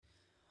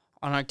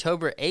On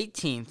October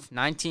 18th,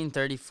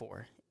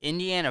 1934,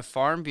 Indiana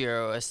Farm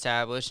Bureau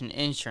established an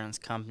insurance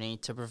company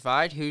to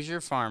provide Hoosier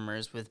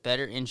farmers with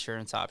better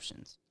insurance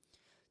options.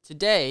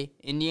 Today,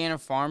 Indiana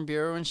Farm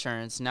Bureau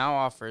Insurance now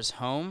offers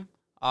home,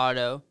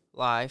 auto,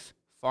 life,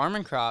 farm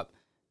and crop,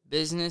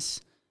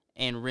 business,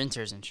 and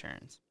renters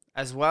insurance,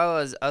 as well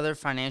as other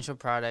financial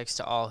products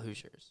to all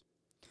Hoosiers.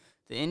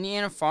 The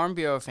Indiana Farm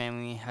Bureau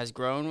family has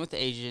grown with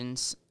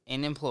agents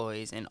and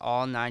employees in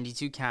all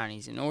 92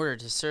 counties in order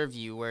to serve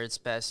you where it's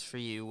best for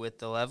you with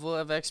the level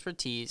of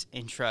expertise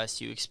and trust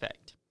you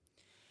expect.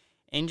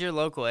 And your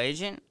local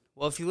agent?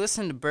 Well, if you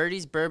listen to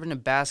Birdie's Bourbon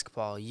and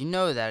Basketball, you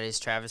know that is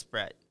Travis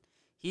Brett.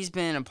 He's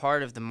been a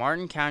part of the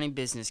Martin County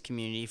business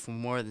community for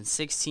more than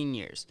 16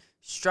 years,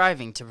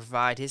 striving to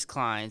provide his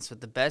clients with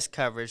the best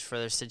coverage for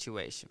their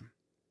situation.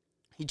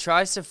 He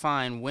tries to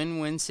find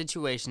win-win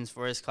situations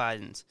for his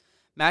clients,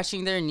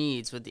 matching their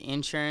needs with the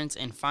insurance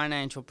and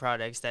financial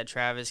products that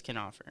Travis can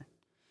offer.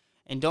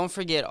 And don't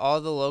forget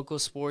all the local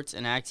sports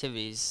and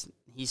activities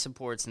he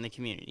supports in the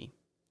community.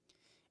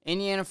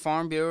 Indiana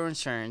Farm Bureau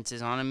Insurance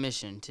is on a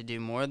mission to do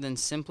more than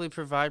simply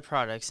provide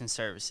products and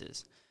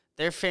services.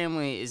 Their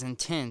family is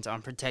intent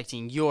on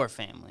protecting your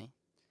family.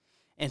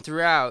 And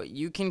throughout,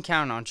 you can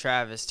count on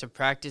Travis to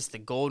practice the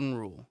golden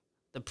rule,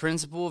 the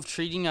principle of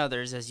treating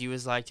others as you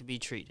would like to be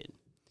treated,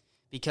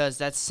 because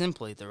that's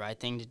simply the right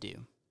thing to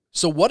do.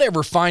 So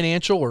whatever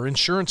financial or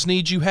insurance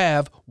needs you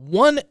have,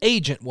 one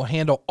agent will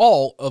handle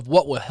all of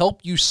what will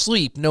help you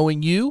sleep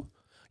knowing you,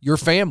 your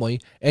family,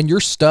 and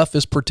your stuff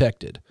is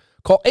protected.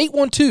 Call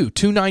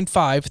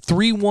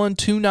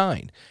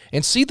 812-295-3129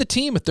 and see the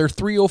team at their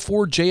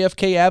 304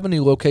 JFK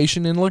Avenue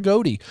location in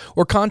Lagodi,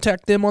 or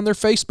contact them on their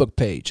Facebook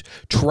page,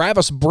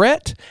 Travis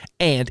Brett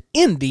and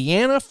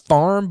Indiana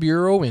Farm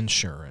Bureau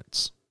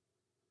Insurance.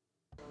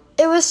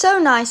 It was so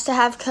nice to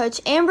have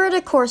Coach Amber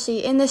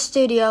DeCourcy in the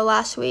studio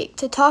last week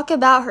to talk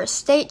about her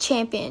state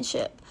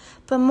championship.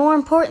 But more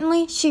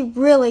importantly, she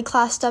really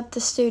classed up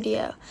the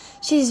studio.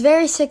 She's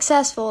very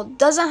successful,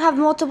 doesn't have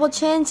multiple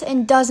chins,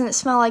 and doesn't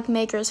smell like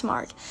Maker's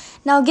Mark.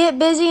 Now get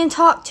busy and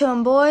talk to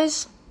him,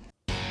 boys.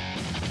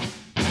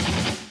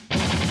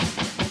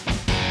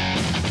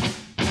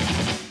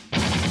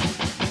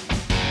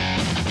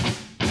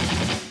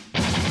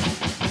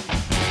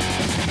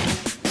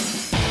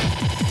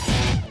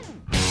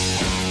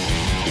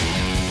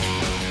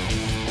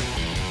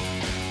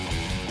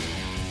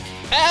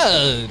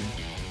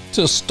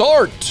 To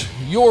start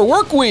your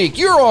work week,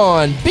 you're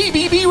on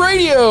BBB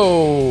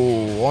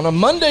Radio on a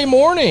Monday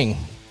morning.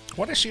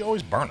 Why does she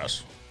always burn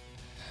us?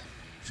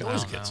 She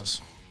always gets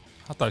us.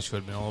 I thought she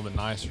would have been a little bit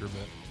nicer, but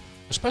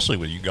Especially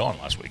with you gone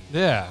last week.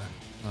 yeah.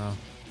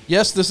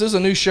 Yes, this is a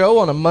new show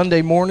on a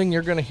Monday morning.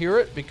 You're going to hear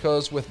it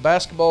because with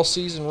basketball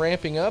season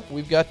ramping up,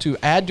 we've got to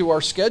add to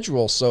our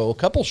schedule. So a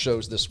couple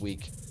shows this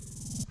week.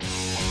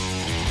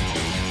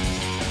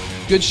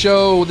 Good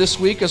show this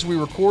week as we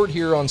record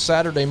here on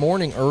Saturday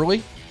morning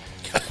early.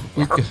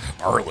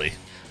 Early.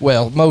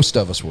 Well, most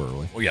of us were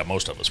early. Well, yeah,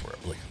 most of us were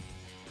early.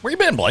 Where you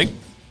been, Blake?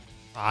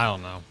 I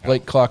don't know.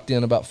 Blake clocked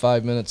in about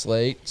 5 minutes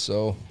late,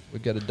 so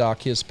we've got to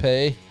dock his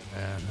pay.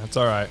 Yeah, that's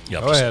all right.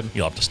 You'll Go have ahead.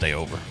 You'll have to stay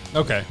over.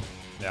 Okay.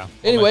 Yeah. I'll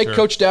Anyway, make sure.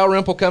 Coach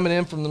Dalrymple coming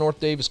in from the North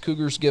Davis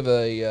Cougars, give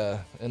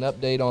an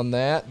update on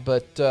that.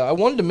 But I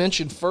wanted to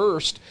mention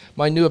first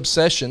my new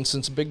obsession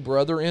since Big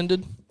Brother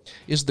ended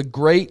is the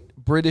Great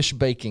British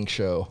Baking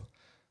Show.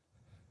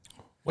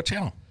 What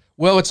channel?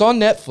 Well, it's on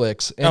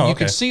Netflix, and you okay.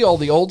 can see all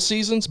the old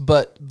seasons,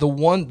 but the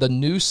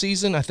new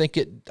season, I think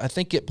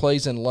it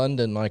plays in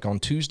London like on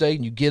Tuesday,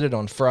 and you get it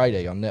on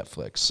Friday on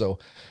Netflix. So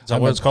Is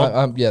that what it's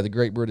called? Yeah, the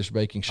Great British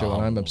Baking Show,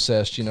 and I'm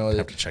obsessed. You know,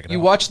 have to check it you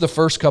out. watch the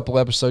first couple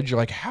episodes, you're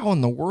like, how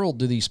in the world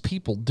do these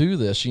people do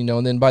this? You know,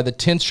 and then by the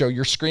 10th show,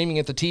 you're screaming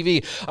at the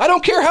TV, I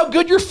don't care how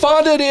good your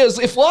fondant is.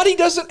 If Lottie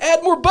doesn't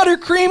add more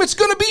buttercream, it's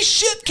going to be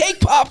shit cake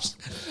pops.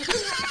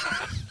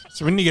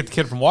 So we need to get the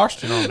kid from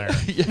Washington on there.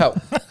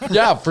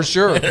 Yeah, for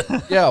sure.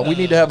 Yeah, we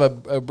need to have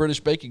a British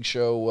Baking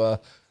Show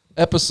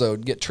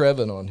episode. Get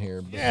Trevin on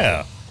here.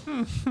 Yeah.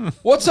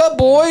 What's up,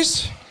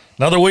 boys?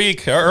 Another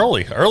week.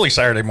 Early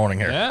Saturday morning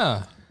here.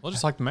 Yeah. Well,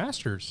 just like the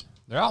Masters.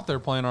 They're out there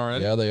playing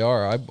already. Yeah, they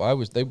are.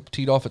 They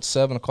teed off at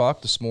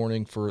 7:00 this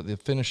morning for the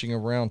finishing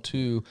of round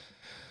 2.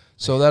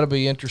 So that'll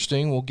be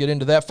interesting. We'll get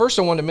into that. First,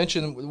 I wanted to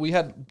mention we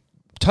had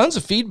tons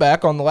of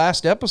feedback on the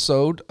last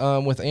episode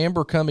with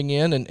Amber coming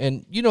in,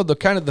 and you know, the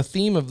kind of the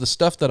theme of the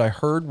stuff that I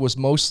heard was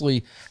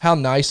mostly how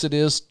nice it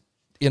is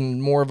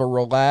in more of a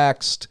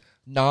relaxed,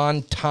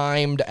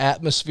 non-timed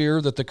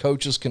atmosphere that the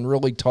coaches can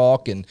really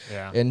talk and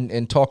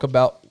talk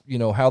about, you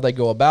know, how they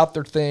go about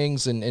their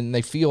things, and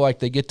they feel like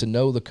they get to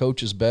know the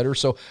coaches better.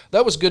 So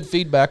that was good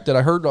feedback that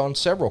I heard on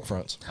several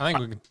fronts. I think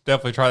we could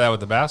definitely try that with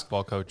the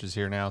basketball coaches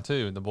here now,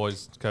 too, the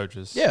boys'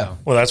 coaches. Yeah. So.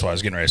 Well, that's what I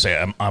was getting ready to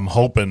say. I'm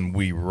hoping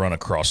we run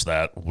across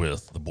that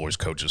with the boys'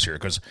 coaches here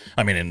because,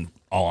 I mean, in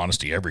all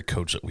honesty, every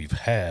coach that we've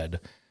had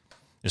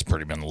has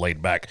pretty been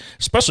laid back,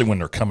 especially when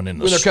they're coming in.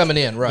 When they're coming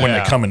in, right. When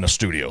they come in the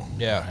studio.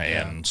 Yeah.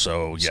 And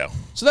so, yeah.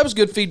 So that was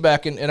good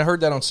feedback, and I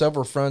heard that on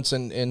several fronts,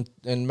 and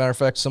matter of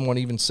fact, someone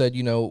even said,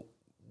 you know,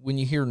 when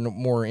you hear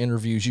more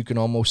interviews, you can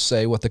almost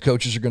say what the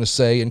coaches are going to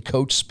say in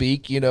coach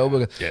speak, and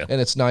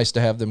it's nice to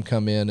have them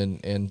come in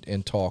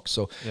and talk.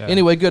 So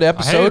anyway, good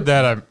episode. I hated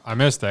that. I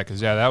missed that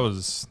because that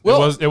was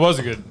it was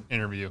a good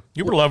interview.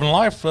 You were loving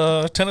life,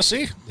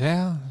 Tennessee.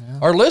 Yeah.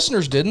 Our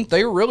listeners didn't.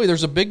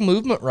 There's a big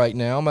movement right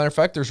now. Matter of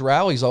fact, there's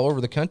rallies all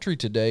over the country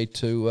today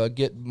to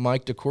get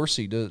Mike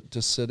DeCourcy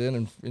to sit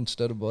in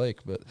instead of Blake.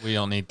 But we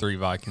don't need 3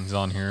 Vikings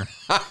on here.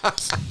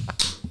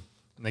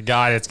 The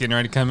guy that's getting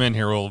ready to come in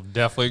here will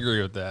definitely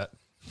agree with that.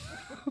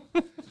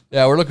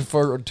 Yeah, we're looking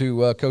forward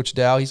to Coach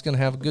Dow. He's going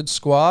to have a good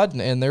squad,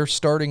 and they're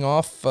starting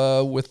off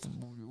with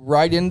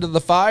right into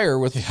the fire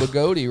with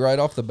Bogoti right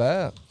off the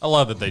bat. I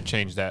love that they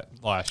changed that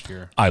last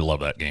year. I love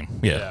that game.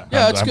 Yeah,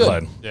 it's good.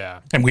 Glad. Yeah,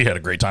 and we had a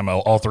great time.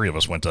 All 3 of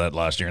us went to that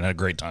last year and had a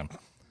great time.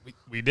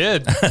 We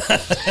did.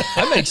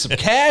 I made some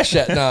cash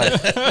that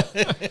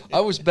night.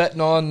 I was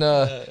betting on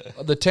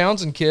the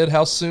Townsend kid.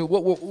 How soon?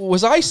 What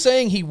was I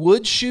saying he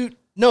would shoot?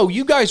 No,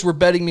 you guys were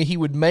betting me he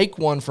would make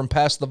one from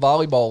past the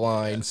volleyball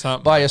line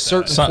by a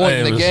certain point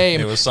in the game.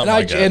 It was something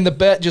like that. And the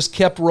bet just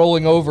kept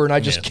rolling over, and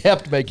I just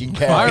kept making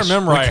cash. I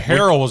remember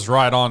Harold was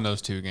right on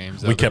those 2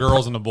 games. The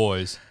girls and the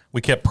boys. We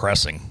kept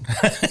pressing.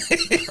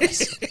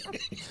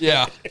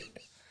 Yeah.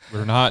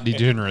 We're not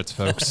degenerates,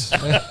 folks.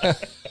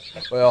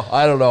 Well,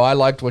 I don't know. I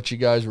liked what you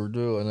guys were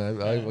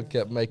doing. I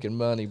kept making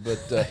money, but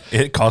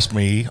it cost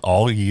me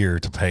all year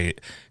to pay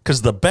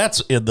because the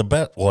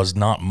bet was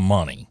not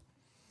money.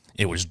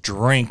 It was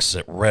drinks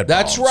at Red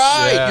That's Bombs.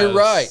 right. Yes,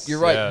 You're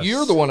right. yes.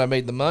 You're the one I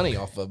made the money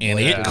off of. And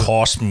it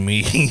cost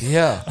me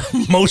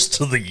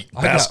most of the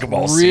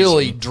basketball season.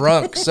 Really season.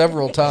 Drunk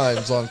several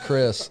times on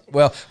Chris.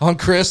 Well, on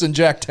Chris and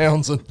Jack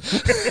Townsend.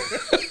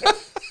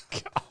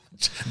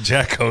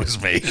 Jack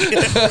owes me.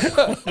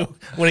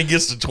 When he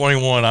gets to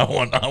 21, I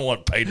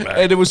want paid back.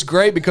 And it was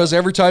great because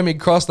every time he'd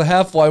cross the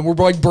half line, we're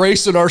like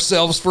bracing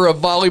ourselves for a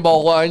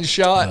volleyball line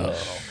shot.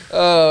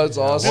 Oh, it's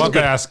awesome. We'll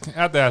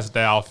have to ask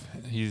Dow if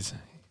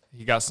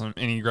he got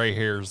any gray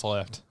hairs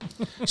left.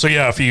 So,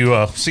 yeah, if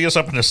you see us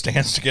up in the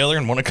stands together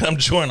and want to come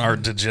join our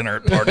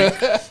degenerate party,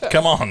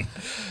 come on.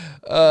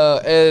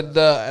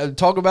 And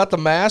talk about the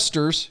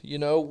Masters.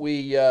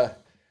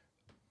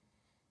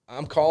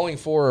 I'm calling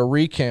for a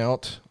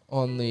recount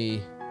on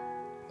the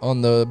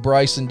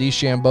Bryson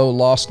DeChambeau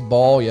lost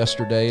ball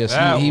yesterday. As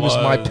he was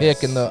my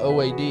pick in the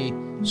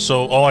OAD.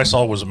 So all I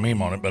saw was a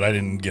meme on it, but I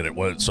didn't get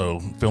it. So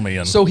fill me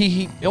in. So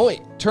he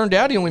only turned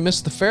out he only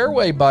missed the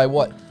fairway by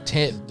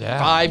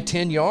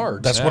 5-10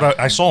 yards. That's what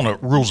I saw in the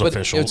rules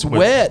official. It's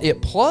wet.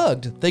 It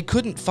plugged. They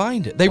couldn't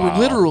find it. They were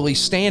literally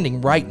standing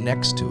right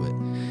next to it.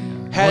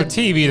 On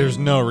TV, there's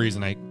no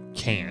reason they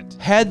can't.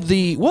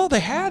 They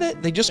had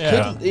it. They just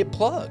couldn't. It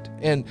plugged.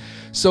 And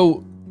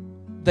so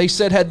they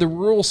said had the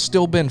rules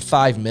still been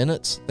 5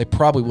 minutes, they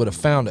probably would have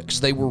found it because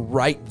they were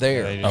right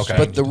there.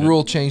 But the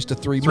rule changed to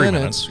 3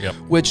 minutes,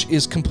 which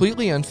is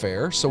completely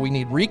unfair. So we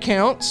need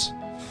recounts.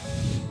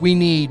 We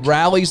need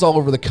rallies all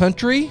over the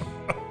country.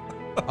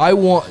 I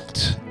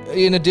want,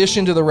 in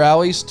addition to the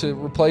rallies, to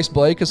replace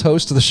Blake as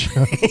host of the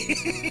show.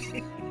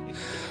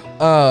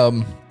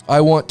 I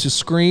want to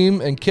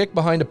scream and kick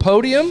behind a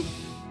podium.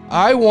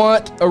 I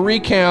want a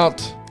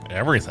recount.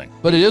 Everything.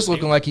 But it is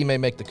looking like he may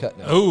make the cut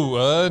now.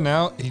 Oh,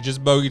 now he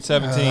just bogeyed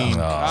 17.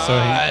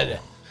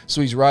 So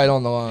he's right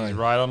on the line. He's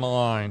right on the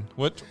line.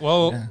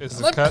 Is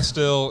the cut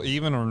still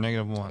even or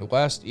 -1?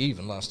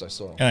 Last I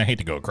saw. And I hate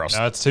to go across.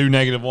 Now it's 2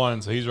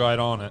 -1, so he's right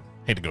on it.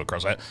 Hate to go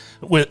across that.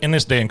 In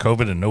this day in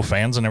COVID and no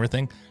fans and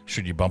everything,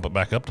 should you bump it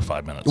back up to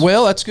 5 minutes?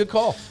 Well, that's a good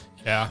call.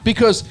 Yeah.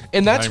 Because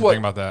that's what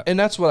think about that. And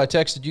that's what I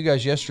texted you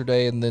guys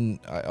yesterday, and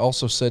then I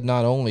also said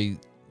not only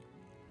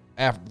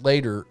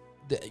later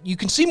you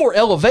can see more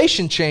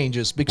elevation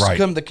changes because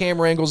of the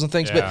camera angles and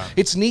things, but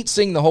it's neat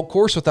seeing the whole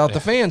course without the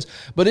fans.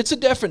 But it's a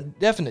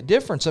definite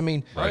difference. I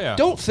mean,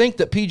 don't think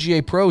that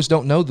PGA pros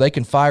don't know they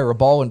can fire a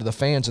ball into the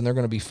fans and they're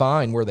going to be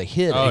fine where they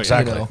hit it.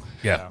 Exactly.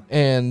 Yeah.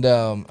 And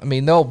I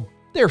mean,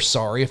 they're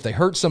sorry if they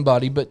hurt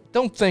somebody, but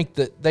don't think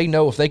that they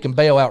know if they can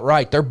bail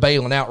outright, they're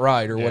bailing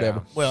outright or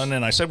whatever. Well, and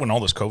then I said when all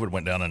this COVID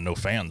went down and no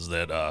fans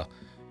that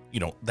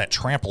that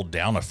trampled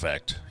down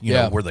effect,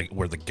 know,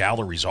 where the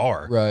galleries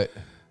are. Right.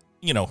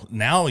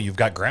 Now you've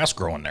got grass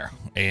growing there,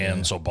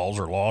 and so balls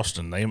are lost,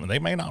 and they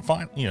may not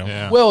find,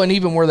 Well, and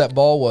even where that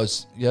ball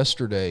was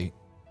yesterday,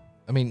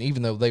 I mean,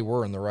 even though they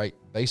were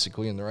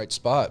basically in the right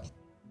spot,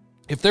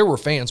 if there were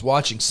fans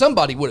watching,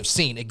 somebody would have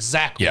seen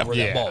exactly where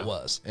that ball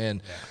was.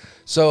 And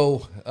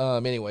so,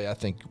 anyway, I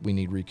think we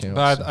need recounts.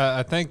 But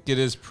I think it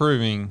is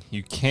proving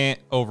you can't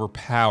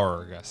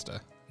overpower Augusta.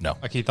 No.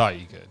 Like he thought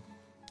you could.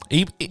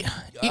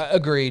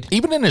 Agreed.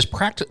 Even in his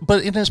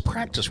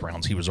practice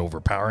rounds, he was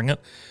overpowering it.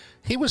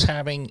 He was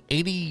having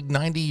 80,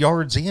 90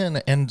 yards in,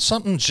 and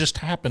something's just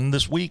happened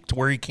this week to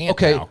where he can't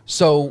now.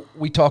 So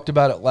we talked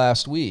about it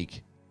last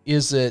week.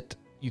 Is it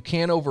you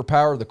can't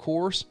overpower the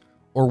course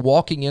or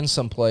walking in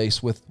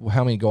someplace with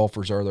how many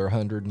golfers are there,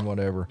 100 and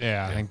whatever?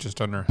 Yeah, I think just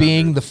under 100.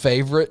 Being the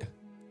favorite.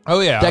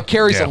 Oh, yeah. That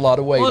carries a lot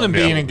of weight. Well, and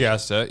being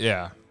Augusta,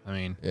 I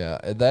mean, Yeah,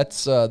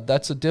 that's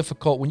a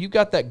difficult when you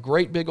got that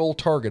great big old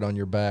target on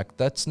your back.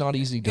 That's not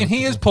easy to. and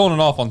he is pulling it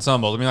off on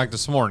some balls. I mean, like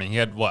this morning, he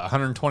had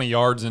 120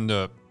 yards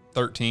into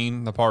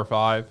 13, the par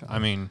 5. I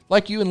mean,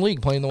 like you in league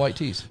playing the white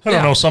tees. I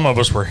don't know. Some of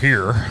us were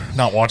here,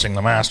 not watching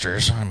the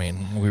Masters. I mean,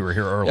 we were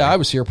here early. Yeah, I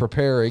was here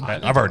preparing.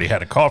 I've already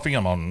had a coffee.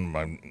 I'm on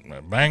my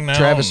bang now.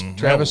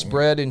 Travis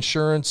bred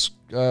insurance,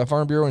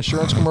 Farm Bureau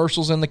insurance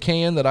commercials in the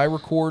can that I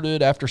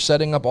recorded after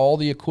setting up all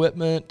the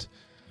equipment.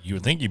 You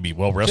would think you'd be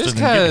well rested.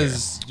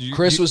 just because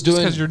Chris was doing-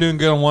 because you're doing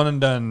good on one and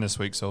done this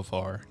week so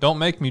far. Don't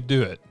make me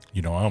do it.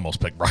 You know, I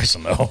almost picked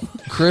Bryson though.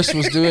 Chris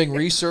was doing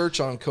research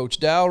on Coach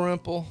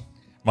Dalrymple.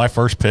 My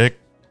first pick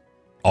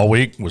all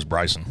week was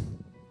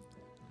Bryson.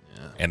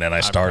 And then I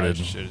Should started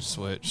have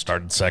switched.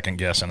 second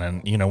guessing,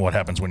 and you know what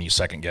happens when you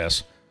second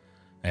guess,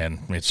 and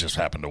it's just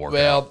happened to work out.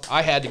 Well,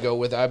 I had to go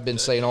with it. I've been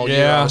saying all year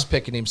Yeah. I was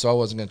picking him, so I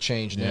wasn't going to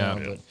change now.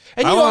 Yeah. But,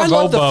 and you know, I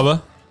love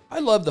Bubba. I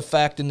love the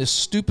fact in this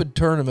stupid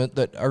tournament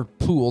or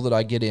pool that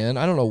I get in.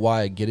 I don't know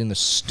why I get in this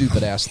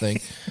stupid ass thing.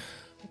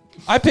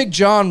 I picked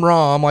John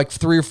Rahm like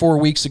 3 or 4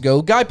 weeks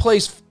ago. Guy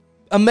plays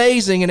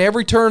amazing in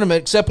every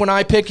tournament except when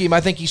I pick him.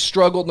 I think he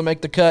struggled to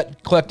make the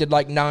cut. Collected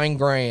like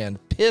 $9,000.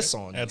 Piss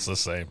on you. That's the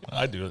same.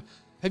 I do it.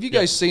 Have you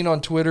guys seen on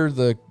Twitter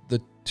the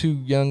 2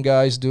 young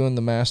guys doing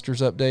the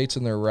Masters updates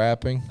and they're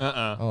rapping?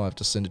 I'll have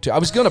to send it to you. I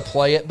was going to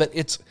play it, but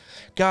it's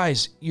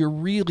guys, you're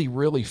really,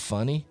 really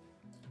funny,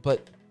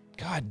 but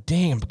God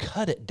damn,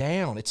 cut it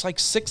down. It's like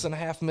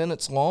 6.5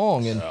 minutes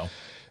long, and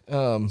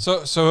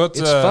So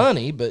it's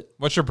funny, but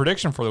what's your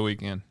prediction for the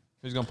weekend?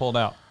 Who's gonna pull it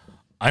out?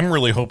 I'm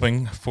really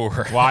hoping for.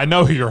 Well, I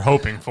know who you're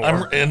hoping for.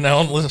 And now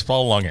let's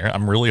follow along here.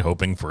 I'm really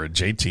hoping for a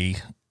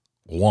JT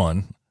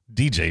 1,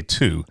 DJ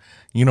 2.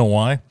 You know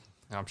why?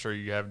 I'm sure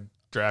you have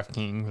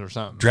DraftKings or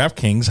something.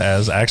 DraftKings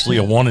has actually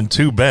a 1 and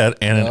 2 bet,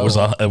 and it was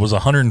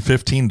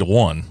 115 to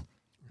 1.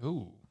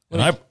 Ooh,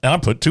 And I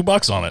put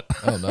 $2 on it.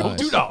 oh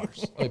nice. $2.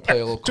 Let me play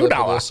a little clip of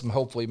 $2. this, and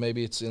hopefully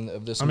maybe it's in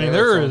of this. I mean,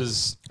 there marathon.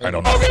 is. I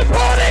don't know.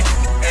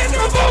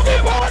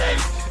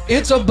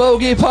 It's a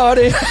bogey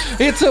party.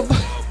 It's a.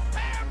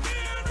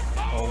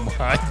 Oh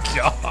my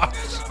gosh.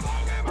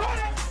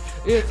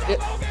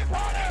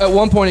 At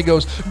one point, he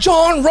goes,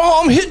 "John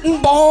Rahm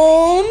hitting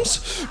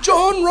bombs.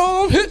 John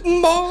Rahm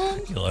hitting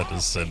bombs." You'll have to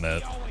send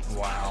that.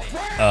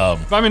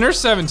 I mean, there's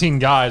 17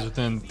 guys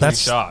within 3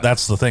 shots.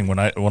 That's the thing. When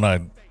I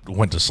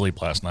went to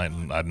sleep last night,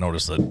 and I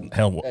noticed that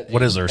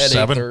what is there, At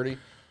 7? 8:30.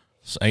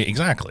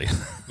 Exactly.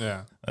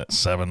 yeah.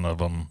 7 of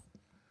them.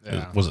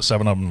 Yeah. Was it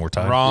 7 of them were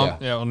tied?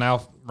 Rahm, yeah. Well,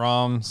 now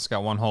Rahm's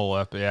got 1 hole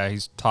left, but yeah,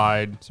 he's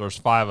tied. So there's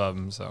 5 of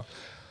them. So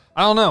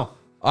I don't know.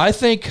 I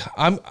think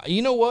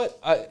you know what?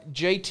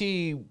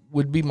 JT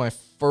would be my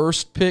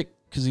first pick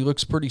because he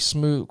looks pretty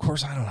smooth. Of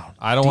course, I don't know.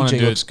 I don't want to DJ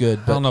do looks it. good,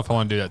 I but don't know if I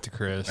want to do that to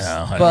Chris.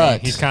 but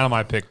He's kind of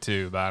my pick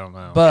too, but I don't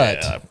know.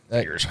 but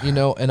figures. you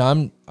know,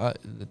 and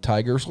the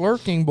Tiger's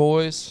lurking,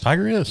 boys.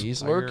 Tiger is.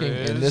 He's lurking,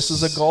 is. and this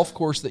is a golf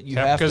course that you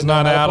have to Kepka's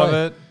know not how to out of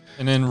play. it,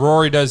 and then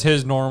Rory does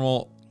his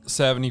normal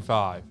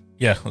 75.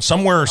 Yeah,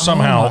 somewhere,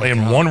 somehow, my in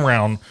God. one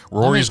round,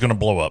 Rory's going to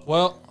blow up.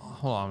 Well,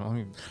 hold on. Let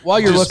me, While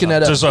you're looking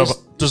at it,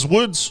 Does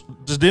Woods?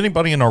 Does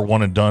anybody in our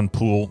one and done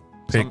pool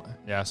pick?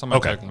 somebody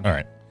Okay, took him. all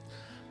right.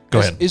 Go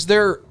ahead. Is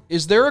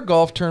there a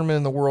golf tournament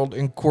in the world?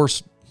 And of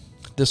course,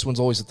 this one's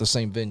always at the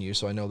same venue,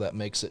 so I know that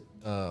makes it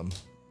a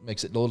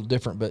little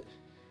different. But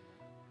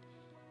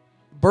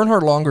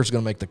Bernhard Langer is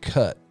going to make the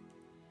cut.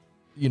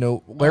 You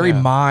know, Larry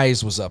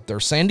Mize was up there.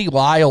 Sandy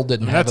Lyle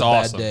didn't have that's a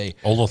awesome. bad day.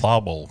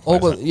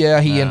 Olafable.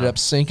 He ended up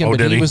sinking, Oh, but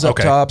did he he? was up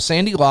Okay. top.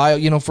 Sandy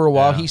Lyle, for a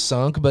while Yeah. he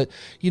sunk, but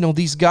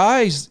these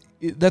guys.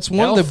 That's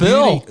one of the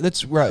Phil. beauty.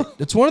 That's right.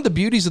 That's one of the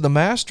beauties of the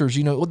Masters.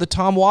 With the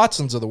Tom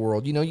Watsons of the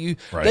world.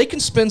 Right. They can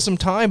spend some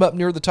time up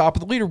near the top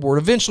of the leaderboard.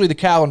 Eventually, the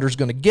calendar's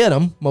going to get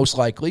them, most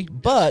likely.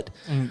 But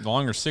And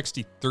Longer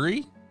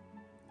 63.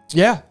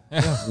 yeah,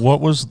 What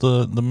was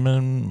the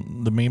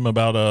meme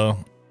about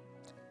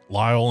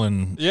Lyle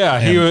and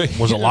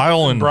was it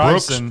Lyle and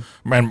Bryson.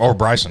 Brooks or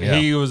Bryson?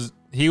 Yeah.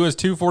 He was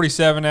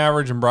 247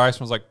 average, and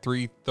Bryson was like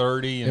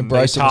 330, and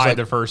Bryson they was tied like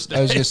the first day.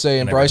 I was going to say,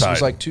 and Never Bryson was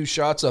tied. like 2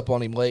 shots up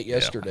on him late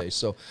yesterday.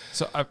 So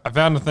So I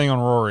found a thing on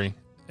Rory.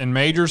 In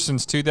majors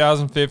since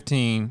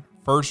 2015,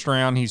 first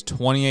round he's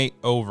 28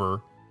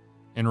 over.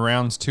 In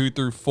rounds 2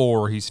 through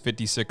 4, he's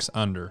 56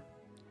 under.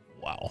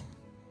 Wow.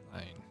 I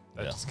mean,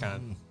 that just kind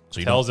of So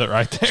you tells don't- it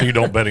right there. So you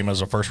don't bet him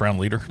as a first round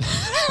leader?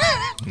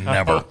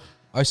 Never.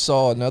 I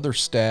saw another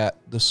stat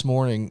this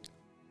morning.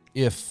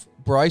 If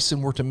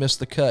Bryson were to miss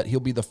the cut, he'll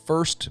be the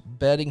first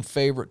betting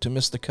favorite to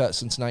miss the cut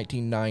since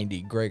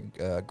 1990.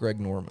 Greg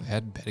Norman.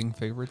 Had betting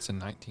favorites in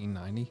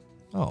 1990.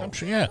 Oh, I'm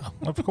sure, yeah,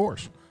 of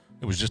course.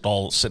 It was just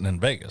all sitting in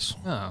Vegas.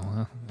 Oh,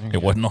 well, there you It go.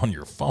 wasn't on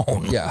your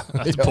phone. yeah.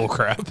 That's bull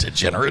crap.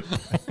 Degenerate.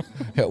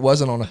 It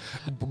wasn't on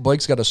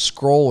Blake's got a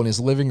scroll in his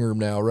living room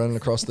now running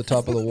across the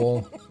top of the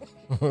wall.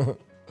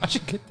 I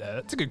should get that.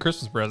 That's a good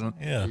Christmas present.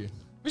 Yeah.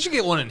 We should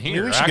get one in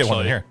here. we should get one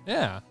in here.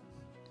 Yeah.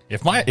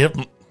 If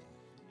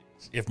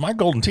my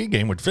Golden Tee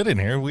game would fit in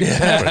here, we'd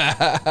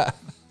have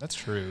it. That's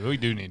true. We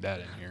do need that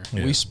in here.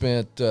 Yeah. We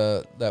spent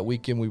that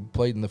weekend. We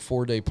played in the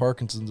 4-day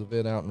Parkinson's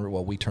event out in.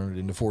 Well, we turned it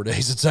into 4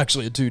 days. It's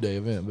actually a 2-day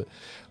event,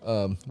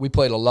 but we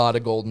played a lot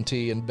of Golden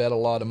Tee and bet a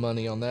lot of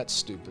money on that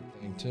stupid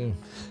thing too.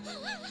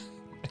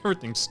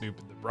 Everything's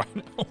stupid that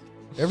Brian owns.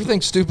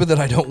 Everything's stupid that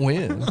I don't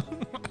win.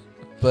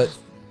 But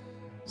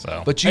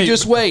So you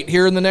just wait.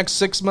 Here in the next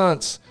 6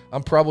 months,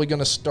 I'm probably going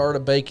to start a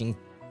baking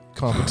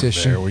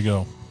competition, there we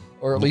go.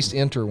 or at least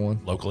enter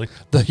one. Locally,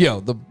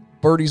 The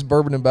Birdies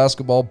Bourbon and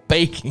Basketball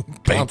baking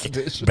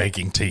competition.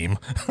 baking team.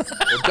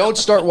 Don't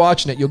start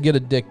watching it; you'll get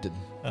addicted.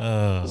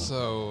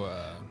 So,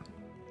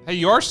 hey,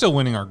 you are still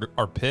winning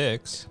our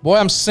picks. Boy,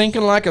 I'm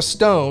sinking like a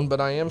stone,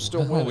 but I am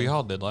still Well, winning. we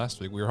all did last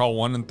week. We were all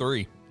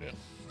 1-3.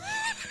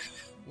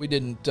 We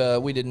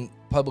didn't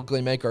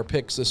publicly make our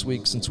picks this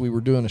week since we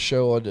were doing a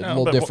show at a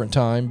little but different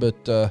time. But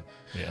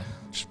Yeah.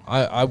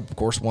 I of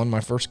course won my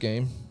first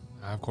game.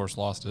 I, of course,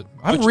 lost it.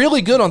 I'm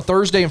really good on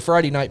Thursday and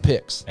Friday night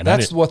picks. And I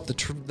That's did- what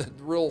the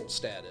real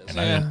stat is.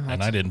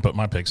 And I didn't put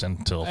my picks in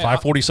until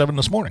 5:47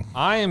 this morning.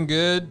 I am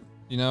good.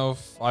 You know,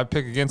 if I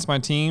pick against my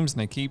teams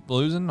and they keep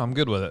losing, I'm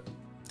good with it.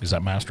 Is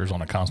that Masters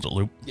on a constant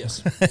loop?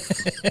 Yes.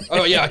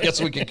 Oh yeah, I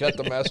guess we can cut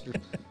the master.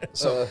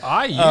 So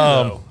IU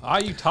though,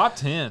 IU top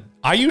 10.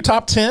 IU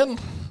top 10. Who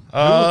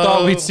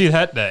thought we'd see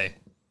that day?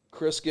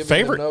 Chris giving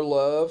Favorite. him no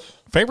love,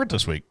 Favorite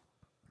this week.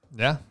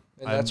 Yeah,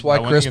 and that's why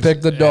went Chris against-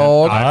 picked the yeah,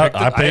 dog.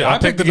 I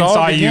picked the against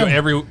dog IU again.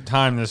 every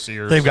time this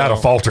year. They've got to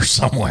so- falter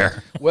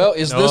somewhere. Well,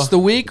 is No. this the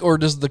week or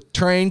does the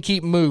train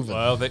keep moving?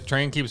 Well, the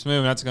train keeps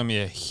moving. That's going to be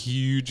a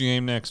huge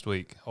game next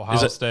week.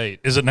 Ohio State.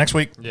 Is it next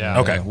week? Yeah.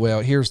 Okay.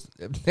 Well, here's,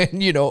 and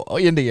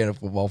Indiana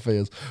football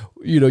fans,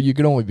 you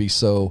can only be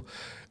so.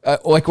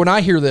 Like when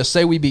I hear this,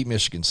 say we beat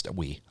Michigan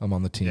State. I'm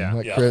on the team. Yeah.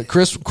 Like Yeah.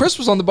 Chris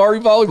was on the Barry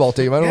volleyball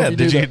team. I don't know Yeah. if you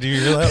Did knew you that. do you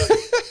hear that?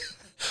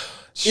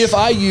 If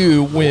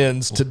IU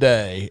wins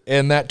today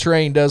and that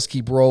train does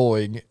keep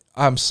rolling,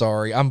 I'm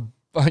sorry. I'm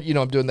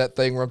doing that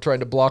thing where I'm trying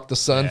to block the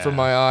sun from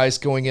my eyes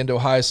going into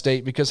Ohio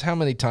State, because how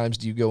many times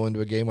do you go into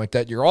a game like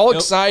that? You're all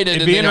excited.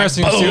 It'd and be then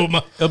interesting. To see, boom.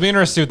 it'll be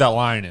interesting to see what that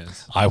line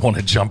is. I want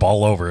to jump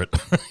all over it.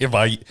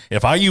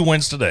 If IU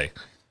wins today,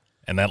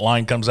 and that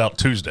line comes out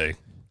Tuesday,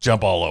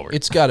 jump all over it.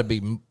 It's got to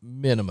be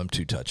minimum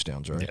 2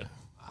 touchdowns, right? Yeah.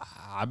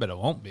 I bet it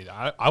won't be.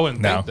 I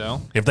wouldn't Now, think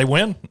though. if they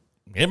win,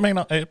 it may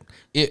not.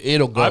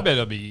 It'll go. I bet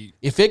it'll be.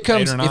 If it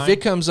comes 8 or 9. if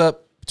it comes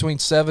up between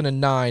 7 and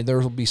 9, there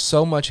will be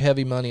so much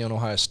heavy money on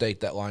Ohio State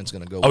that line's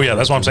going to go. Oh yeah,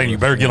 that's what I'm saying. You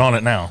better get on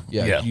it now.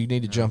 Yeah, you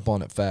need to jump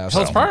on it fast.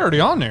 Well, it's probably already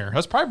on there.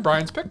 That's probably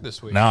Brian's pick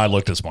this week. Now I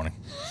looked this morning.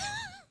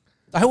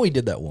 I only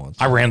did that once.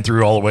 I ran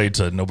through all the way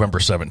to November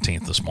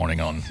 17th this morning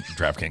on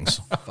DraftKings.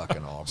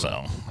 Fucking Auburn.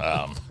 So,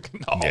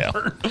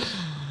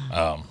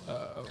 yeah.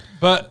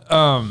 But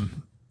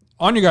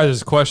on you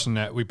guys' question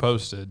that we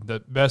posted, the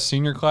best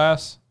senior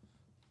class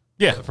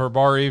Yeah. for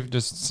Bar Eve,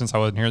 just since I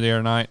wasn't here the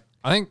other night,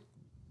 I think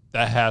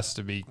that has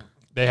to be.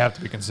 They have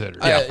to be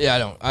considered. I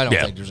don't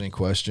Yeah. think there's any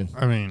question.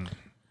 I mean,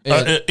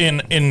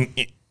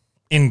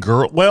 In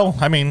girl, well,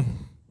 I mean,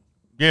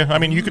 yeah, I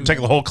mean, you could take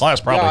the whole class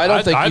probably. Yeah, I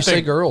don't think I you say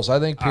think- girls. I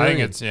think I period.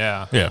 think it's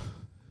yeah.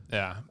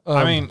 Yeah.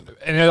 I mean,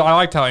 and I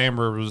liked how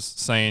Amber was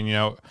saying,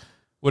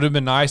 would have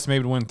been nice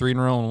maybe to win 3 in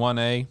a row in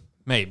 1A,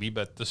 maybe,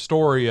 but the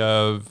story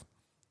of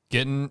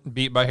getting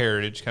beat by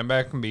Heritage, come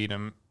back and beat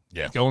them,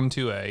 Yeah. going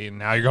 2A, and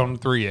now you're going to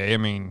 3A. I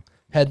mean,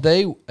 Had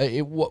they,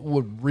 what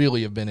would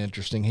really have been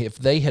interesting if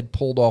they had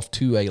pulled off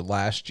 2A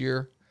last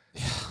year.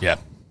 Yeah.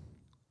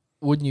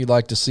 Wouldn't you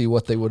like to see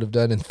what they would have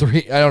done in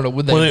 3? I don't know.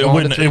 Would they? Well, have it gone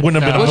wouldn't to have been a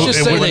Let's move. just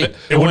It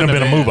say wouldn't have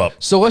been a move up.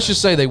 So let's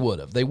just say they would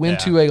have. They win Yeah.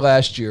 2A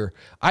last year.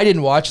 I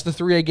didn't watch the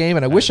 3A game,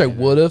 and I wish I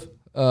would have.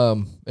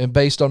 And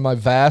based on my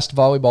vast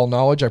volleyball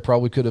knowledge, I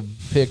probably could have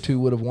picked who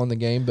would have won the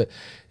game. But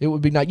it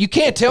would be nice. You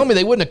can't tell me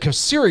they wouldn't have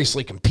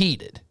seriously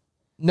competed.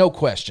 No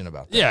question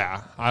about that.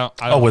 yeah. I don't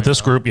Oh, with think this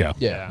so. group, yeah.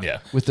 Yeah,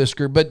 with this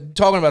group. But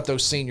talking about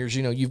those seniors,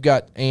 you've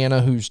got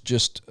Anna, who's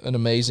just an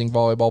amazing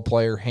volleyball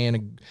player. Hannah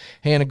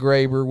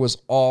Graber was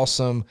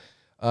awesome.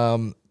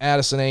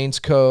 Addison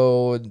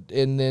Ainscoe,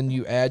 and then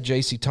you add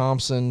J.C.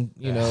 Thompson,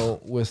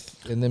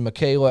 and then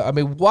Michaela. I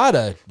mean,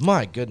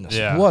 my goodness,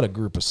 Yeah. what a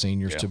group of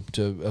seniors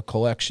to a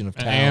collection of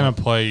And talent. Anna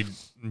played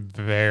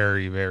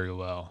very, very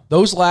well.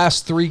 Those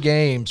last 3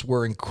 games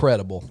were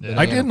incredible. that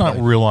I Anna did not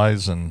played.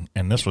 realize, and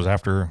this was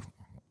after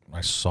I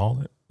saw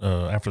it,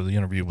 after the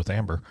interview with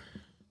Amber,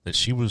 that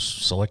she was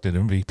selected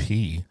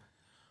MVP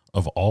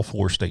of all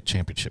 4 state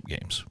championship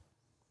games.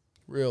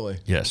 Really.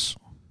 Yes.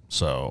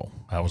 So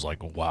I was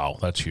like, wow,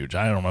 that's huge.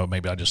 I don't know.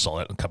 Maybe I just saw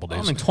that in a couple I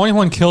days. mean,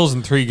 21 kills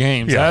in 3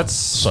 games. Yeah. That's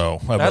so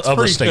of that's the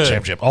pretty state good.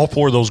 championship. All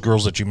 4 of those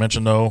girls that you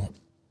mentioned, though,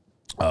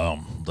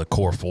 the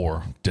core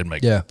 4 did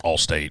make Yeah. all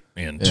state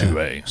in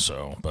 2A.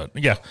 So, but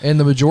yeah, And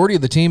the majority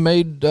of the team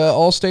made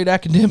All-State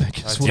academic.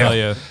 I as tell well.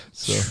 you,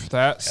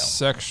 that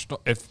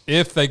sectional.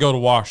 If they go to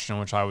Washington,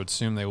 which I would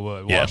assume they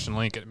would, Yeah. Washington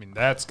Lincoln. I mean,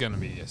 that's going to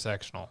be a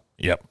sectional.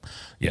 yep,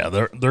 yeah,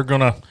 they're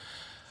gonna.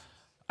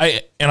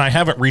 I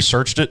haven't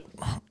researched it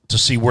to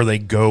see where they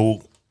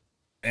go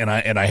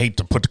I hate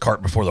to put the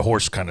cart before the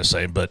horse, kind of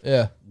say, but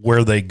Yeah.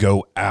 where they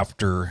go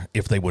after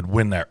if they would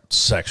win that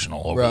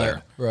sectional over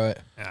there. Right.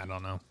 I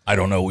don't know. I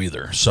don't know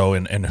either. So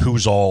and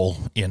who's all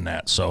in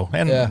that? So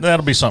and Yeah.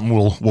 that'll be something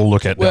we'll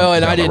look at. Well,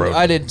 down, and down the road.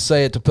 I didn't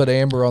say it to put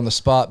Amber on the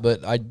spot,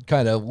 but I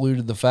kind of alluded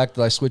to the fact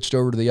that I switched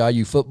over to the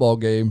IU football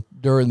game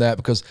during that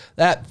because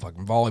that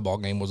fucking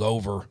volleyball game was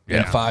over in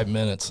Yeah. 5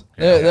 minutes.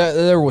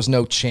 There was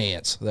no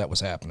chance that was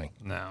happening.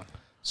 No.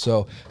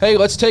 So, hey,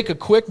 let's take a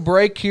quick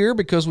break here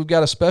because we've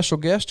got a special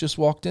guest just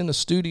walked in the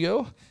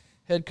studio.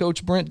 Head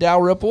coach Brent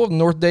Dalrymple of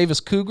North Davis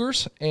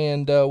Cougars,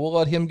 and we'll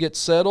let him get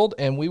settled,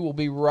 and we will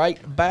be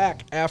right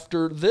back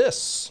after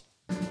this.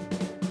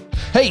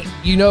 Hey,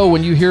 you know,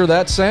 when you hear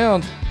that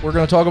sound, we're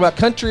going to talk about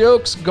Country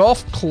Oaks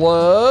Golf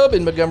Club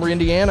in Montgomery,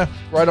 Indiana,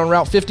 right on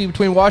Route 50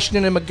 between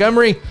Washington and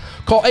Montgomery.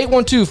 Call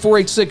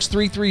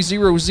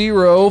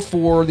 812-486-3300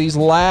 for these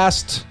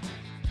last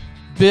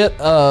bit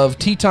of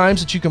tee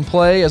times that you can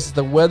play as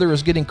the weather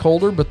is getting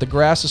colder, but the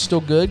grass is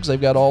still good because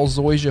they've got all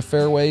Zoysia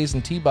fairways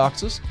and tee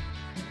boxes.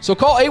 So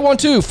call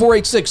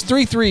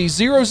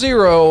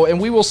 812-486-3300,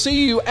 and we will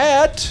see you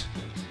at...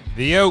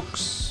 The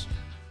Oaks.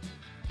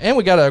 And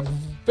we got a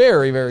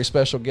very, very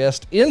special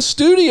guest in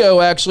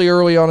studio, actually,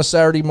 early on a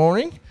Saturday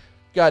morning.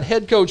 Got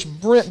head coach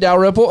Brent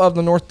Dalrymple of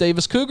the North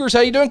Davis Cougars. How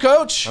you doing,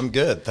 Coach? I'm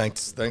good.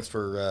 Thanks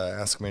for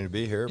asking me to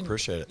be here.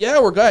 Appreciate it. Yeah,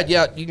 we're glad.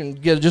 Yeah, you can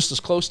get just as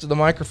close to the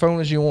microphone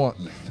as you want.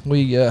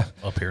 We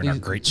up here in our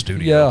great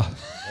studio. Yeah,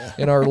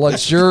 in our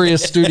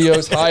luxurious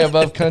studios high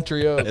above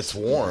Country Oaks. It's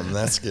warm.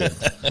 That's good.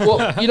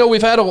 Well, you know, we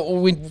kind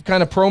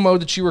of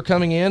promoted that you were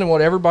coming in, and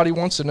what everybody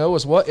wants to know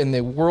is what in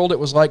the world it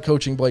was like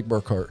coaching Blake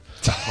Burkhart.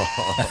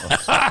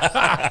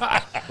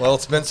 Well,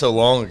 it's been so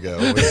long ago.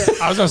 I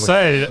was going to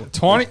say,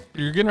 20.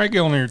 You're getting ready to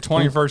go on your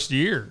 21st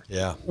year.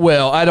 Yeah.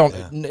 Well, I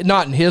don't,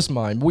 not in his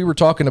mind. We were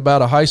talking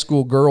about a high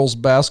school girls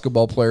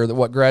basketball player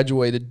that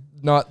graduated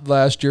not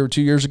last year or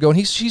 2 years ago,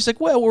 and she's like,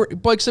 well,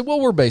 Blake said, well,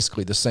 we're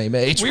basically the same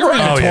age. We were in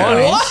the 20s.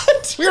 yeah.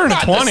 What? We were in the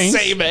Not 20s. the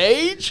same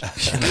age.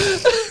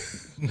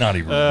 Not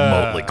even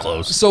remotely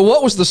close. So,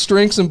 what was the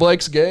strengths in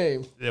Blake's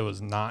game? It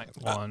was not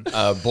one.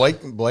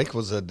 Blake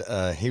was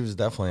he was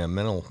definitely a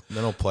mental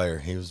player.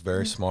 He was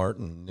very smart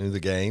and knew the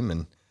game,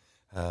 and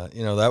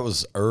that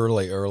was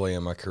early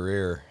in my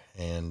career.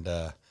 And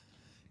the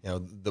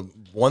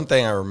one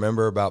thing I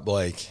remember about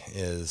Blake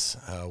is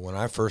when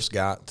I first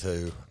got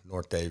to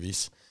North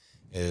Davies,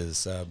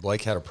 is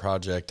Blake had a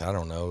project. I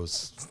don't know, it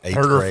was eighth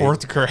Third or grade.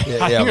 fourth grade.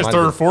 Yeah, I think it was might third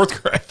or have been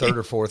fourth grade. third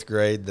or fourth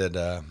grade.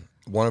 That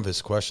one of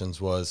his questions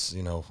was,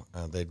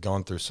 they'd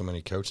gone through so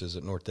many coaches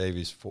at North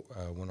Davies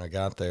when I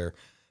got there,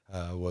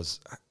 was,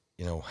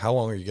 how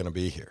long are you going to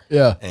be here?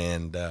 Yeah.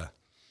 And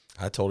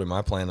I told him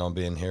I planned on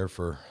being here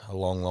for a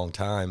long, long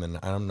time, and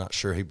I'm not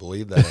sure he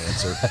believed that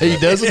answer. He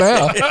does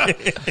now.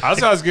 That's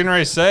what I was getting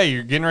ready to say.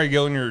 You're getting ready to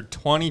go in your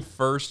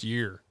 21st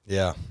year.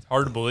 Yeah. It's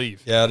hard to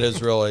believe. Yeah, it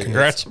is really.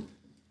 Congrats.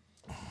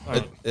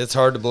 It's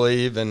hard to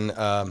believe, and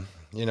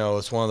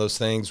it's one of those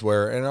things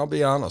where, and I'll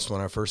be honest,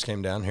 when I first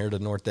came down here to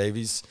North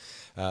Davies,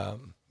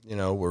 we're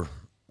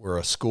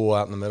a school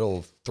out in the middle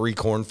of 3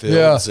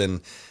 cornfields,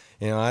 and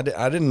I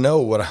didn't know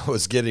what I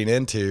was getting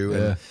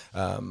into,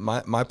 and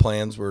my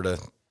plans were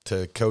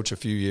to coach a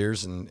few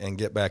years and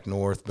get back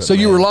north. But So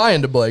you were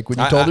lying to Blake when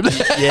you told him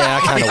that? Yeah,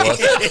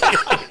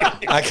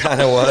 I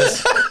kind of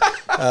was.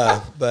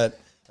 But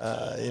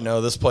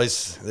this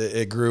place,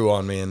 it grew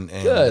on me, and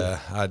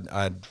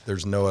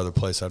there's no other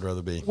place I'd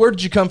rather be. Where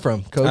did you come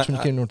from, Coach, when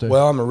you came to North Davis?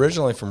 Well, I'm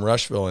originally from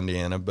Rushville,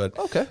 Indiana, but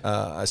Okay.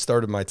 I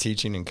started my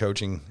teaching and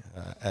coaching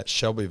at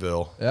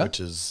Shelbyville, Yeah. which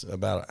is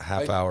about a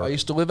half hour. I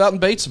used to live out in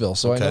Batesville,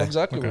 so I know Okay.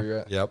 exactly where you're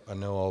at. Yep, I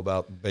know all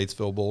about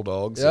Batesville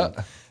Bulldogs. Yeah.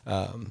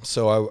 And,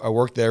 so I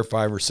worked there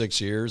 5 or 6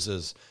 years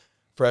as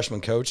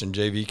freshman coach and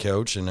JV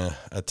coach and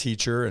a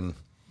teacher, and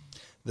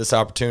this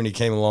opportunity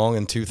came along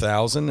in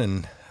 2000,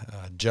 and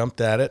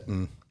jumped at it,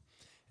 and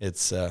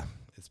it's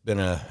been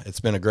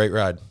a great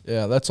ride.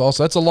 Yeah, that's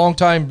awesome. That's a long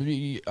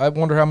time. I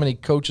wonder how many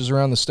coaches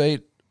around the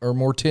state are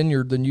more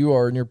tenured than you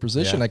are in your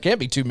position. Yeah. That can't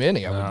be too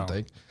many, I wouldn't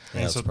think.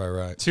 Yeah, that's probably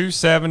right.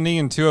 270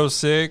 and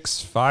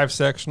 206, 5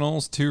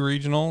 sectionals, 2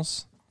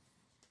 regionals.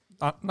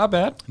 Not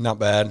bad. Not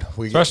bad.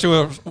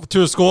 Especially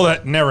to a school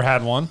that never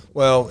had one.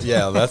 Well,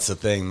 yeah, that's the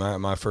thing.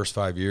 My first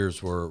 5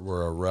 years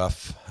were a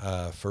rough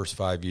first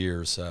 5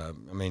 years. Well,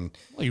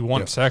 you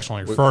won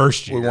sectional your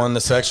first year. We won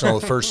the sectional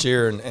the first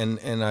year,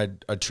 and I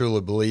truly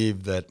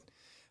believe that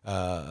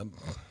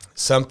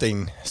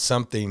something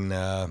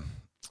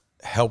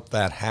helped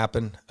that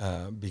happen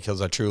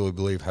because I truly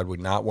believe had we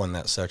not won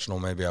that sectional,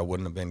 maybe I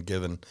wouldn't have been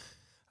given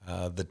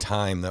the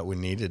time that we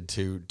needed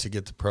to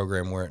get the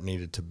program where it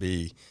needed to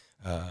be.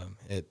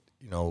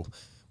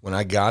 When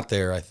I got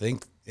there, I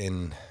think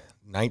in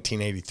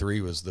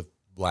 1983 was the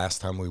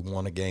last time we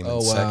won a game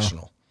in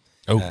sectional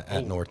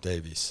at North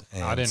Davies.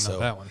 And I didn't know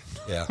that one.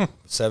 Yeah,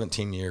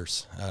 17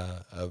 years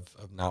of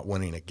not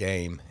winning a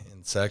game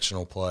in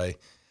sectional play.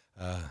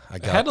 I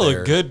got It had to there.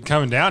 look good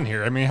coming down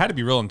here. I mean, it had to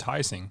be real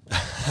enticing.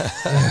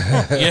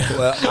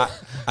 Well,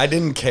 I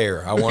didn't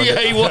care. I wanted. Yeah,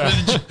 he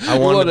wanted. I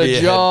wanted What to a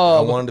be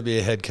job. I wanted to be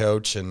a head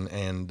coach,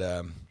 and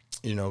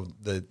you know,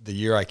 the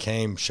year I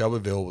came,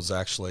 Shelbyville was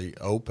actually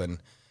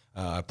open.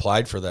 I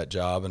applied for that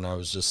job, and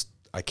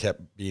I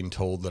kept being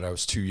told that I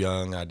was too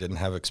young. I didn't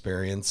have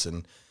experience,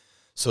 and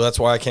so that's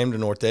why I came to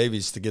North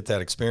Davies to get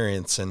that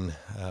experience. And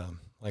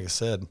like I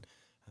said,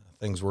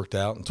 things worked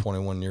out, and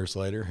 21 years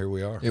later, here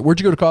we are. Where'd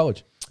you go to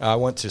college? I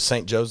went to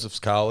St. Joseph's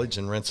College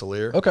in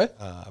Rensselaer. Okay.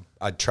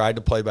 I tried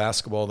to play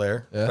basketball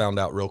there. Yeah. Found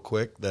out real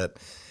quick that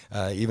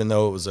even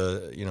though it was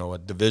a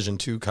Division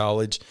II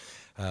college,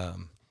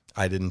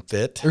 I didn't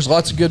fit. There's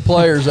lots of good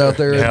players out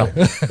there. Yeah.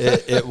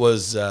 It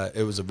was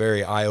a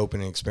very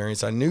eye-opening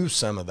experience. I knew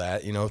some of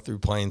that, through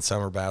playing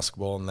summer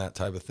basketball and that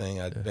type of thing.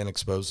 I'd been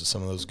exposed to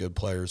some of those good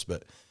players,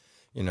 but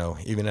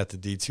even at the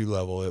D2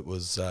 level, it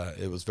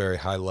was very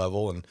high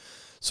level. And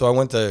so I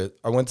went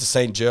to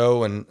St.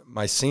 Joe, and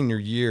my senior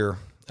year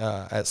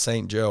at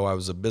St. Joe, I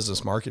was a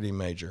business marketing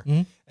major,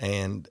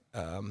 and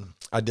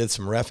I did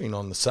some reffing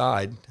on the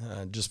side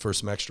just for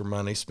some extra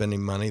money,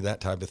 spending money,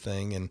 that type of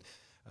thing. And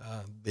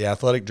the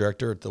athletic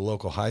director at the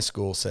local high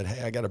school said,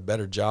 "Hey, I got a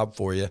better job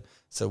for you." I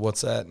said,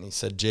 "What's that?" And he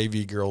said,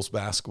 "JV girls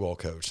basketball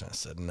coach." And I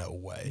said, "No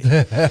way."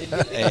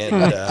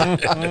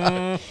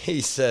 And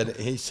he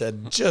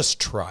said, "Just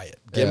try it.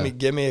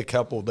 Give me a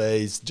couple of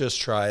days. Just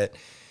try it."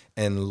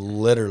 And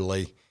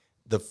literally,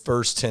 the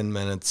first 10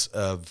 minutes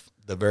of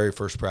the very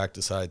first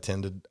practice I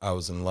attended, I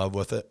was in love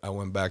with it. I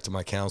went back to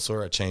my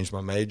counselor. I changed my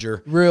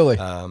major. Really?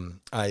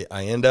 I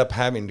ended up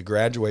having to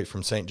graduate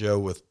from St. Joe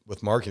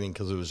with marketing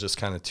because it was just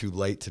kind of too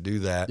late to do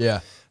that.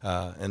 Yeah.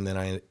 And then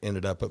I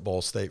ended up at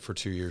Ball State for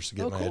 2 years to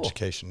get my cool.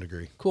 education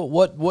degree. Cool.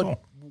 What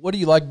do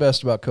you like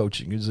best about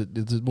coaching? Is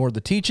it more the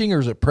teaching, or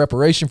is it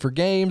preparation for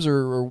games,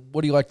 or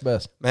what do you like the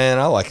best? Man,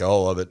 I like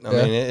all of it. I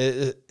Yeah.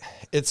 mean,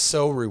 it's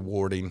so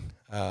rewarding.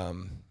 I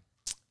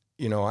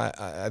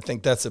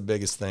think that's the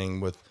biggest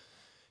thing with,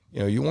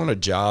 you want a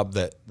job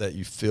that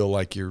you feel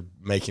like you're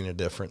making a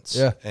difference.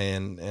 Yeah.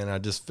 And I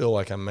just feel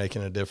like I'm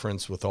making a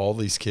difference with all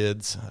these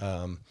kids.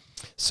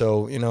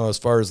 So, as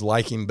far as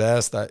liking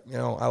best, I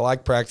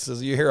like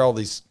practices. You hear all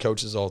these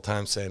coaches all the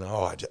time saying,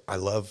 "Oh, I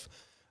love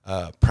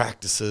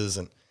practices,"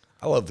 and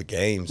I love the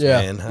games,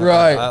 Yeah, man.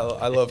 right.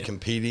 I love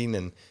competing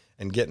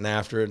and getting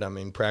after it. I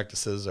mean,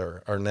 practices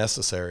are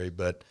necessary,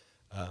 but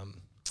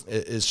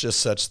it's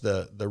just such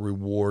the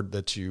reward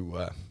that you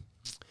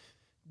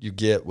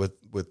get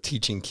with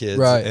teaching kids.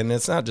 Right. And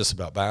it's not just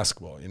about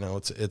basketball,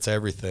 it's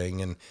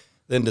everything. And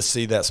then to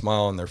see that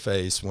smile on their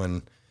face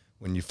when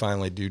you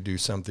finally do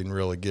something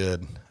really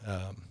good,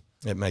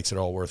 it makes it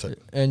all worth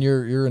it. And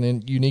you're in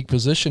a unique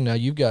position now.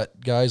 You've got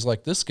guys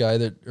like this guy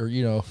that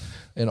are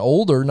and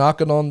older,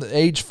 knocking on the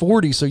age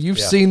 40. So you've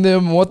seen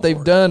them, what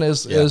they've done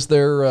as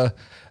their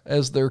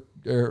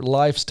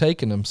life's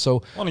taken them.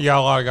 So Well, you got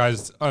a lot of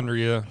guys under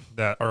you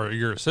that are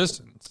your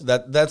assistants.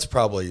 That's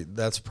probably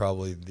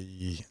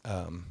the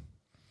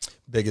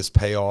biggest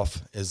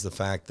payoff is the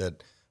fact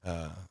that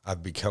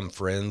I've become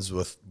friends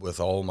with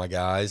all my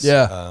guys.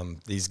 Yeah.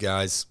 These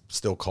guys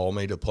still call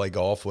me to play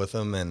golf with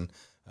them, and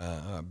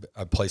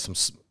I play some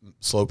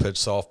slow pitch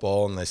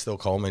softball, and they still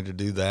call me to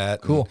do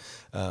that. Cool.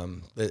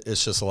 And,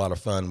 it's just a lot of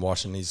fun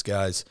watching these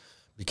guys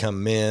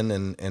become men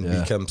and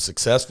become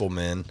successful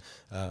men.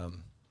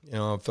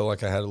 I feel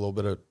like I had a little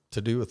bit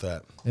to do with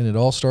that. and it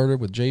all started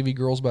with JV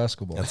girls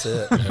basketball. That's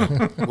it.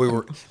 we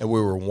were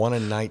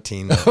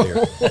 1-19 that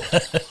year.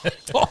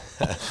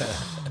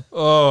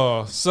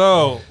 Oh,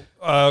 so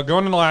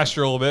going into last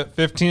year a little bit,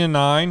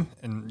 15-9,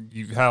 and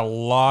you've had a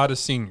lot of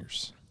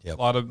seniors. Yep.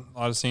 A lot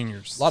of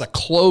seniors. A lot of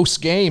close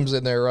games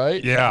in there,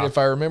 right? Yeah. If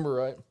I remember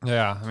right.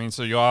 Yeah, I mean,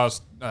 so you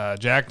lost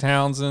Jack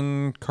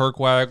Townsend, Kirk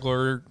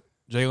Wagler,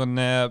 Jalen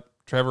Knapp,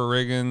 Trevor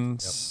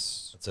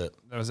Riggins. That's it.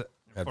 That was it.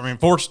 I mean,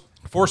 four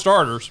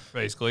starters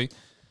basically.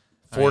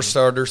 Four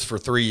starters for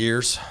 3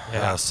 years.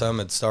 Some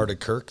had started.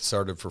 Kirk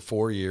started for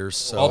 4 years.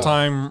 So,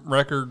 All-time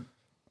record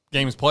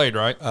games played,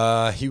 right?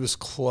 he was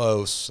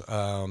close.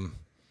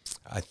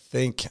 I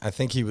think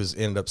he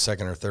ended up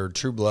second or third.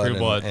 True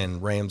Blood.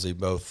 And Ramsey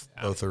both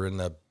are in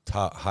the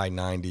top high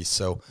 90s.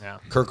 So Yeah.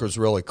 Kirk was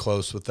really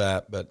close with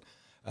that. But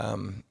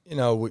we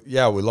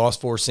lost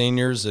four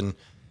seniors and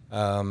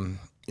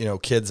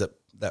kids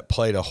that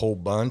played a whole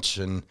bunch,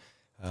 and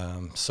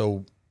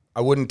so I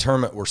wouldn't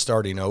term it we're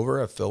starting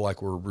over. I feel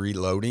like we're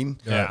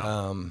reloading.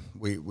 Yeah.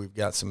 We've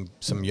got some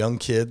young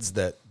kids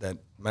that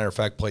matter of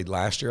fact played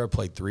last year. I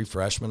played 3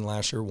 freshmen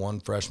last year, 1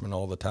 freshman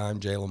all the time,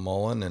 Jalen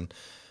Mullen, and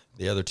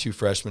the other 2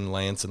 freshmen,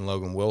 Lance and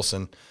Logan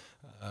Wilson,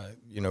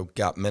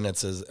 got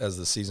minutes as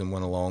the season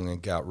went along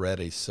and got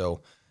ready.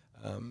 So,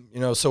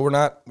 so we're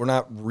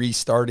not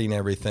restarting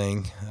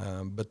everything,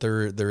 but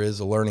there is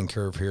a learning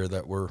curve here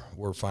that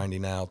we're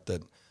finding out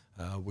that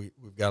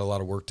we've got a lot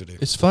of work to do.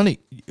 It's funny.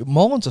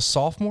 Mullen's a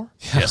sophomore.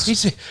 Yes.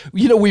 He's,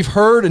 we've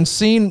heard and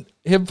seen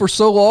him for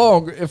so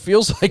long. It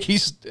feels like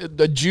he's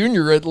a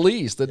junior at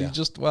least. That he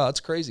just it's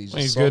crazy. He's,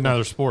 He's just good in sophomore.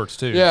 other sports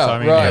too. Yeah, So, I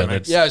mean, right.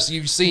 that's- Yes,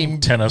 you've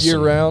seen Tennis year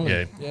and- round.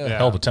 Yeah,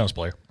 hell of a tennis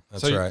player.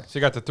 That's so right. So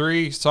you got the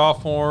 3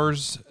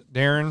 sophomores: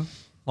 Darren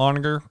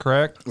Loninger,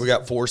 correct? We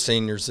got 4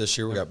 seniors this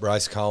year. We got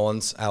Bryce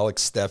Collins,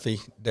 Alex Steffi,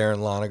 Darren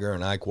Loninger,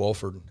 and Ike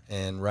Wolford.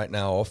 And right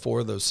now, all 4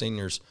 of those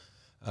seniors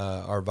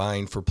are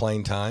vying for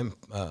playing time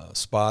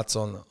spots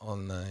on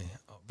the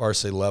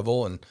varsity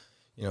level. And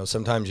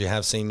sometimes you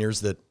have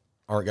seniors that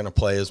aren't going to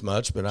play as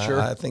much, but Sure.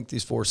 I think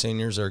these 4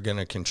 seniors are going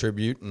to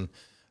contribute and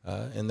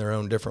in their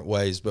own different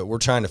ways. But we're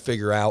trying to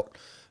figure out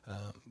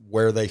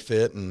where they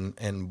fit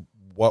and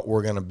what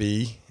we're going to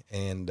be.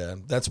 And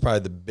that's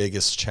probably the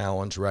biggest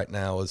challenge right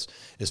now is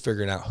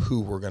figuring out who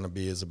we're going to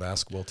be as a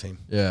basketball team.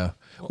 Yeah.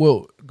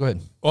 Well, go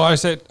ahead. Well, I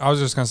was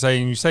just going to say,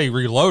 and you say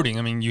reloading.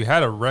 I mean, you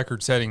had a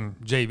record-setting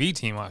JV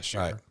team last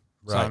year. Right.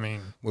 So, I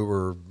mean, we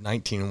were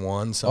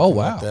 19-1, something Oh,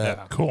 wow. like that.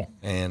 Yeah. Cool.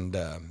 And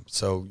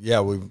so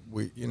yeah, we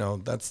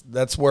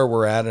that's where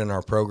we're at in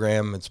our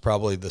program. It's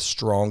probably the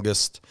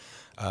strongest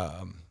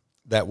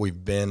that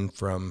we've been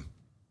from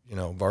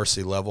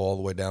varsity level all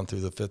the way down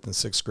through the 5th and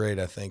 6th grade.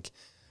 I think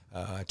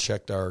I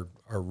checked our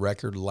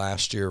record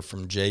last year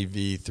from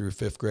JV through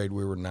 5th grade.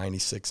 We were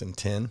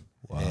 96-10.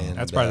 Wow. And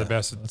that's probably the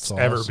best it's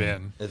ever awesome.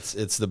 been.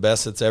 It's the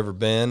best it's ever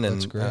been, and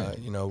That's great.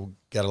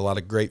 got a lot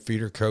of great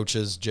feeder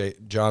coaches.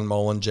 John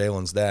Mullen,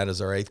 Jalen's dad, is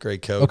our 8th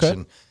grade coach,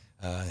 Okay.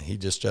 and he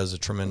just does a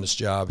tremendous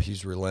job.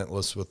 He's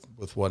relentless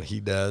with what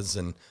he does,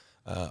 and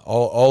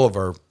all of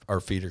our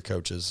feeder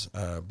coaches,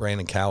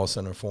 Brandon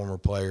Callison, a former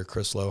player,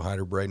 Chris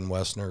Lowhider, Braden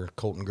Westner,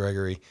 Colton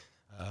Gregory,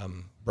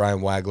 Brian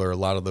Wagler, a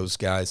lot of those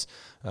guys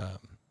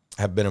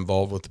have been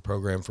involved with the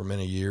program for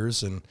many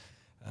years, and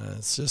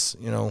it's just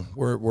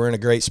we're in a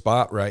great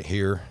spot right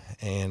here,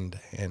 and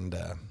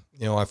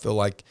I feel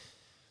like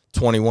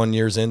 21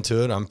 years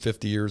into it, I'm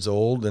 50 years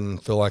old,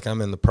 and feel like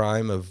I'm in the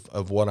prime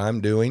of what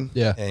I'm doing.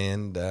 Yeah.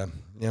 And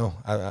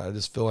I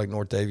just feel like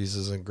North Davies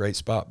is in a great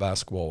spot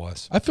basketball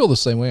wise. I feel the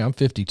same way. I'm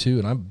 52,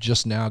 and I'm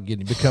just now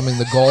becoming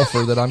the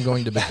golfer that I'm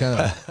going to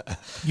become.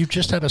 You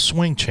just had a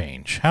swing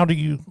change. How do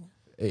you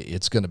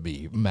It's going to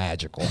be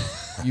magical.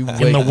 You in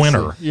wait the and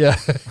winter? see. Yeah.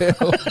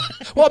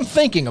 Well, I'm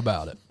thinking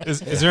about it.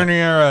 Is there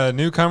any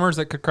newcomers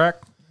that could crack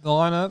the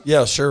lineup?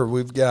 Yeah, sure.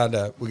 We got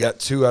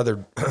 2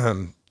 other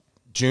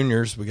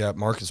juniors. We got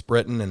Marcus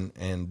Britton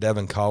and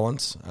Devin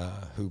Collins,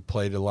 who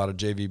played a lot of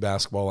JV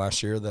basketball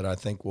last year that I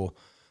think will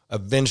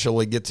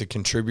eventually get to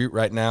contribute.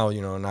 Right now,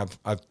 and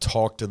I've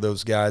talked to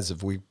those guys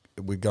if we've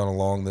gone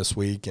along this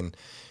week, and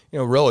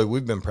really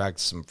we've been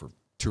practicing for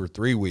 2 or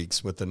 3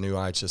 weeks with the new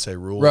IHSA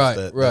rules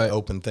that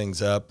open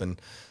things up, and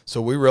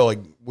so we really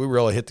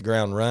hit the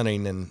ground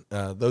running, and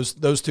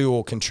those 2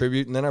 will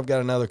contribute. And then I've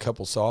got another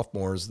couple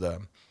sophomores,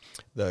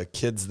 the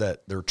kids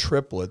that they're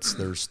triplets.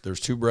 There's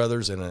 2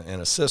 brothers and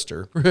a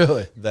sister.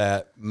 Really?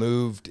 That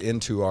moved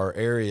into our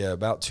area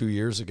about 2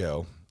 years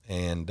ago,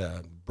 and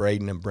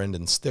Braden and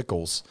Brendan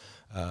Stickles,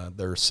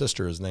 their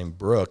sister is named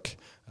Brooke.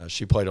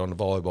 She played on the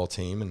volleyball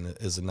team and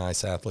is a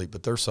nice athlete,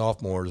 but they're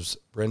sophomores.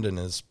 Brendan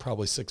is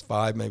probably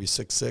 6'5", maybe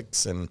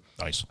 6'6", and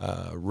Nice.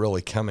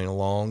 Really coming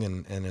along,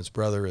 and his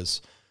brother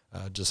is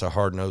just a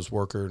hard-nosed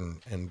worker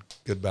and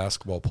good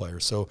basketball player.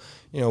 So,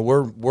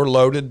 we're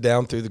loaded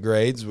down through the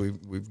grades.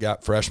 We've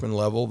got freshman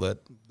level that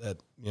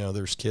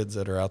there's kids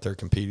that are out there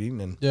competing,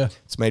 and Yeah.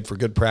 it's made for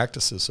good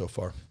practices so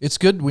far. It's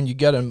good when you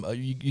get them.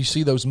 You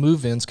see those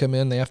move-ins come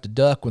in. They have to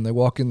duck when they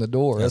walk in the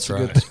door. That's a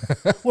right.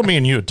 good Well, me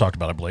and you had talked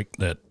about it, Blake,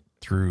 that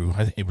through,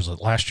 I think it was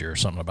last year or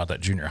something about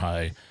that junior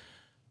high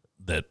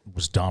that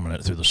was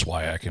dominant through the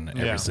SWIAC and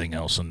everything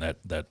else, and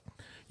that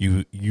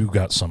you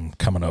got some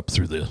coming up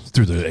through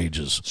the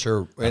ages.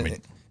 Sure.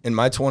 In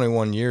my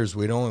 21 years,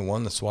 we'd only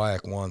won the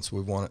SWIAC once.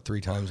 We've won it 3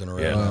 times in a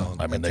row. Yeah, now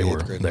I mean at the they 8th were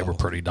grade they level. were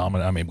pretty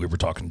dominant. I mean, we were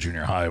talking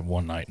junior high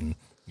one night, and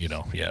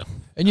yeah.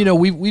 And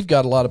we've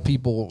got a lot of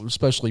people,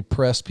 especially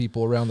press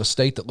people around the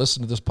state, that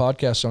listen to this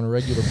podcast on a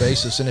regular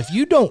basis. And if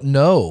you don't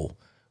know,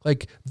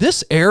 like,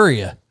 this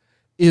area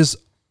is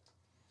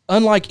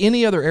unlike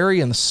any other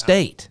area in the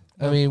state.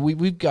 I mean,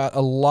 we've got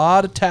a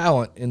lot of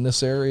talent in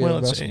this area. Well,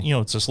 it's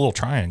it's this little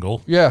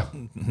triangle. Yeah.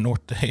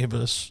 North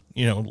Davis,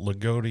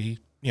 Lagodi,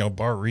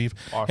 Bar Reeve.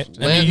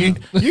 Washington. I mean,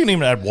 you can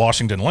even add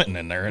Washington, Linton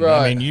in there. And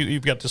Right. I mean,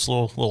 you've got this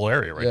little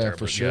area right there. for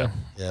But sure.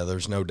 Yeah,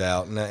 there's no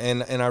doubt.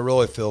 And I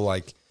really feel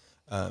like,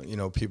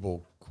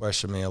 people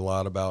question me a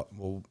lot about,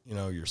 well,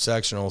 your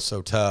sectional is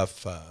so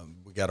tough.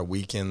 We got a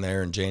weekend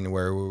there in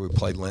January where we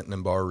played Linton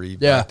and Bar Reeve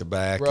back to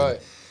back. Right. And,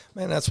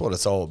 man, that's what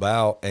it's all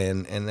about.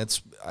 And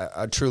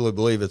I truly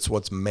believe it's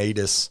what's made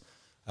us,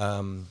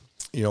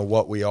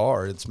 what we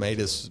are. It's made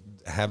us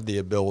have the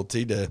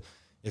ability to,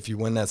 if you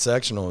win that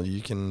sectional,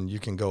 you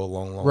can go a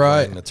long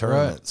way in the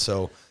tournament. Right.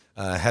 So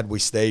had we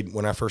stayed,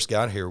 when I first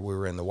got here, we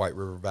were in the White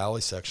River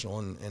Valley sectional,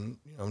 and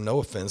no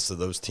offense to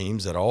those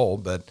teams at all,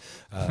 but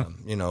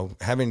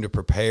having to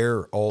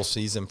prepare all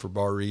season for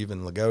Bar Reeve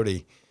and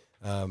Lagodi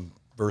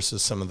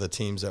versus some of the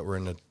teams that were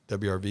in the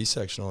WRV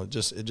sectional, it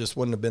just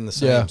wouldn't have been the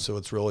same. Yeah. So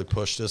it's really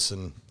pushed us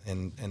and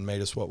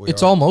made us what we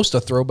It's are. almost a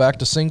throwback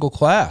to single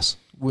class.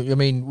 I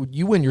mean,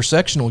 you win your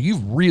sectional,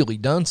 you've really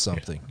done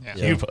something.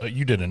 Yeah.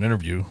 you did an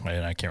interview,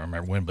 and I can't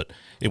remember when, but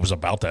it was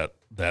about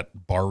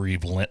that Bar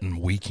Reeve Linton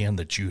weekend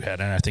that you had,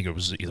 and I think it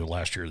was either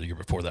last year or the year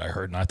before that I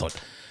heard, and I thought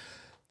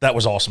that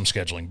was awesome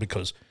scheduling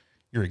because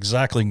you're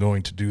exactly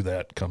going to do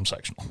that come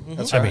sectional.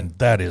 That's I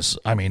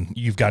right. mean,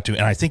 you've got to,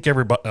 and I think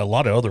a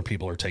lot of other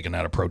people are taking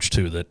that approach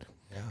too, that,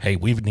 hey,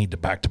 we need to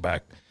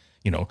back-to-back,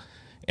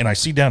 and I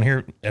see down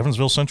here,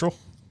 Evansville Central,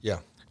 Yeah.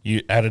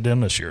 you added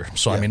in this year.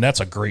 So, I mean, that's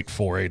a great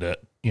 4A to,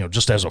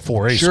 just as a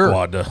 4A Sure.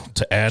 squad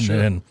to add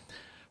in.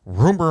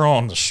 Rumor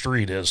on the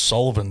street is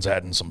Sullivan's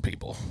adding some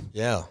people.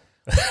 Yeah.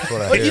 That's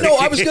what I hear.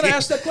 I was going to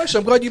ask that question.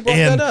 I'm glad you brought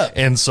And, that up.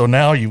 and so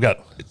now you've got,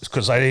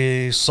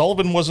 because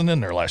Sullivan wasn't in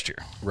there last year.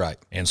 Right.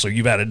 And so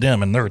you've added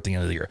them, and they're at the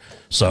end of the year.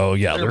 So,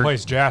 yeah. They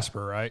replaced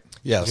Jasper, right?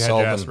 Yeah, You had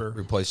Sullivan Jasper.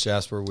 replaced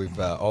Jasper. We've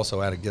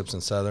also added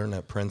Gibson Southern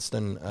at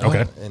Princeton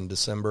Okay. in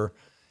December,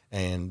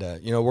 and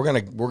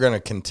we're gonna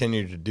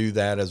continue to do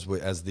that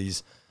as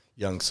these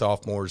young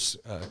sophomores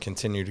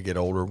continue to get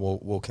older.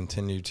 We'll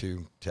continue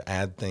to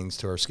add things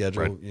to our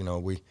schedule.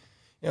 Right.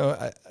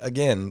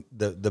 Again,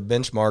 the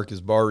benchmark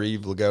is Bar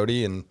Eve,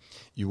 Lagodi, and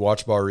you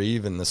watch Bar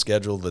Eve and the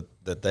schedule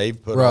that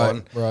they've put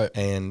on, right.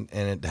 and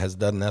it has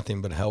done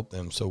nothing but help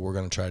them. So we're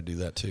going to try to do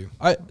that too.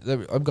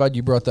 I'm glad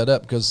you brought that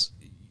up because,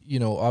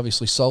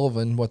 obviously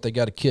Sullivan, they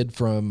got a kid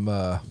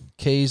from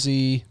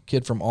Casey,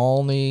 kid from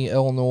Alney,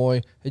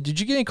 Illinois. Hey, did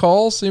you get any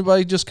calls?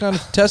 Anybody just kind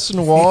of testing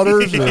the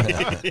waters?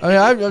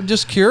 I'm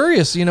just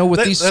curious,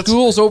 with these that's-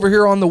 schools over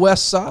here on the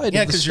west side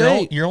Yeah, of the because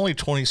state. you're only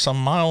 20-some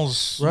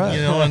miles, Right.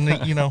 and,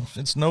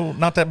 it's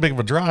not that big of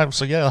a drive.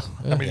 So, yeah,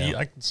 I mean,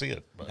 I can see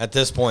it. But. At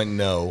this point,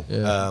 no.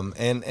 Yeah.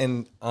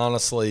 And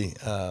honestly,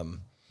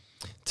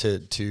 to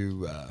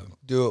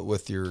do it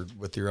with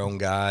your own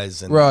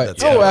guys and Right.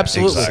 that's Oh, kind of a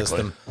absolutely.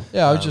 system.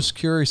 Yeah, I was just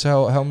curious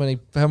how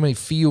many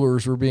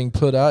feelers were being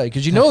put out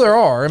because there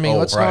are. I mean,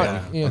 let's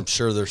right. not. I'm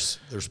sure there's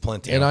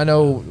plenty. And out I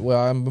know,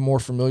 I'm more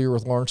familiar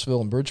with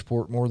Lawrenceville and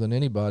Bridgeport more than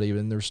anybody,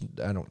 and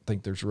I don't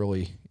think there's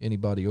really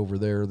anybody over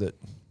there that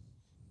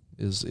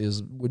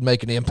would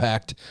make an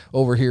impact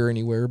over here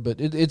anywhere. But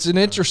it's an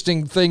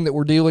interesting thing that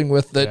we're dealing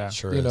with that Yeah,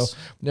 sure is.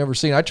 never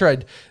seen. I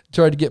tried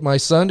to get my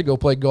son to go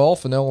play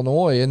golf in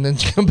Illinois, and then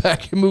come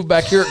back and move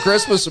back here at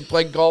Christmas and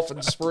play golf in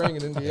the spring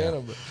in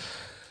Indiana.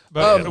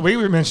 But we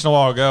mentioned a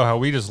while ago how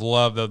we just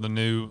love the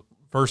new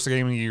first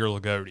game of the year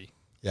Lagodi.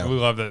 Yeah. We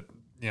love that,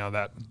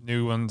 that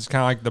new one. It's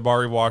kind of like the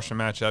Barry Washington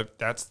matchup.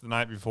 That's the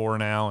night before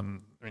now.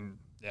 And I mean,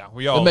 yeah,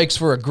 we all. It makes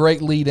for a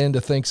great lead into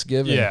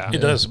Thanksgiving. Yeah. It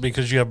does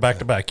because you have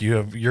back-to-back. You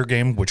have your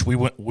game, which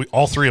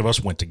all three of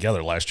us went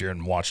together last year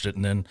and watched it,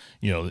 and then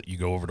you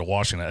go over to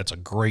Washington. It's a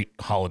great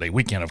holiday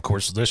weekend. Of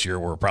course, this year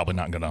we're probably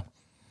not going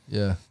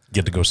to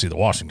get to go see the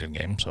Washington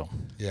game. So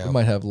Yeah. We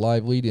might have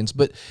live lead-ins.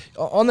 But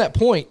on that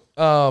point,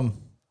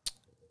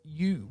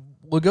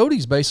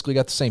 Lagodi's basically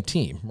got the same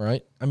team,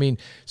 right? I mean,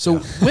 so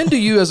when do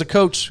you as a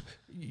coach,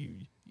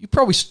 you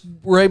probably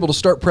were able to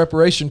start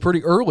preparation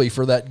pretty early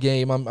for that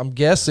game, I'm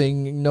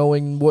guessing,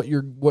 knowing what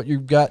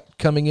you've got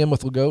coming in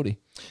with Lagodi.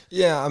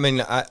 Yeah, I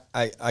mean,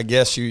 I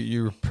guess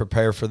you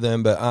prepare for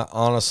them, but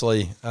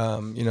honestly,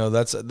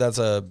 that's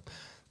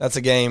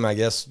a game, I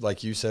guess,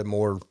 like you said,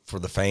 more for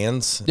the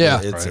fans.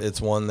 Yeah. It's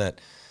one that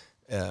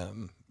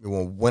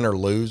win or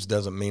lose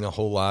doesn't mean a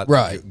whole lot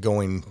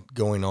going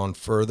on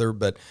further.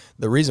 But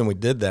the reason we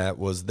did that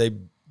was they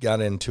got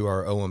into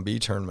our OMB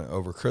tournament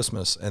over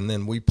Christmas, and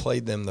then we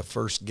played them the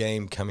first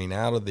game coming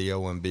out of the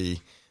OMB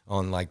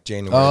on like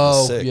January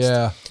the 6th.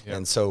 Yeah.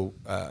 And so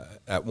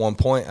at one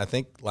point, I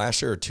think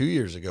last year or 2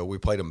 years ago, we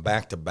played them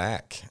back to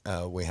back.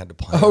 We had to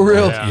play them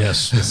really? Yeah.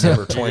 yes,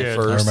 December did.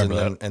 21st, I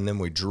remember and then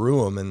we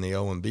drew them in the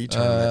OMB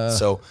tournament.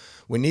 So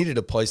we needed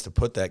a place to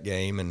put that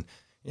game, and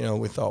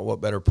we thought, what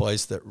better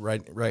place that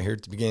right here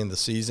at the beginning of the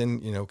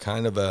season,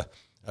 kind of a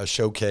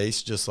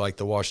showcase, just like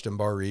the Washington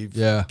Bar Eve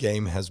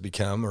game has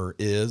become or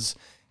is.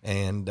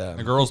 And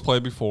The girls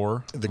played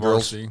before. The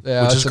girls- varsity.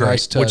 Yeah, which that's is a great.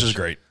 nice touch. Which is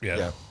great. Yeah.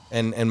 yeah.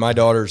 And my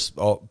daughters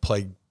all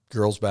play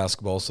girls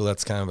basketball, so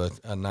that's kind of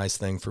a nice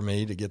thing for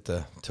me to get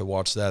to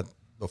watch that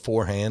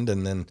beforehand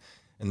and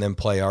then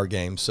play our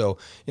game. So,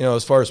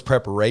 as far as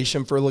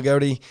preparation for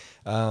Lagodi,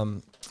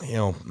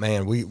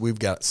 man, we've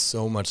got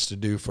so much to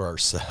do for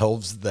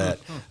ourselves that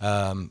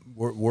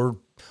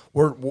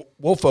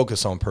we'll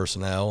focus on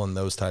personnel and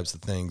those types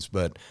of things,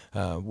 but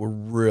we're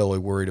really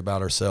worried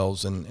about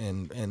ourselves,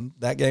 and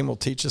that game will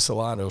teach us a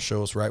lot. It'll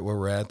show us right where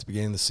we're at the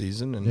beginning of the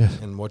season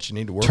and what you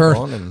need to work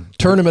on. And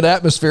Tournament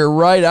atmosphere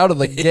right out of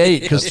the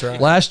gate because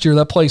last year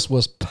that place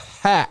was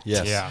packed.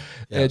 yes, Yeah.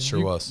 it And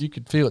sure was. You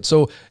could feel it.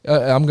 So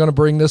I'm going to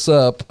bring this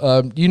up.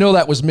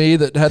 That was me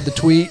that had the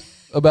tweet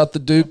about the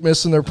Duke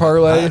missing their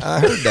parlay. I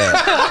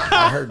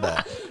heard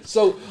that.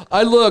 So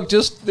I looked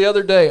just the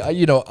other day.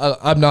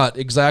 I'm not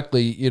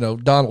exactly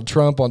Donald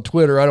Trump on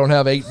Twitter. I don't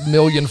have 8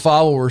 million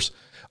followers.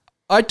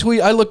 I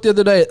looked the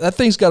other day. That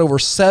thing's got over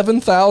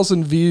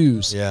 7,000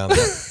 views. Yeah,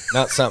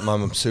 not something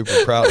I'm super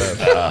proud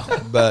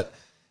of. But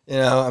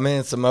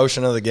it's the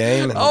motion of the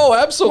game. And Oh,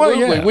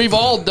 absolutely. Well, yeah. We've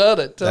all done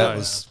it. that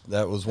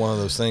was one of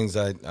those things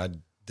I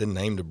didn't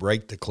aim to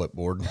break the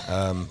clipboard.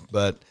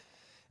 But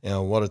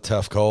what a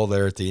tough call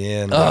there at the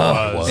end.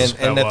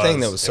 And the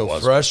thing that was so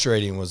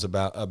frustrating was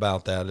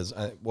about that is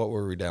what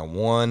were we down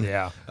 1?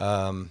 Yeah.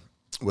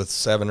 with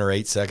 7 or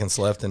 8 seconds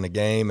left in the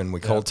game, and we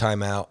called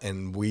timeout,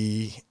 and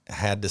we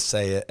had to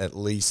say it at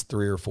least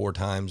 3 or 4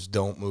 times.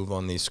 Don't move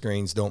on these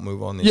screens. Don't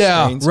move on these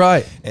screens.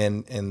 Right.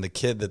 And the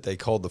kid that they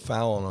called the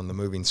foul on the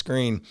moving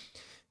screen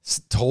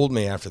told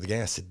me after the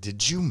game, I said,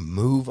 did you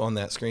move on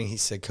that screen? He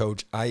said,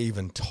 Coach, I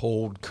even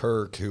told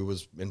Kirk, who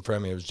was in front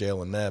of me, it was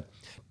Jalen Knapp,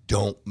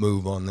 don't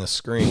move on this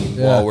screen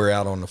while we're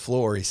out on the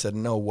floor. He said,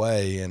 no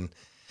way. And,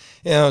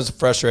 it was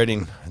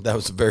frustrating. That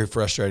was a very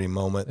frustrating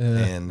moment.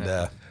 And,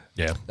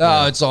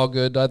 it's all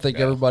good. I think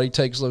everybody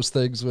takes those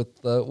things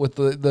with the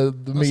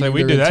meeting.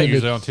 We do that attended.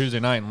 usually on Tuesday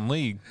night in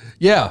league.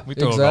 Yeah, We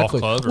throw exactly.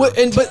 a golf club.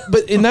 Well,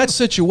 but in that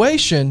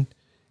situation,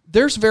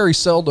 there's very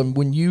seldom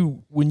when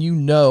you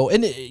know,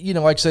 and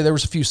like I say, there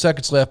was a few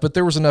seconds left, but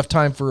there was enough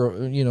time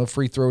for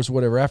free throws,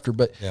 whatever after.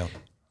 But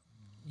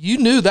you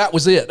knew that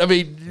was it. I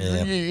mean,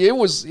 it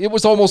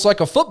was almost like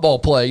a football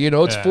play.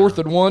 It's 4th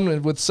and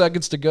 1 with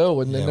seconds to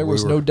go, and then there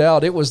was no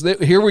doubt it was.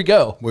 Here we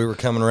go. We were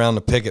coming around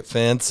the picket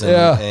fence,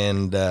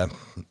 and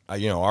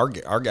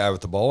our guy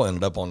with the ball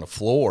ended up on the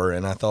floor,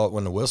 and I thought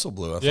when the whistle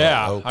blew, I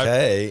thought,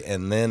 okay,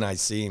 and then I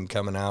see him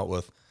coming out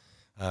with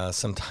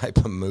some type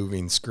of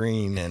moving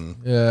screen,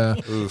 and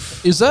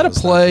oof, is that a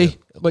play?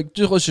 Like,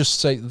 let's just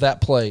say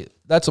that play.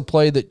 That's a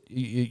play that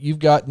you've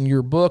got in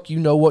your book. You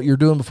know what you're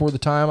doing before the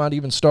timeout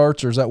even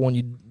starts, or is that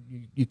one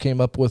you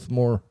came up with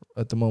more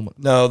at the moment?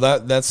 No,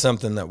 that's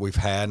something that we've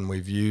had and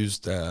we've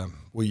used.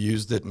 We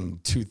used it in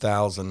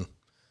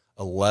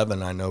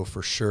 2011, I know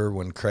for sure,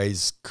 when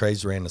Craze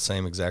ran the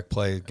same exact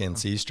play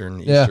against Eastern.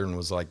 Eastern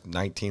was like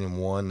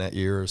 19-1 that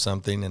year or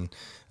something, and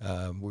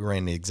we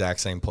ran the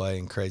exact same play,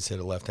 and Craze hit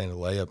a left-handed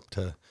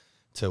layup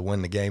to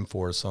win the game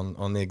for us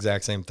on the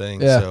exact same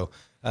thing. Yeah. So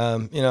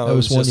that it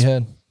was one you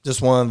had.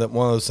 Just one of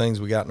those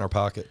things we got in our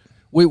pocket.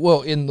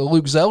 In the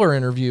Luke Zeller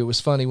interview, it was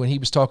funny when he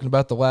was talking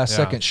about the last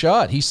second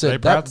shot. He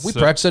said that we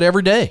practice it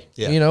every day.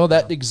 Yeah.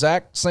 That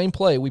exact same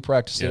play, we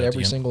practice it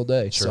every single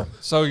day. Sure.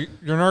 So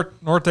your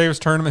North Davis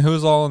tournament, who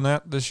was all in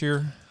that this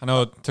year? I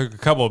know it took a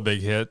couple of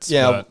big hits.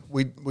 Yeah,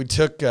 we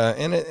took,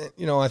 and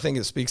I think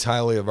it speaks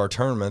highly of our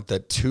tournament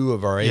that 2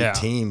 of our 8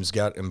 teams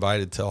got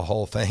invited to a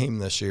Hall of Fame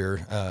this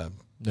year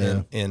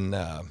in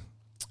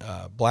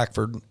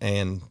Blackford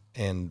and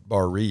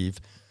Bar Reeve.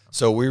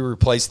 So we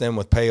replaced them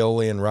with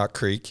Paoli and Rock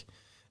Creek,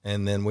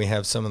 and then we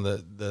have some of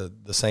the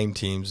same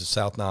teams,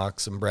 South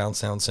Knox and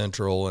Brownstown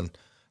Central, and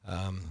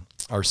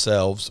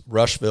ourselves.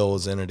 Rushville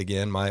is in it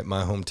again, my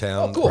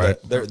hometown. Oh, cool.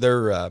 Right.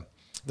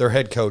 Their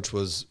head coach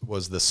was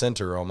the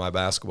center on my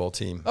basketball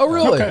team. Oh,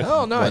 really? Okay.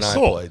 Oh, nice.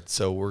 When I played,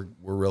 so we're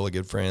really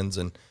good friends,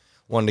 and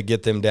wanted to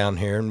get them down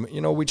here. And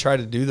we try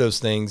to do those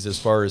things as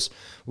far as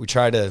we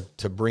try to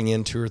bring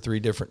in 2 or 3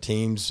 different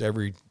teams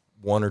every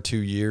 1 or 2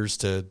 years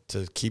to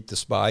keep the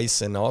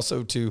spice, and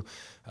also to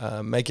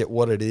make it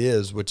what it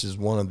is, which is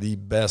one of the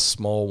best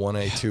small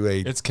 1A,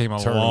 2A. It's came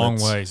a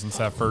long way since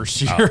that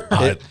first year.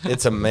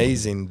 It's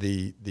amazing.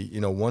 The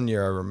one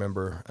year I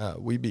remember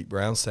we beat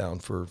Brownstown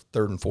for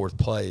 3rd and 4th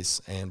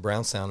place, and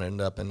Brownstown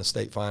ended up in the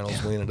state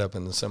finals. We ended up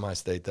in the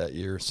semi-state that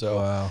year.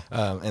 So,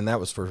 and that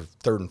was for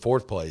 3rd and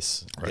 4th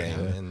place game.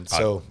 And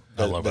so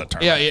I love that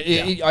tournament.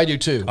 Yeah, I do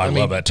too. I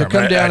love that to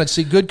tournament. come down and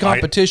see good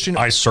competition.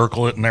 I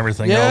circle it and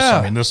everything else.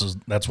 I mean,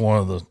 that's one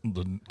of the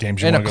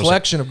games you and want a to go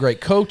collection of great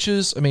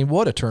coaches. I mean,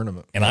 what a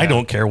tournament! And I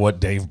don't care what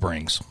Dave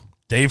brings.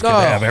 Dave can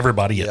have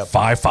everybody at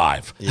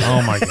 5'5".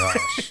 Oh my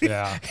gosh!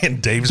 Yeah,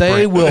 and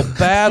they will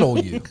battle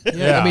you.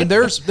 I mean,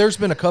 there's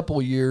been a couple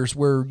of years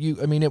where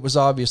it was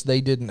obvious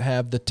they didn't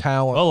have the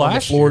talent on the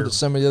floor that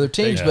some of the other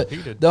teams, but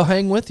they'll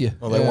hang with you.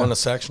 Well, they won a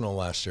sectional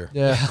last year.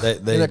 Yeah,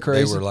 they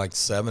were like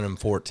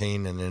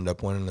 7-14 and ended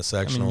up winning the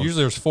sectional. I mean,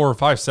 usually there's 4 or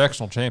 5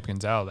 sectional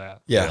champions out of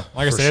that. Yeah,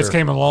 like I said, it's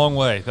came a long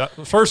way.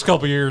 The first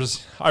couple of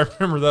years, I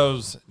remember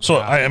those. So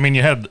I mean,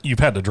 you've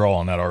had to draw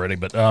on that already,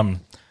 but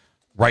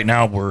right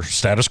now we're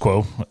status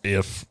quo.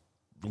 If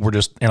we're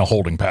just in a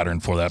holding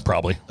pattern for that,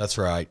 probably. That's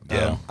right.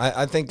 Yeah.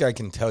 I think I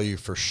can tell you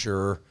for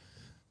sure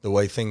the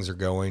way things are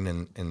going,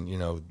 and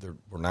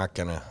we're not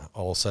going to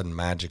all of a sudden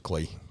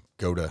magically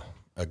go to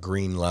a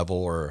green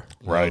level or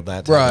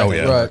that type of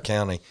thing in our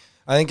county.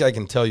 I think I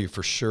can tell you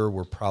for sure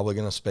we're probably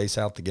going to space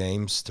out the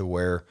games to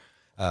where,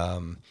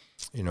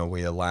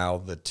 we allow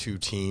the 2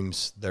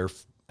 teams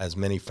as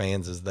many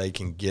fans as they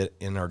can get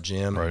in our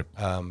gym. Right.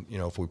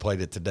 If we played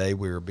it today,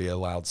 we would be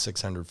allowed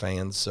 600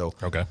 fans. So,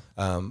 okay.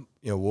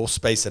 We'll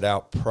space it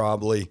out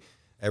probably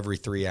every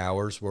 3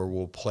 hours where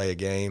we'll play a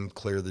game,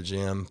 clear the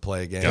gym,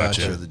 play a game,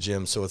 clear the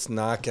gym. So it's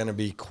not going to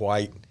be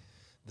quite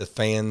the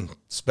fan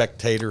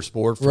spectator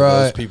sport for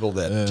those people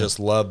that just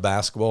love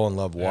basketball and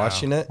love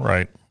watching it.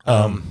 Right.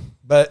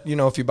 But,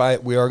 if you buy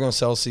it, we are going to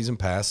sell a season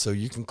pass, so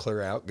you can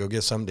clear out, go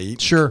get something to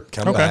eat. Sure.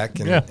 Come back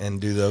and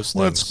do those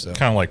Well, things. it's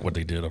kind of like what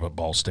they did up at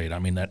Ball State. I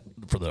mean, that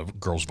for the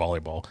girls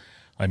volleyball,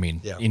 I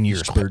mean, in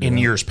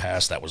years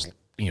past, that was,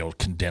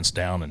 condensed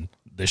down, and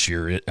this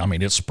year,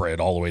 it spread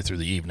all the way through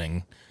the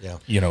evening,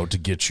 to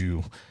get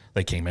you.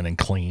 They came in and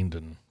cleaned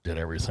and did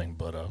everything.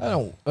 But I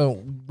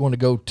don't want to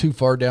go too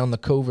far down the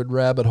COVID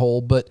rabbit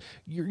hole, but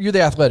you're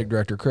the athletic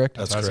director, correct?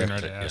 That's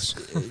correct. Yes.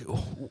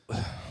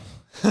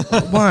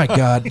 My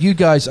God, you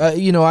guys,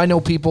 I know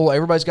people,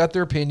 everybody's got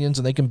their opinions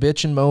and they can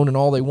bitch and moan and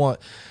all they want.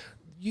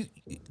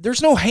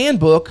 There's no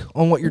handbook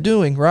on what you're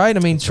doing, right? I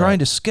mean, trying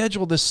to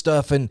schedule this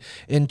stuff and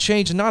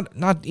change, and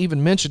not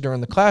even mentioned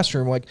during the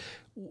classroom. Like,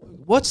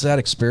 what's that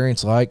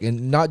experience like?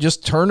 And not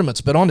just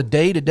tournaments, but on a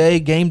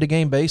day-to-day,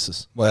 game-to-game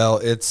basis. Well,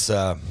 it's,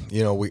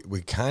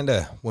 we kind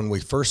of, when we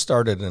first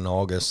started in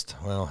August,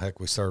 well, heck,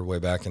 we started way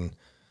back in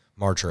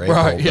March or April.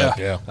 Right,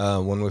 yeah.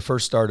 When we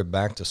first started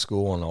back to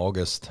school in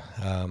August,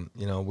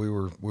 we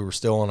were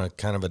still on a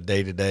kind of a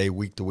day-to-day,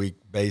 week-to-week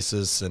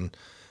basis. And,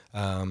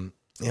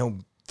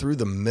 through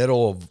the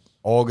middle of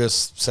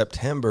August,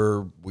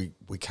 September, we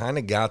kind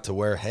of got to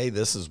where, hey,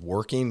 this is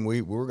working.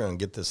 We were going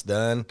to get this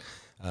done.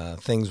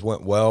 Things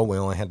went well. We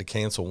only had to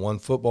cancel one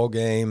football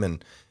game,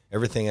 and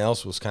everything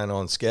else was kind of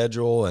on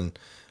schedule. And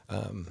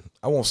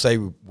I won't say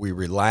we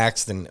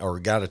relaxed or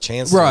got a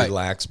chance to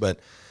relax, but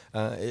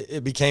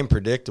it became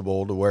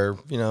predictable to where,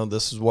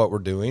 this is what we're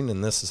doing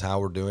and this is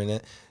how we're doing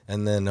it.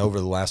 And then over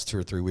the last 2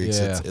 or 3 weeks,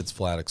 it's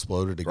flat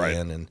exploded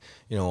again. Right.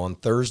 And, on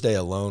Thursday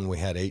alone, we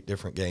had 8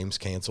 different games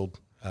canceled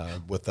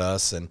with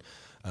us, and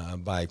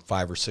by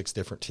 5 or 6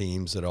 different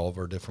teams at all of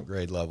our different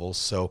grade levels.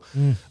 So,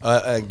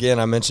 again,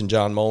 I mentioned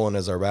John Mullen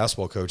as our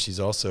basketball coach. He's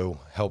also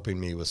helping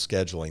me with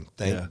scheduling.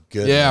 Thank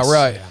goodness. Yeah,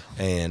 right.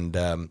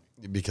 And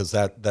because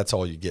that's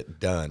all you get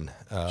done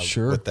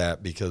with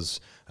that,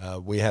 because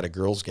we had a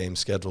girls' game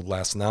scheduled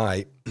last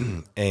night,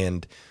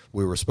 and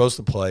we were supposed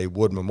to play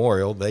Wood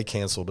Memorial. They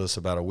canceled us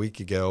about a week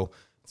ago.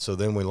 So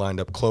then we lined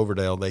up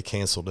Cloverdale. They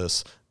canceled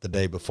us the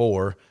day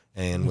before,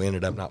 and we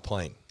ended up not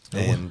playing.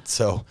 And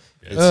so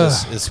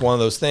it's one of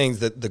those things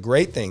that the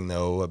great thing,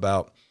 though,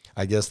 about,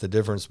 I guess, the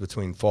difference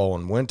between fall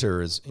and winter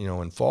is,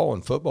 in fall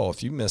and football,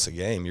 if you miss a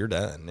game, you're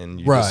done, and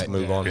you just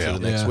move on to the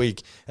next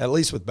week. At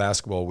least with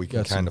basketball, we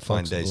can kind of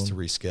find days to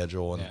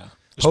reschedule, and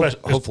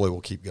hopefully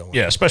we'll keep going.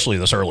 Yeah, especially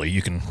this early,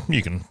 you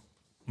can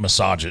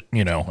massage it,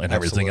 and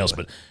everything else.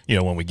 But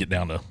when we get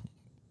down to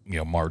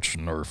March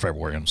or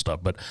February and stuff.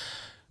 But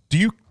do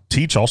you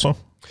teach also?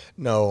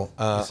 No,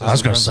 I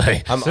was going to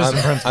say I'm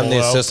the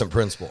assistant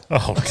principal.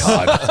 Oh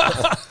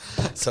God!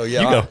 So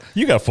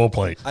you got full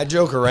plate. I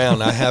joke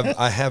around. I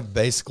have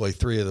basically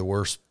 3 of the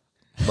worst,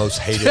 most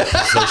hated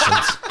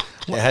positions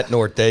at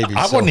North Davie.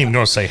 I wasn't even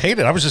going to say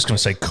hated. I was just going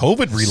to say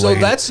COVID related. So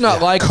that's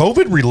not like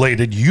COVID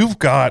related. You've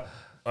got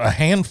a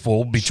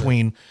handful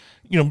between,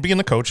 being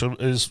the coach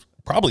is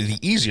probably the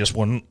easiest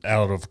one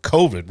out of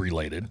COVID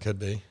related. Could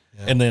be,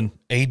 and then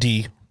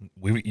AD.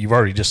 You've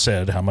already just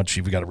said how much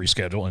you've got to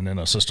reschedule, and then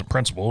assistant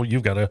principal,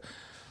 you've got to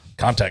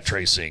contact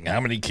tracing,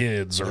 how many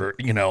kids, or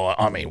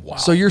wow.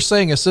 So you're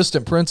saying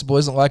assistant principal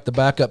isn't like the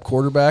backup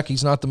quarterback?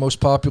 He's not the most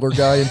popular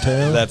guy in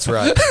town? That's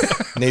right.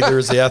 Neither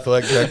is the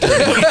athletic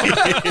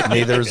director.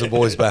 Neither is the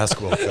boys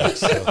basketball coach.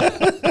 So,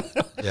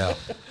 yeah.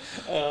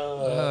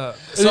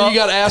 So you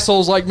got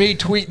assholes like me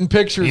tweeting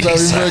pictures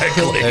of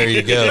him. There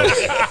you go.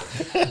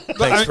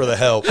 Thanks for the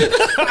help.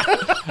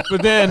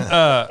 But then,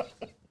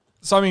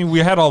 so, I mean, we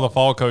had all the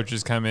fall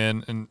coaches come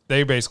in, and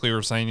they basically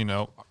were saying,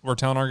 we're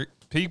telling our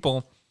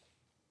people,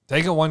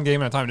 take it one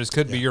game at a time. This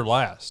could be your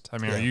last. I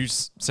mean, are you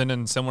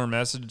sending similar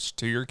message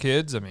to your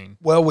kids? I mean,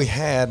 well, we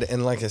had,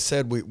 and like I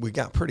said, we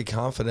got pretty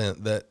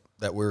confident that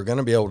we were going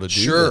to be able to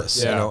do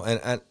this.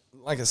 And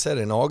like I said,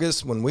 in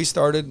August when we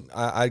started,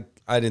 I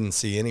didn't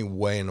see any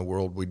way in the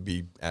world we'd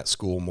be at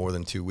school more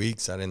than 2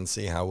 weeks. I didn't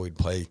see how we'd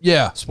play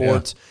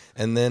sports.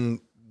 Yeah. And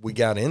then we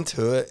got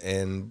into it,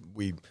 and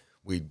we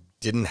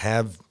didn't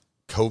have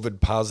COVID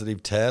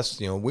positive tests.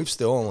 We've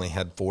still only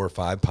had 4 or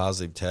 5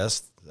 positive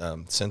tests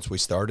since we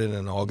started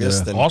in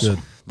August. Yeah, and awesome.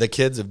 The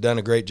kids have done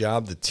a great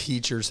job. The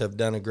teachers have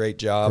done a great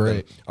job. Great.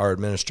 And our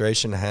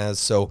administration has.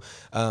 So,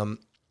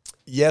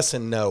 yes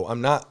and no.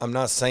 I'm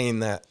not saying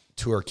that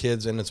to our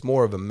kids, and it's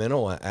more of a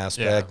mental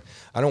aspect. Yeah.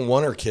 I don't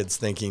want our kids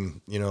thinking,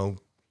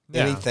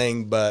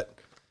 anything but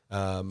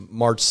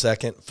March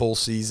 2nd, full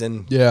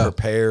season,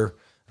 prepare,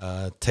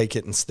 take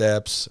it in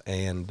steps,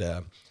 and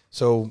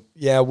so,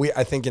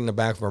 I think in the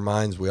back of our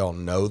minds, we all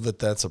know that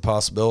that's a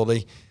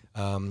possibility.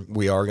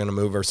 We are going to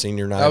move our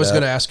senior night up. I was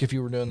going to ask if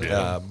you were doing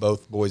that.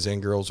 Both boys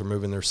and girls are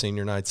moving their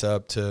senior nights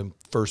up to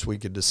first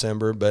week of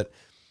December. But,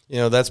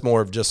 that's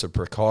more of just a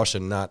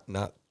precaution, not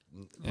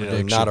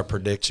a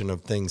prediction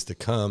of things to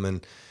come.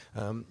 And,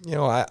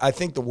 I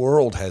think the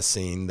world has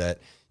seen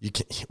that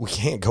we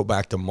can't go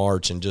back to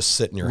March and just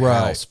sit in your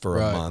house for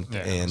a month.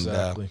 Yeah, and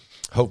exactly.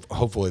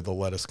 Hopefully they'll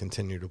let us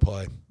continue to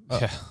play.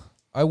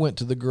 I went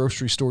to the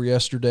grocery store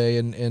yesterday,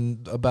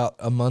 and about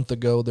a month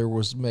ago there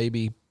was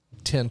maybe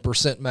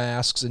 10%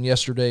 masks, and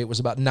yesterday it was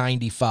about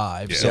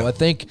 95. Yeah. So I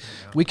think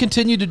we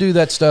continue to do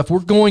that stuff. We're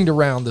going to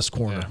round this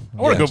corner. Yeah.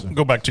 I want to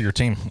go back to your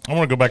team. I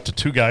want to go back to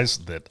 2 guys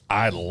that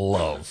I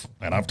love,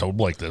 and I've told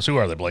Blake this. Who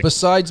are they, Blake?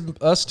 Besides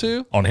us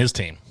 2? On his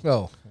team.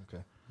 Oh,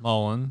 okay.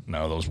 Mullen.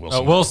 No, those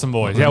Wilson. Wilson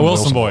boys. Yeah,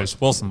 Wilson boys.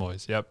 Wilson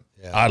boys. Yep.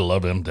 Yeah. I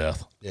love them to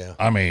death. Yeah.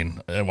 I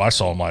mean, I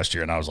saw them last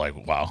year, and I was like,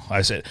 wow.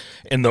 I said,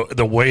 and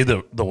the way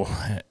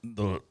the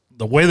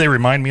way they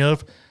remind me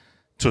of,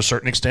 to a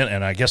certain extent,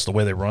 and I guess the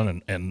way they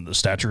run and the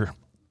stature,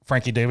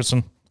 Frankie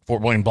Davidson,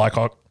 Fort Wayne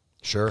Blackhawk.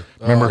 Sure.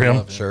 Remember I him?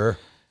 love Sure.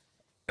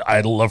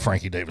 I love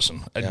Frankie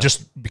Davison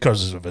just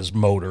because of his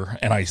motor,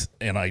 and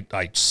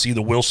I see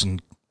the Wilson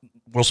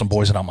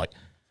boys, and I'm like,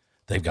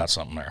 they've got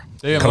something there.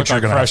 They didn't Coach, look like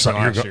you're gonna have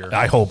freshmen something.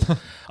 last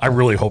year. I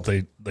really hope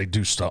they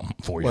do something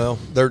for you. Well,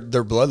 their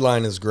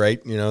bloodline is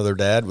great. You know, their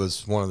dad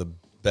was one of the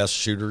best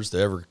shooters to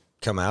ever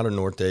come out of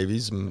North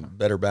Davies and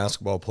better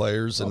basketball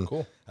players. And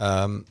cool.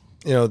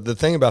 You know, the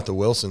thing about the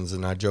Wilsons,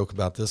 and I joke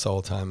about this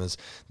all the time, is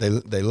they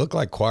look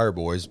like choir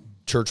boys,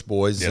 church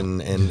boys,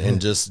 and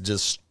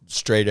just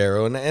straight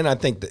arrow. And I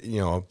think that, you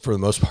know, for the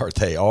most part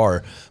they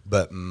are.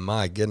 But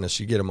my goodness,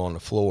 you get them on the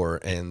floor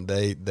and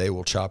they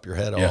will chop your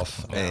head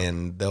off,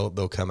 and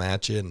they'll come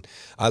at you. And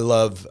I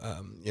love,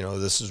 you know,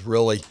 this is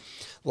really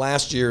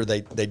last year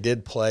they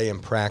did play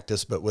and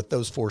practice, but with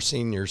those 4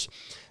 seniors.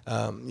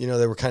 You know,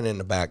 they were kind of in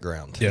the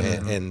background,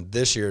 and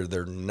this year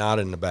they're not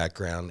in the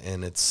background,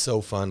 and it's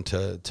so fun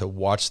to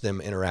watch them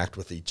interact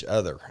with each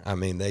other. I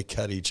mean, they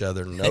cut each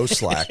other no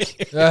slack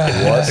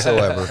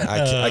whatsoever.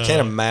 I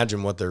can't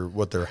imagine what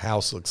their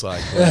house looks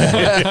like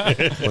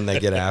when they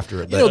get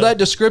after it. You know, that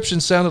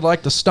description sounded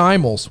like the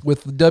Steimels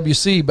with the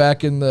WC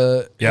back in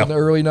the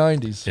early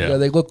 90s. Yeah. Yeah,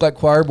 they look like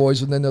choir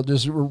boys, and then they'll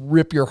just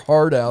rip your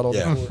heart out on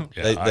the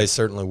floor. They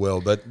certainly will.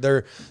 But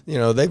they're, you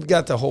know, they've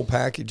got the whole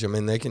package. I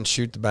mean, they can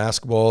shoot the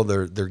basketball.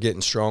 They're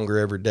getting stronger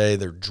every day.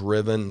 They're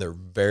driven. They're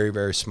very,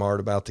 very smart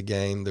about the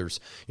game. There's,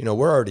 you know,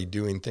 we're already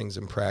doing things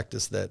in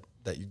practice that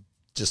you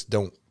just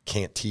don't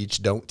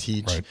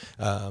teach. Right.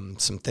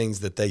 Some things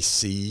that they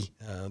see,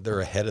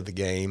 they're ahead of the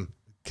game,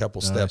 a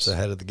couple steps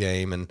ahead of the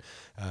game, and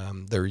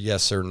they're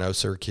yes sir, no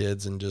sir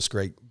kids, and just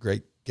great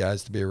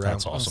guys to be around.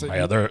 That's awesome.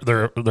 Yeah,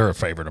 they're a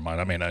favorite of mine.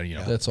 I mean, you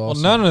know, That's Well,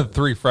 awesome. none of the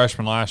 3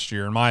 freshmen last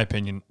year, in my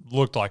opinion,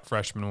 looked like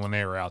freshmen when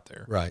they were out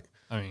there. Right.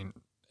 I mean,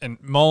 and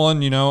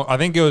Mullen, you know, I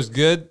think it was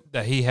good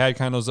that he had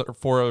kind of those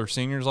 4 other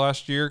seniors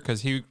last year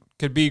because he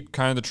could be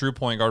kind of the true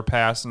point guard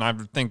pass. And I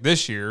think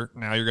this year,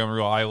 now you're going to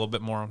rely a little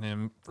bit more on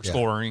him for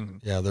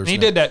scoring. Yeah, and he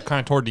did that kind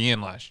of toward the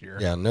end last year.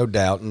 Yeah, no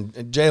doubt. And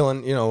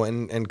Jalen, you know,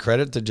 and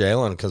credit to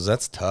Jalen because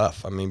that's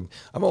tough. I mean,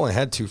 I've only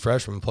had 2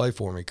 freshmen play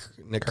for me.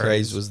 Nick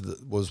Craze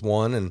was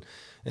one, and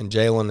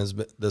Jalen is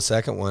the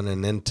second one.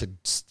 And then to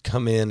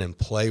come in and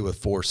play with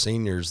 4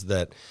 seniors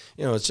that,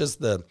 you know, it's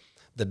just the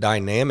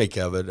dynamic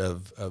of it,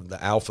 of the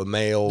alpha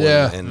male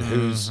and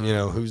who's, you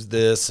know, who's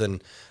this.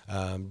 And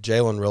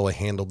Jalen really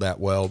handled that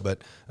well,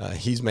 but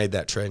he's made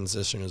that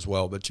transition as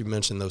well. But you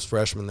mentioned those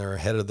freshmen, they're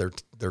ahead of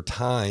their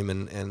time,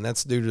 and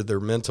that's due to their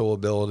mental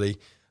ability.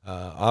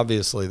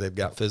 Obviously, they've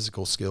got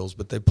physical skills,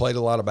 but they played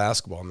a lot of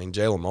basketball. I mean,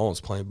 Jalen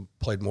Mullins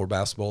played more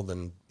basketball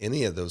than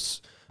any of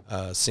those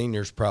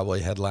seniors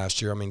probably had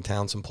last year. I mean,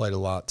 Townsend played a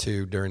lot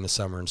too during the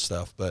summer and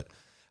stuff, but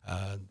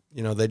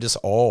you know, they just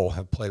all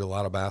have played a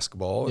lot of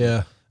basketball.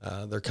 And,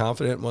 they're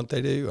confident in what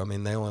they do. I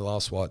mean, they only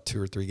lost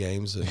 2 or 3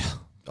 games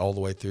all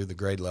the way through the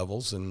grade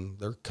levels, and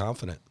they're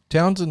confident.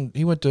 Townsend,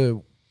 he went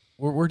to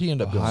where'd he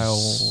end up going?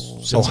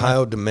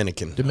 Ohio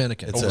Dominican.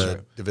 It's Oh, a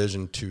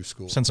Division II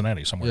school.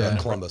 Cincinnati somewhere. Yeah. right?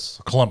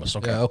 Columbus. Columbus.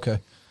 Okay. Yeah, okay.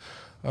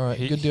 All right,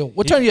 good deal.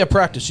 What time do you have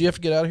practice? You have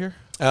to get out of here?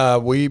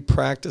 We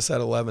practice at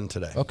 11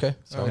 today. Okay.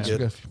 Sounds All right,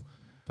 good.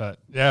 But,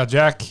 yeah,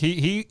 Jack,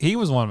 he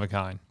was one of a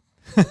kind.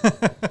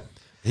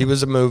 He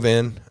was a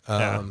move-in.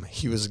 Yeah.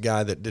 He was a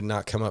guy that did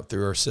not come up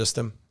through our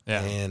system,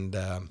 and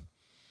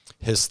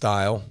his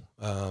style.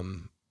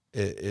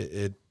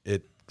 It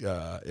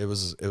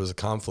was a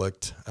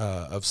conflict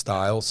of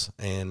styles,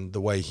 and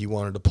the way he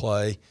wanted to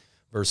play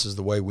versus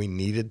the way we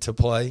needed to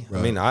play. Right.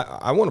 I mean,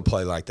 I want to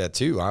play like that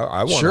too.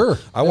 I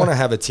want to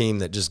have a team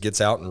that just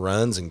gets out and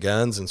runs and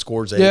guns and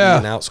scores 80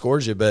 and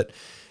outscores you. But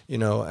you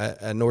know,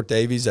 at North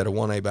Davies, at a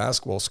 1A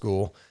basketball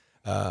school.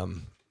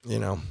 You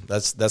know,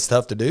 that's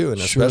tough to do, and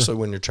especially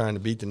when you're trying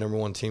to beat the number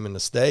 1 team in the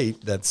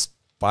state that's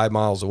 5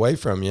 miles away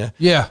from you.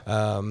 Yeah.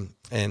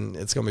 And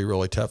it's going to be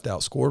really tough to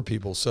outscore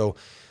people. So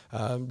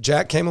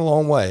Jack came a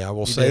long way, I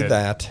will say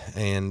that,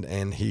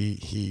 and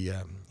he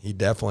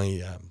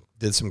definitely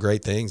did some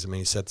great things. I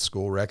mean, he set the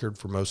school record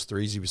for most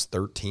threes. He was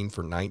 13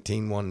 for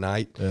 19 one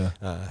night. Yeah.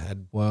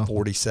 Had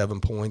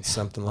 47 points,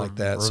 something like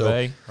that.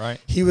 Right.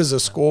 He was a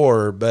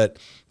scorer, but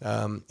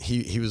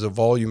he was a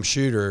volume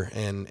shooter,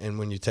 and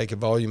when you take a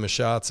volume of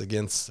shots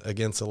against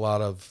a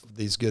lot of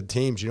these good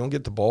teams, you don't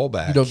get the ball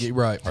back. You don't get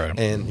right.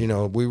 And you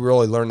know, we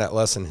really learned that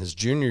lesson his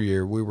junior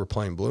year. We were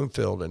playing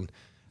Bloomfield, and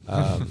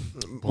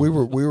we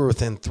were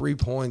within 3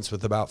 points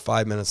with about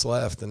 5 minutes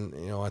left, and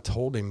you know, I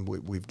told him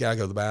we've got to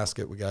go to the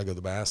basket. We got to go to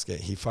the basket.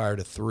 He fired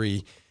a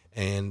 3.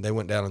 And they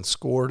went down and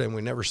scored, and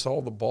we never saw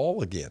the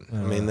ball again. I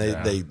mean,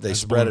 they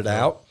spread it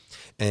out,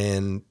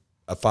 and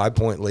a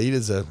 5-point lead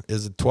is a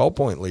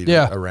 12-point lead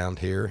around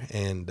here,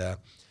 and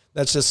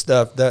that's just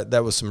stuff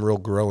that was some real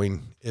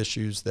growing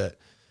issues that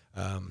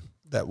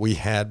we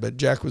had. But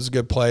Jack was a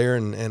good player,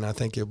 and I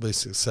think he'll be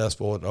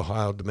successful at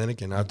Ohio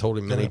Dominican. I've told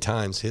him many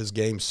times his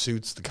game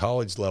suits the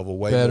college level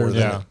way Better,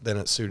 more than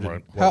it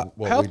suited.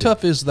 How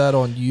tough is that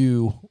on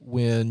you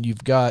when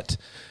you've got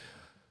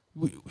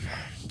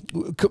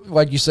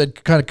like you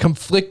said, kind of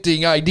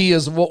conflicting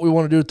ideas of what we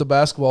want to do with the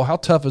basketball. How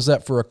tough is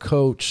that for a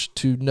coach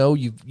to know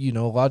you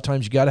know, a lot of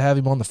times you got to have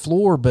him on the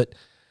floor, but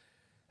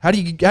how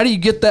do you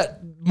get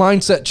that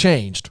mindset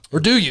changed, or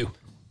do you?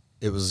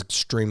 It was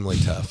extremely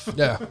tough.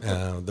 Yeah.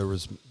 There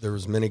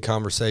was many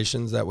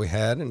conversations that we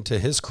had, and to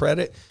his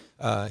credit,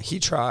 he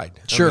tried.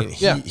 Sure.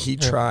 He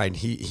tried.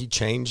 He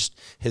changed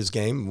his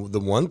game. The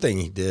one thing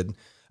he did,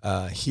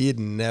 he had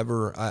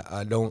never,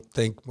 I don't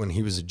think when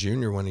he was a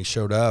junior, when he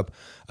showed up,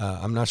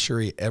 I'm not sure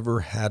he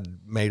ever had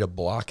made a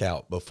block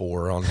out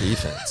before on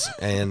defense.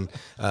 And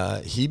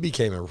he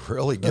became a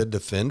really good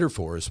defender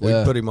for us. We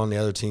put him on the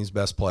other team's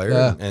best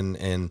player,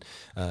 and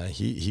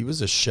he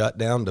was a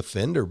shutdown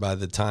defender by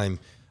the time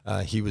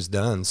he was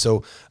done.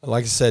 So,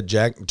 like I said,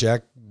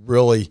 Jack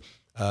really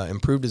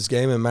improved his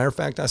game. As a matter of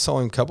fact, I saw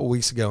him a couple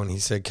weeks ago, and he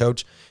said,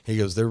 "Coach," he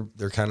goes,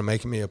 "they're kind of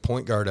making me a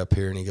point guard up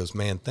here," and he goes,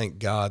 "Man, thank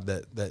God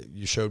that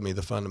you showed me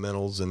the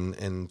fundamentals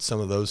and some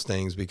of those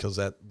things, because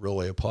that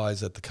really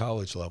applies at the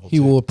college level."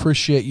 He will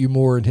appreciate you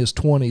more in his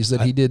 20s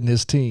than he did in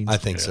his teens. I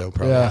think so,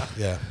 probably.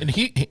 Yeah. And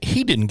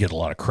he didn't get a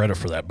lot of credit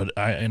for that, but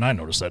I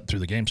noticed that through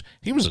the games.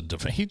 He was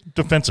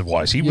defensive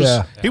wise. He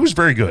was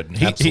very good.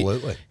 And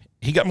Absolutely.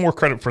 He got more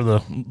credit for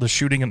the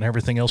shooting and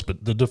everything else,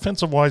 but the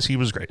defensive wise, he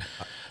was great.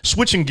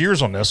 Switching gears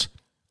on this,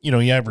 you know,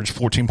 he averaged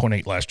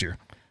 14.8 last year,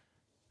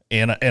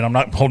 and I'm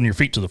not holding your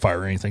feet to the fire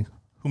or anything.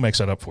 Who makes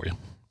that up for you?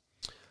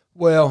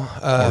 Well,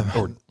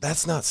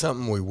 that's not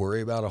something we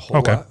worry about a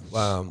whole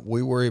lot.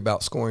 We worry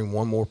about scoring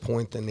one more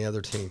point than the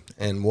other team,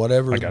 and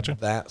whatever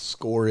that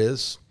score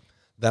is,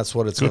 that's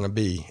what it's going to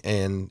be.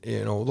 And,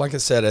 you know, like I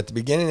said, at the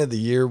beginning of the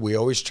year, we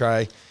always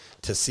try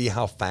to see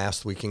how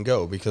fast we can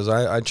go, because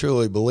I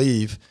truly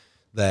believe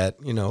that,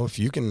 you know, if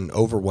you can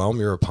overwhelm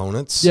your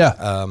opponents,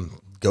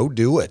 go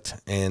do it.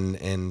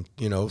 And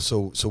you know,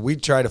 so we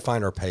try to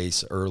find our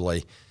pace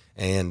early,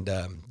 and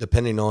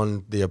depending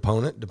on the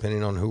opponent,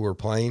 depending on who we're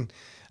playing,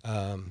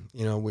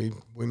 you know, we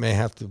may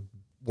have to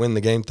win the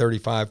game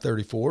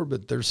 35-34,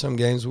 but there's some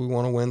games we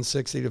want to win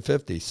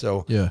 60-50.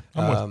 So you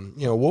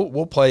know,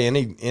 we'll play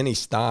any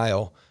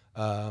style.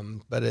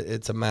 But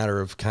it's a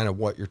matter of kind of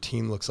what your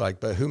team looks like.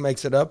 But who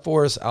makes it up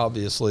for us?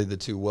 Obviously, the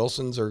two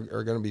Wilsons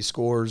are going to be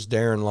scorers.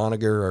 Darren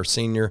Loniger, our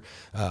senior.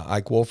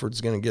 Ike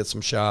Wolford's going to get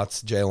some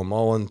shots. Jalen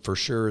Mullen, for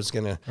sure, is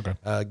going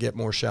to get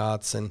more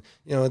shots. And,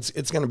 you know,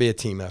 it's going to be a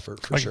team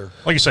effort for sure.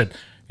 Like you said,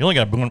 you only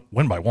got to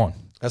win by one.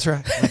 That's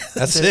right.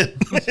 That's it.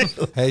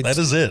 Hey, that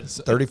is it.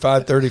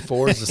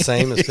 35-34 is the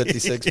same as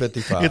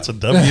 56-55. It's a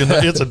W.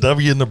 It's a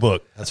W in the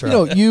book. That's right.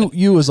 You know,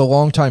 you as a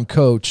longtime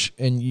coach,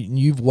 and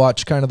you've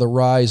watched kind of the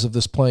rise of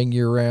this playing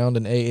year round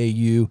in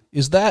AAU.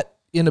 Is that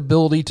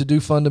inability to do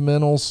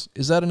fundamentals?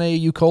 Is that an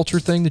AAU culture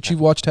thing that you've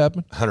watched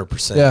happen?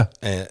 100%. Yeah.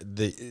 And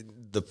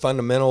the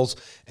fundamentals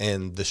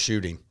and the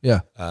shooting. Yeah.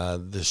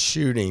 The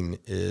shooting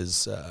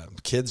is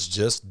kids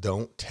just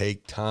don't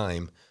take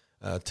time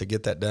to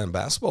get that done.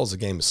 Basketball is a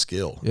game of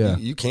skill. Yeah.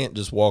 You can't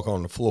just walk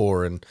on the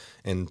floor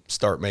and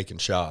start making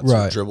shots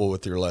or dribble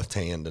with your left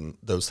hand and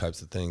those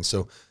types of things.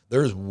 So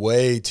there's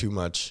way too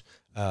much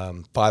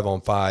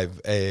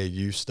 5-on-5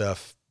 AAU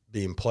stuff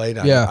being played.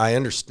 I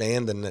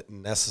understand the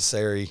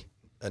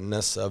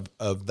necessariness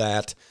of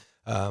that,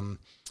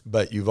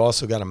 but you've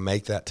also got to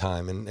make that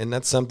time. And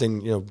that's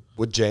something, you know,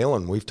 with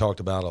Jalen, we've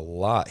talked about a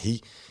lot.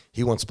 He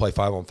wants to play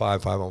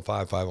 5-on-5,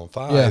 5-on-5,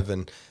 5-on-5,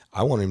 and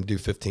I want him to do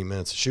 15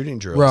 minutes of shooting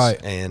drills.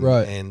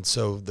 And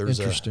so there's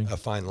a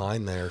fine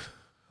line there.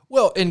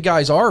 Well, and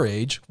guys our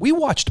age, we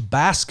watched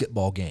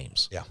basketball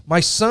games. Yeah.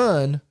 My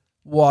son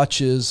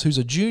watches, who's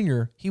a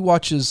junior, he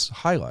watches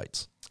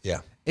highlights. Yeah.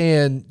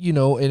 And, you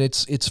know, and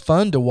it's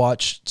fun to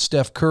watch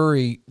Steph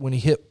Curry when he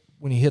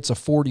hits a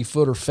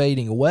 40-footer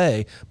fading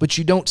away, but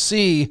you don't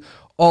see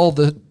all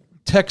the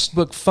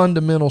textbook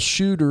fundamental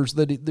shooters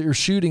that they're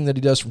shooting that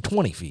he does from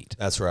 20 feet.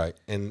 That's right.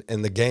 And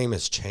the game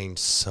has changed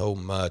so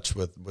much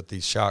with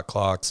these shot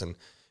clocks. And,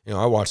 you know,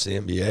 I watched the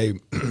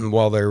NBA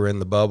while they were in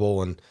the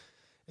bubble, and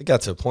it got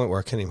to a point where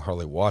I couldn't even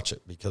hardly watch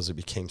it because it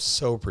became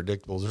so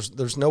predictable.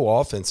 There's no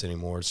offense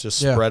anymore. It's just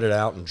spread it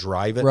out and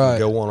drive it and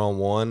go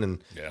one-on-one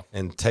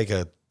and take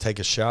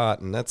a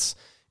shot. And that's,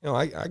 you know,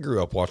 I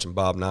grew up watching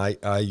Bob Knight,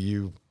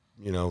 IU,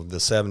 you know, the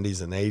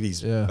 70s and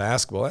 80s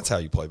basketball. That's how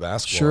you play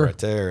basketball right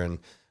there. And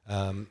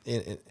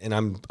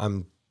I'm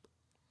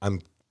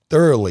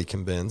thoroughly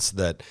convinced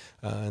that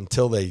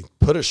until they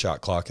put a shot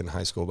clock in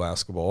high school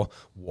basketball,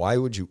 why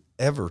would you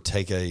ever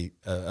take a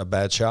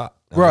bad shot?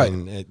 I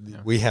mean,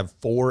 we have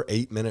 4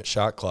 8-minute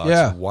shot clocks.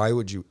 Yeah. Why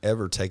would you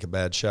ever take a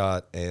bad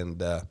shot?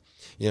 And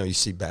you know, you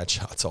see bad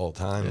shots all the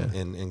time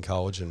in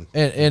college and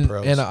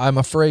pros. And I'm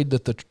afraid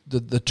that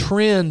the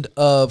trend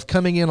of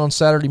coming in on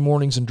Saturday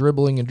mornings and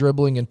dribbling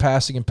and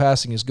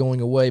passing is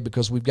going away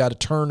because we've got a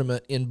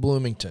tournament in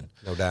Bloomington.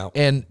 No doubt.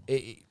 And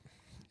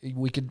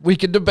we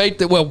could debate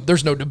that. Well,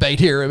 there's no debate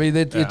here. I mean,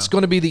 it's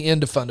going to be the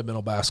end of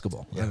fundamental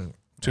basketball. Yeah.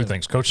 Two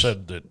things. Coach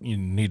said that you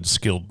need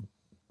skilled.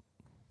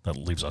 That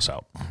leaves us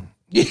out.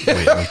 We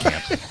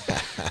can't.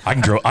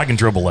 I can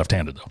dribble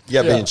left-handed though. You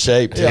got to be in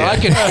shape. Too. Yeah,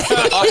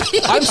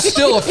 I'm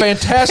still a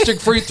fantastic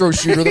free throw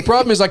shooter. The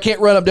problem is I can't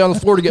run up down the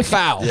floor to get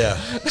fouled. Yeah.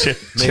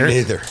 Me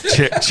neither.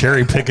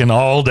 Cherry picking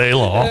all day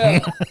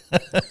long.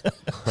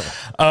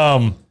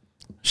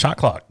 Shot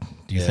clock.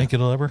 Do you think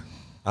it'll ever?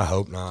 I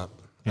hope not.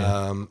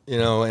 Yeah.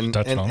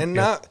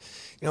 Not.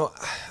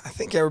 I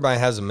think everybody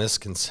has a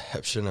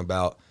misconception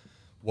about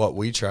what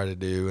we try to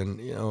do,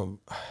 and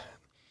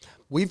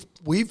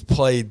we've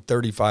played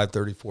 35,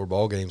 34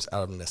 ball games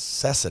out of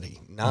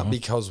necessity, not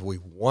because we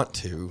want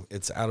to.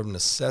 It's out of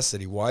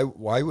necessity. Why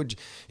would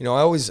you?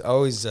 I always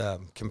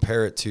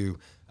compare it to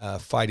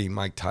fighting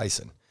Mike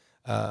Tyson.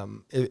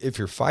 If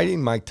you're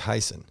fighting Mike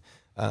Tyson,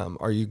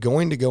 are you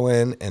going to go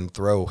in and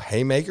throw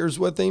haymakers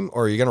with him,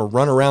 or are you going to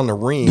run around the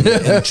ring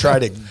and try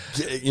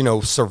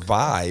to,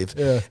 survive?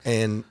 Yeah.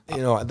 And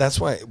that's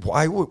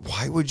why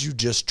would you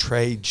just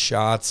trade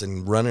shots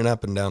and running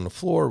up and down the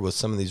floor with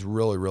some of these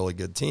really, really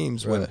good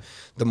teams when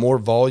the more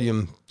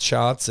volume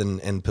shots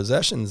and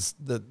possessions,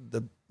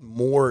 the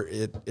more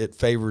it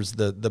favors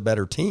the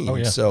better team. Oh,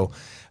 yeah. So,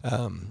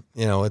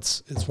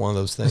 it's one of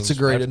those things. It's a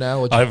great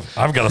analogy.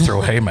 I've got to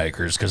throw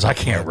haymakers because I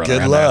can't run.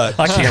 Good around luck.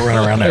 I can't run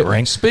around that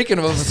ring. Speaking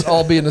of us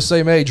all being the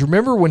same age,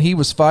 remember when he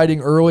was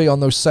fighting early on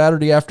those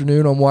Saturday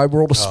afternoon on Wide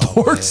World of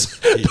Sports?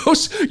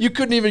 You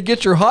couldn't even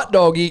get your hot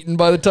dog eaten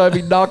by the time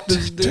he knocked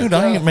his Dude,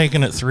 I ain't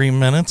making it 3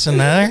 minutes in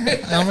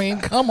there. I mean,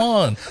 come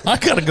on. I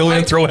got to go in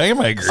and throw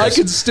haymakers. I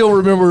can still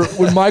remember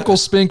when Michael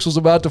Spinks was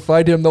about to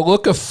fight him, the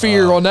look of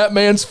fear on that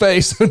man's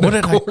face.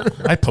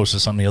 I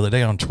posted something the other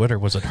day on Twitter.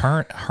 Was it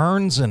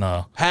Hearns and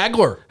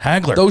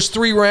Hagler? Those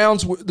 3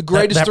 rounds were the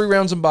greatest 3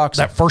 rounds in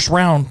boxing. That first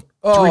round,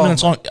 3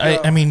 minutes long.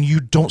 I mean, you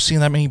don't see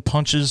that many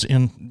punches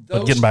in.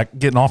 But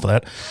getting off of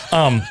that.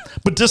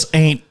 But this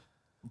ain't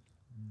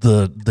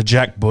the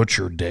Jack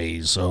Butcher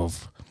days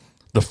of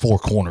the 4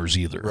 corners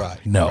either.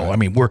 Right. No, right. I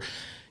mean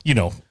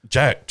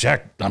Jack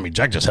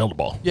just held the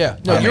ball. Yeah.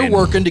 No, you're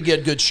working to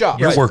get good shots.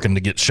 You're working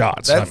to get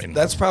shots.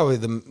 That's probably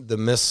the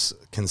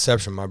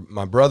misconception.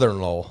 My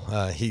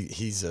brother-in-law,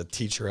 he's a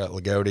teacher at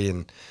Lagodi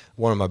and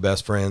one of my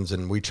best friends,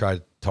 and we try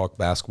to talk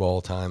basketball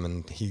all the time,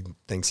 and he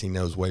thinks he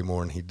knows way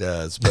more than he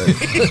does. But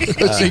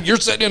you're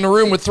sitting in a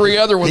room with 3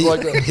 other ones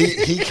like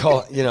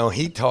that.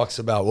 He talks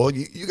about, well,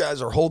 you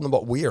guys are holding the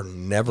ball. We are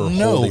never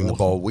holding the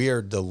ball. We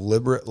are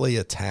deliberately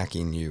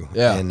attacking you.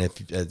 Yeah. And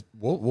if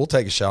we'll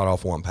take a shot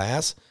off one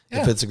pass.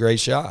 If it's a great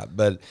shot,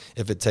 but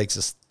if it takes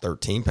us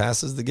 13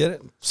 passes to get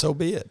it, so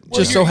be it.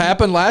 Just so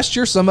happened last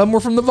year, some of them were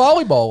from the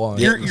volleyball line.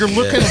 You're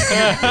looking,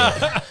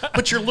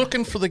 but you're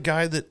looking for the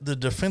guy that the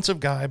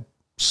defensive guy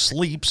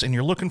sleeps, and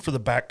you're looking for the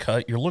back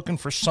cut. You're looking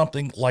for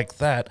something like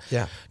that.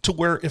 Yeah. To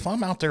where if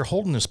I'm out there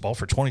holding this ball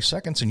for 20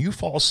 seconds and you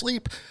fall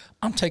asleep,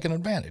 I'm taking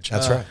advantage.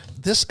 That's right.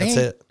 This ain't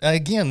it.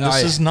 Again.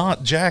 This is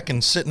not Jack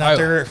and sitting out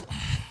there.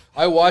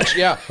 I watched,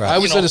 I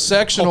was at a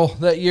sectional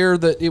that year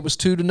that it was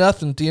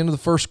 2-0 at the end of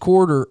the first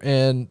quarter,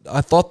 and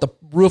I thought the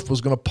roof was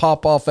going to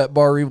pop off that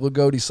Bar Eve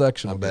Lagodi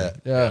sectional. I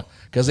bet. Yeah,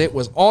 because it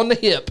was on the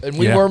hip, and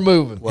we weren't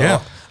moving.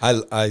 Well, I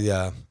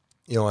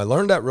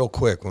learned that real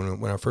quick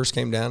when I first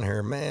came down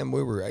here. Man,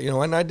 we were,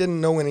 and I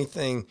didn't know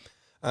anything.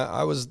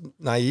 I was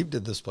naive to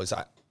this place.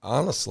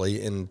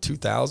 Honestly, in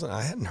 2000,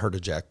 I hadn't heard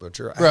of Jack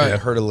Butcher. I hadn't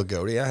heard of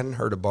Lagodi. I hadn't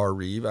heard of Bar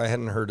Reeve. I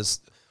hadn't heard of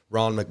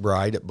Ron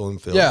McBride at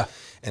Bloomfield. Yeah.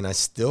 And I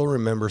still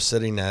remember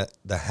sitting at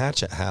the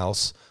Hatchet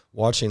House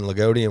watching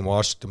Lagodi and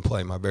Washington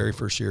play my very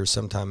first year,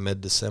 sometime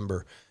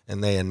mid-December,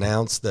 and they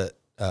announced that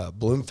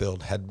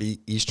Bloomfield had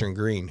beat Eastern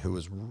Green, who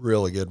was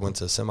really good, went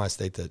to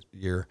semi-state that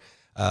year.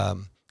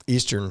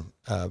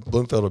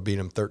 Bloomfield had beat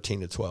them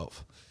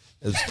 13-12.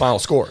 It was the final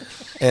score.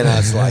 And I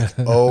was like,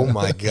 oh,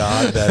 my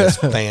God, that is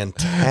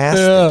fantastic.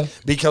 Yeah.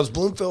 Because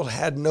Bloomfield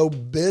had no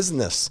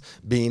business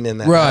being in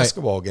that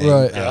basketball game.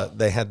 Right.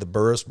 They had the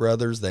Burris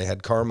brothers. They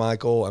had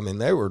Carmichael. I mean,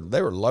 they were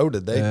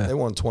loaded. They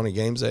won 20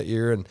 games that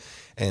year,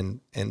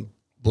 and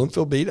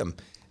Bloomfield beat them.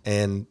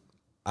 And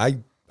I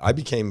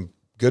became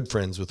good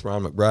friends with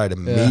Ron McBride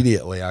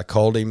immediately. Yeah. I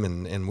called him,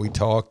 and we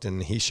talked,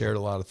 and he shared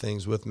a lot of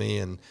things with me.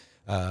 And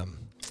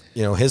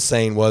his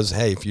saying was,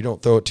 hey, if you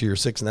don't throw it to your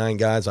 6'9"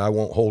 guys, I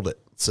won't hold it.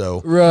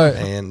 So,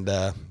 and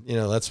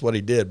that's what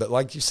he did. But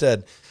like you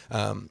said,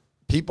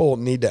 people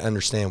need to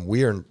understand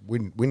we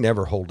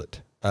never hold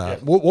it.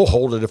 We'll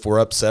hold it if we're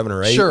up 7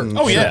 or 8 and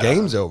the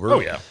game's over. Oh,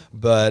 yeah.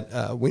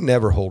 But we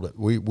never hold it.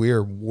 We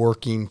are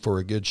working for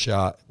a good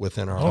shot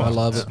within our I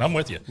love it. I'm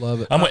with you.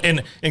 Love it.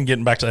 And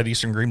getting back to that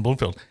Eastern Green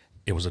Bloomfield,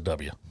 it was a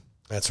W.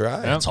 That's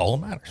right. That's all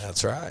that matters.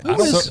 That's right.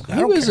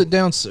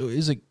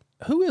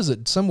 Who is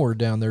it somewhere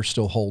down there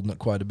still holding it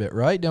quite a bit,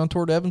 right? Down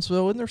toward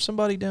Evansville. Isn't there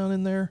somebody down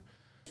in there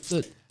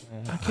that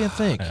I can't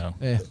think?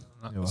 Yeah.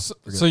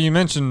 So you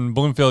mentioned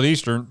Bloomfield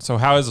Eastern. So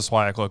how is the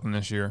SWIAC looking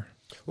this year?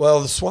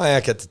 Well, the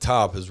SWIAC at the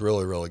top is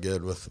really, really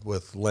good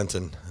with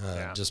Linton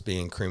just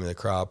being cream of the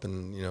crop.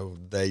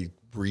 And, they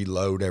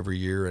reload every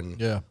year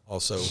and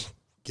also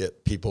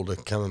get people to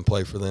come and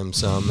play for them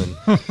some. And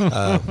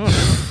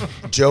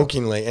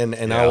jokingly,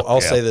 and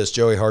I'll say this,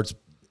 Joey Hart's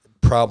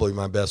probably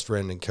my best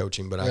friend in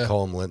coaching, but I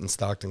call him Linton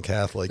Stockton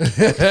Catholic. And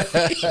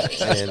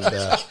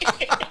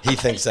he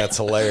thinks that's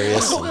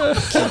hilarious and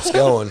keeps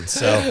going.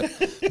 So,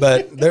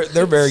 but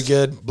they're very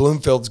good.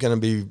 Bloomfield's going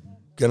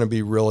to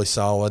be really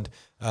solid.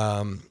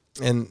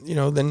 And you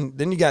know,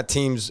 then you got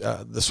teams.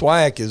 The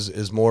SWIAC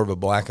is more of a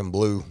black and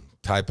blue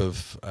type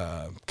of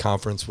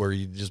conference where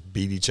you just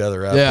beat each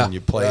other up and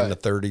you play in the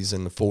 30s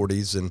and the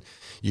 40s, and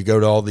you go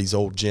to all these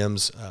old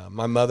gyms.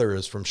 My mother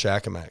is from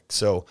Shakamak,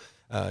 so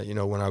you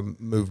know, when I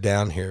moved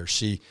down here,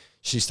 she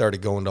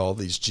started going to all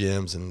these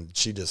gyms, and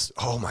she just,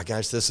 oh my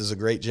gosh, this is a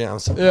great gym. I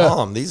said,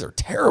 Mom, these are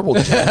terrible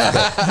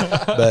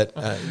gyms. But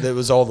it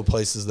was all the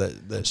places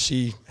that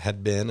she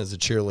had been as a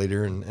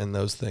cheerleader and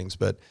those things.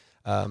 But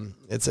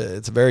it's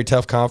a very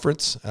tough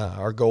conference.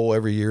 Our goal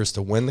every year is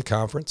to win the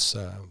conference.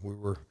 We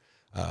were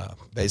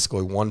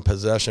basically one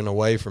possession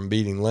away from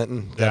beating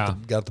Linton.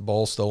 Got the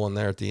ball stolen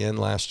there at the end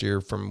last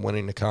year from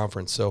winning the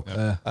conference. So,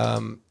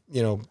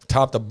 you know,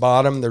 top to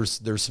bottom,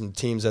 there's some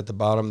teams at the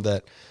bottom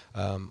that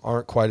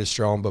aren't quite as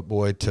strong. But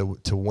boy,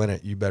 to win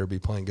it, you better be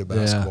playing good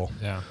basketball.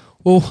 Yeah.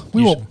 Well,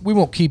 we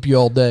won't keep you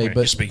all day.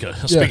 But speak of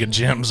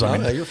gyms, I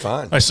mean, you're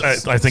fine. I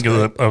think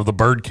of the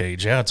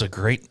Birdcage. Yeah, it's a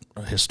great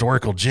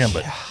historical gym,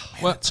 but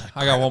Well,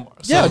 I got one more.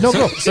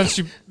 go. Since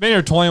you've been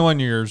here 21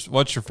 years,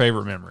 what's your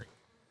favorite memory?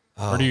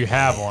 Or do you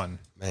have one?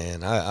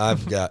 Man,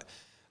 I've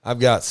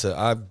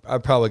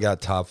probably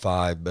got top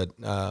 5, but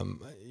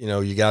you know,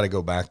 you got to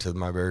go back to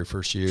my very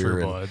first year.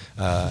 Trueblood.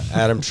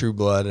 Adam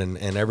Trueblood,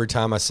 and every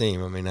time I see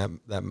him, I mean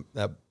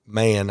that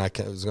man, I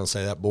was going to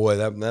say that boy,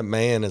 that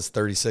man is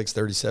 36,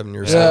 37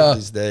 years old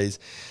these days.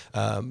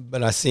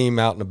 But I see him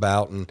out and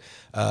about, and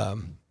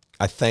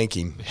I thank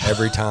him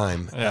every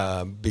time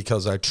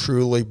because I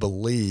truly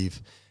believe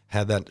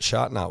had that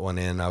shot not went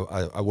in,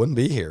 I wouldn't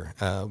be here.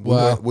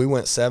 We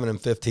went 7-15,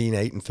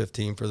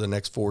 8-15 for the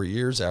next 4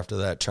 years after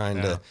that,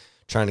 trying to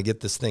get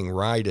this thing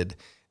righted,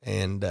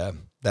 and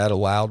that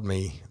allowed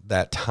me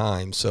that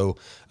time. So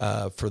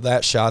for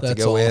that shot to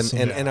go awesome.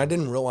 in, and I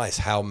didn't realize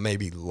how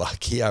maybe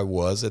lucky I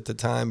was at the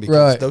time,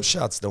 because those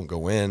shots don't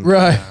go in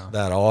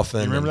that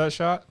often. You remember that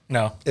shot?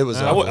 no, It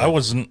was I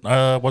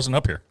wasn't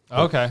up here.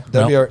 Okay.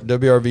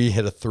 WRV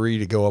hit a 3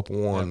 to go up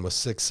 1 with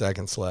 6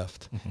 seconds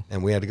left,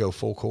 and we had to go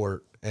full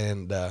court.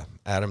 And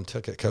Adam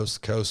took it coast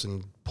to coast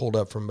and pulled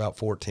up from about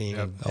 14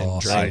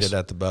 and drained it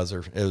at the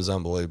buzzer. It was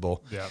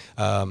unbelievable. Yeah.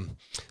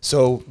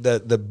 So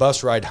the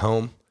bus ride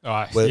home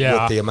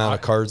with the amount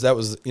of cards, that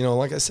was, you know,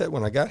 like I said,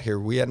 when I got here,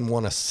 we hadn't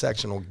won a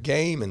sectional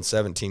game in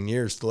 17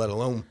 years, let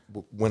alone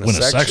win a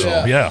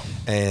sectional. Yeah.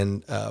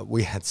 And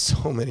we had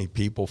so many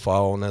people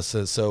following us.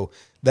 So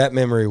that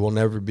memory will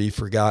never be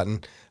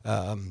forgotten.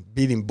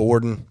 Beating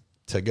Borden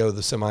to go to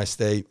the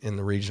semi-state in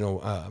the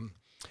regional,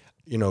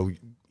 you know,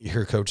 you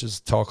hear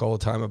coaches talk all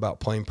the time about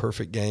playing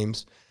perfect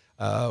games.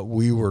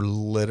 We were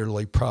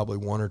literally probably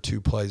 1 or 2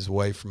 plays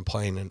away from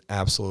playing an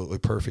absolutely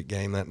perfect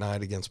game that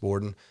night against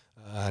Borden.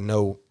 I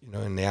know, you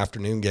know, in the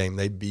afternoon game,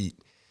 they beat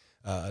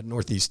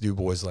Northeast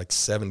DuBois like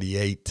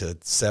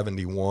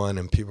 78-71,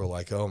 and people are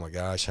like, oh my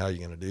gosh, how are you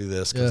going to do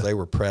this? Because they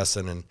were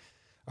pressing, and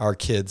our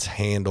kids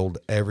handled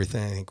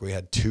everything. I think we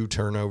had 2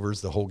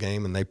 turnovers the whole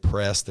game, and they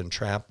pressed and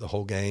trapped the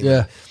whole game.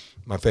 Yeah.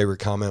 My favorite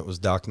comment was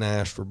Doc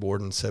Nash for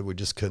Borden said we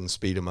just couldn't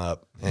speed them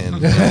up,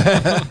 and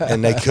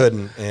and they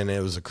couldn't, and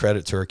it was a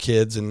credit to our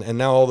kids. And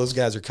now all those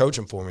guys are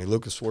coaching for me.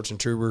 Lucas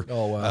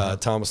Schwartzentruber,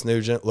 Thomas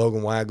Nugent,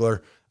 Logan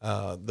Wagler,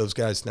 those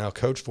guys now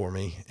coach for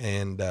me,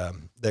 and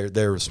they're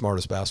the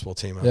smartest basketball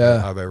team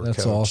I've ever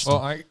coached. Awesome.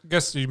 Well, I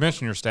guess you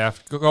mentioned your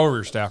staff. Go over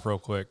your staff real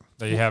quick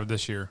that you have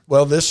this year.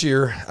 Well, this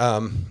year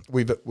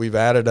we've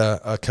added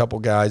a couple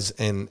guys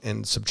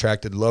and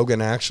subtracted.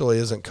 Logan actually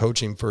isn't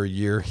coaching for a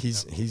year.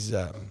 He's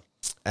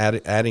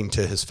adding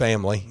to his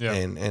family,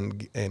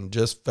 and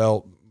just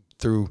felt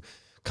through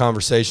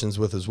conversations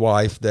with his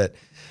wife that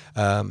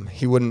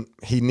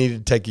he needed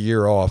to take a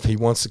year off. He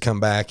wants to come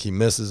back. He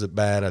misses it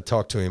bad. I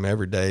talk to him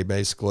every day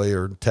basically,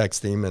 or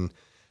text him, and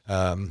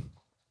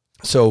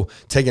so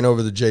taking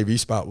over the JV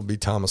spot will be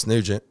Thomas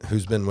Nugent,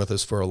 who's been with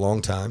us for a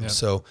long time. Yep.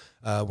 So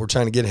we're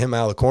trying to get him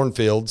out of the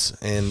cornfields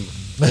and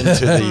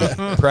into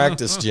the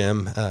practice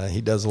gym.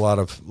 He does a lot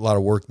of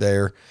work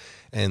there.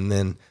 And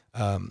then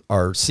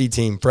our C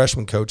team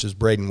freshman coach is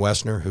Braden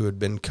Westner, who had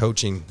been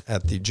coaching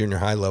at the junior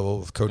high level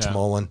with Coach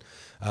Mullen.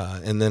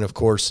 And then of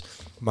course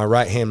my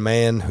right hand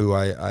man,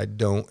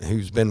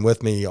 who's been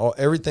with me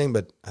everything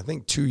but I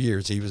think 2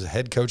 years. He was a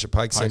head coach at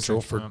Pike Central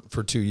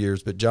for 2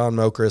 years. But John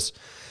Mokris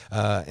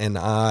and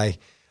I,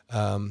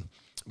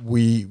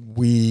 we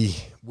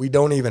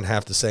don't even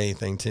have to say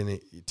anything to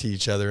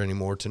each other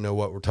anymore to know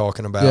what we're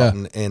talking about.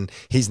 And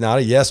he's not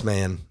a yes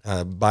man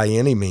by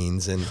any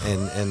means, and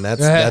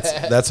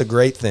that's a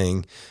great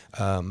thing.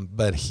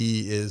 But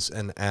he is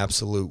an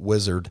absolute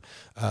wizard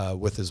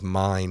with his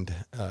mind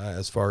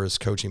as far as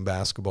coaching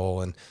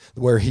basketball. And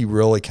where he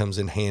really comes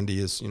in handy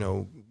is, you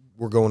know,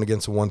 we're going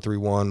against a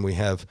 1-3-1. We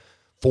have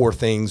 4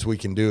 things we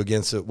can do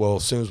against it. Well,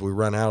 as soon as we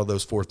run out of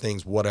those 4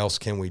 things, what else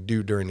can we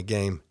do during the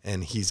game?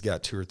 And he's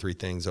got 2 or 3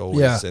 things always.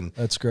 Yeah, and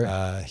that's great.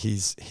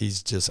 He's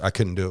just, I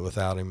couldn't do it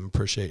without him.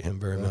 Appreciate him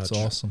very much. That's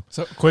awesome.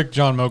 So quick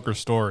John Moker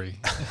story.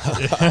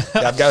 Yeah,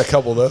 I've got a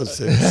couple of those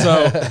too.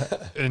 So,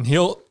 and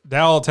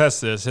Dal will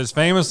test this. His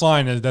famous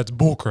line is, "That's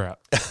bullcrap."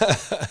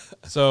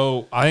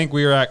 So I think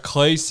we were at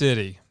Clay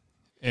City,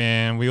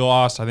 and we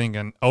lost, I think,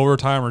 in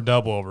overtime or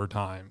double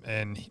overtime,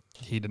 and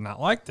he did not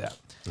like that.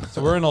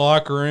 So we're in the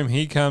locker room.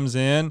 He comes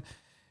in,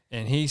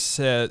 and he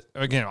said,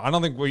 again, I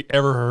don't think we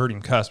ever heard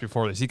him cuss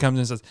before this. He comes in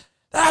and says,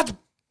 "That's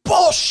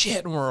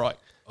bullshit," and we're like,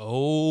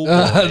 "Oh,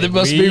 they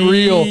must be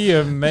real." We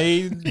have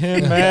made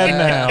him mad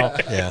now.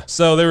 Yeah.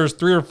 So there was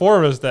 3 or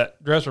 4 of us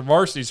that dressed for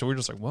varsity. So we're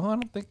just like, well, I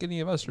don't think any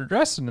of us are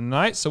dressing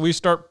tonight. So we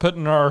start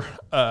putting our,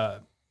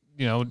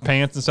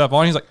 pants and stuff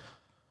on. He's like,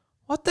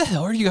 "What the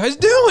hell are you guys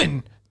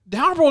doing?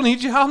 Downpour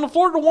needs you out on the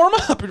floor to warm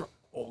up."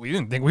 Well, we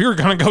didn't think we were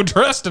going to go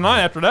dress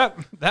tonight after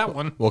that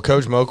one. Well,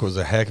 Coach Moak was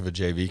a heck of a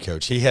JV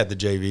coach. He had the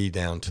JV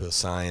down to a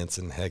science,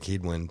 and heck,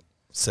 he'd win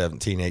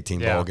 17, 18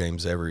 ball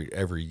games every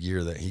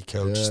year that he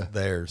coached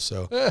there.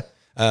 So,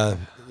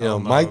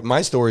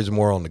 my stories are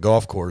more on the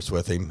golf course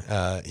with him.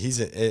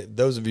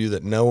 Those of you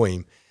that know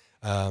him,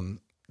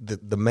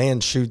 the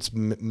man shoots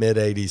mid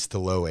 80s to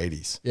low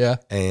 80s. Yeah.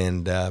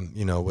 And,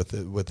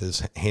 with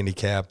his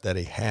handicap that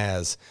he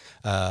has,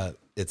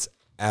 it's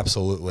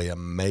absolutely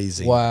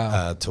amazing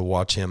to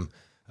watch him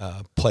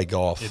play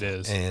golf. It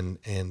is.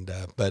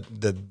 But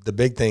the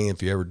big thing,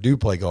 if you ever do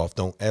play golf,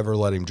 don't ever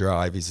let him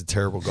drive. He's a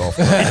terrible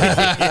golfer.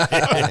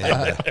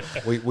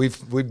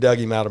 We've dug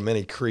him out of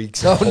many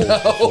creeks and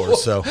holes before.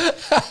 So,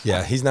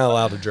 yeah, he's not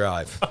allowed to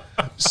drive.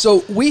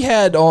 So we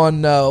had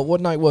on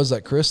what night was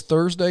that, Chris?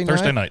 Thursday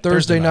night.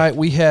 Thursday night.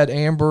 We had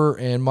Amber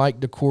and Mike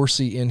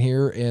DeCourcy in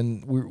here,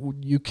 and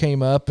you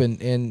came up,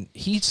 and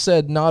he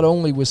said not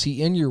only was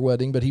he in your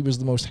wedding, but he was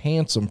the most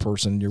handsome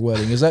person in your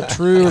wedding. Is that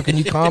true, or can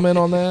you comment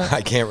on that?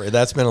 I can't.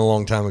 That's been a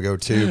long time ago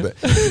too. But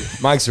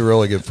Mike's a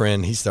really good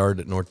friend. He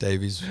started at North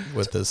Davies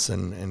with us,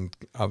 and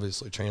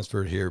obviously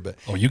transferred here. But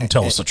you can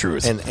tell us the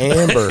truth. And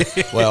Amber,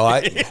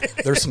 well,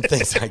 there's some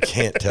things I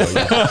can't tell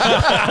you.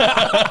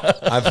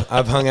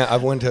 I've hung out.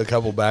 I've went to a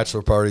couple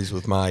bachelor parties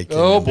with Mike.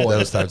 And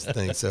those types of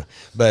things. So,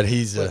 but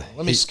he's.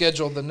 Let me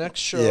schedule the next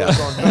show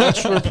on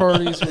bachelor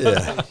parties.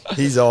 Yeah,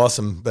 he's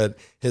awesome. But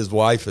his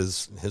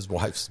wife's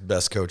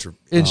best coach.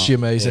 Isn't she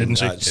amazing?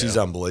 She's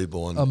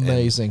unbelievable and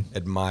amazing. And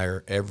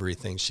admire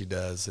everything she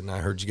does. And I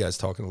heard you guys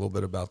talking a little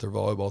bit about their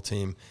volleyball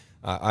team.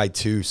 I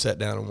too sat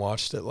down and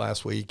watched it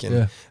last week,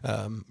 and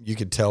you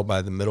could tell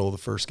by the middle of the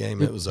first game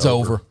it was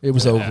over. It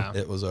was over.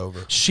 It was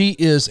over. She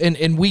is,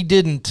 and we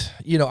didn't.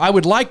 I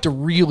would like to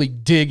really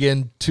dig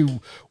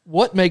into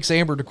what makes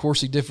Amber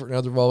DeCourcy different than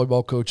other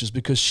volleyball coaches,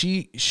 because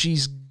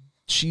she's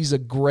a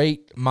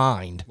great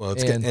mind. Well,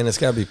 it's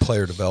got to be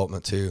player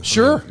development too.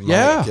 Sure,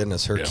 my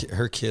goodness,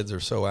 her kids are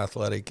so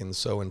athletic and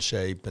so in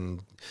shape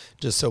and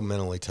just so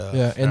mentally tough.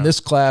 Yeah, and this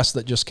class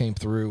that just came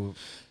through.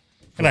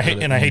 And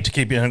I hate to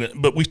keep you in it,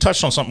 but we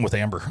touched on something with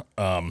Amber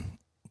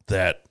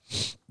that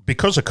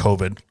because of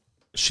COVID,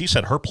 she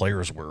said her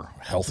players were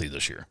healthy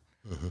this year.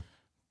 Mm-hmm.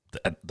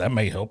 That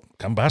may help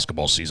come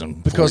basketball season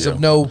because of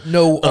no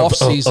off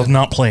season of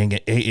not playing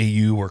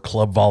AAU or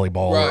club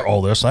volleyball or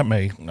all this. That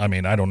may,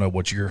 I don't know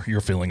what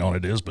your feeling on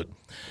it is, but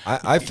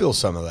I feel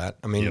some of that.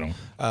 I mean,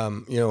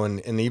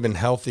 and even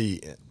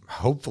healthy,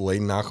 hopefully,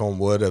 knock on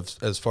wood,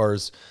 as far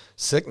as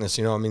sickness.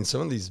 Some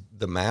of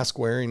the mask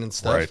wearing and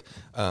stuff.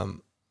 Right.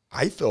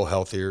 I feel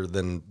healthier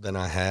than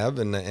I have,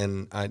 and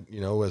I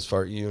as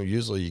far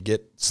usually you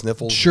get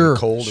sniffles, and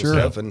cold and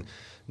stuff, and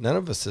none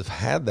of us have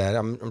had that.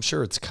 I'm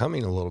sure it's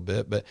coming a little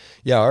bit, but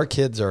yeah, our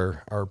kids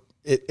are.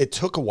 It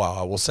took a while.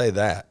 I will say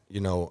that.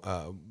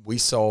 We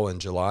saw in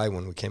July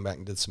when we came back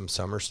and did some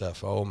summer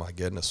stuff. Oh my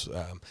goodness!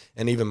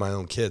 And even my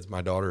own kids.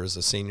 My daughter is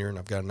a senior, and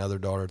I've got another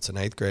daughter. It's an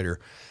 8th grader.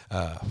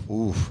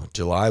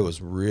 July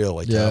was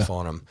really tough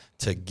on them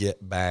to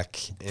get back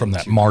from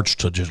that March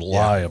to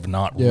July of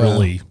not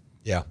really.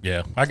 Yeah.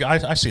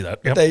 I see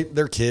that. Yep.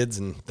 They're kids,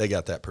 and they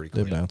got that pretty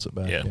quick. They bounce it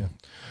back. Yeah.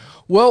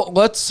 Well,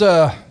 let's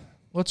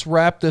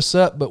wrap this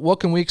up. But what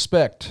can we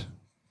expect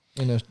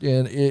with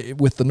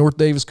the North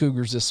Davis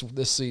Cougars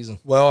this season?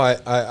 Well,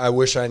 I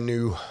wish I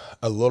knew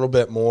a little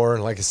bit more.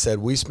 Like I said,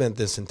 we spent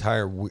this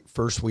entire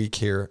first week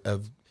here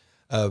of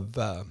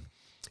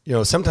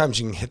sometimes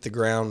you can hit the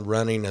ground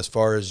running as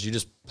far as you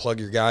just plug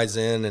your guys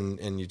in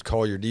and you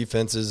call your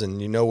defenses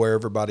and where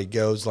everybody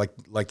goes.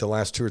 Like the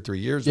last 2 or 3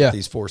 years with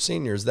these 4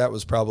 seniors, that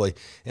was probably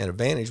an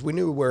advantage. We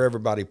knew where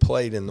everybody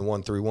played in the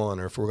 1-3-1,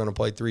 or if we're going to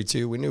play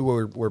 3-2, we knew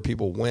where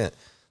people went.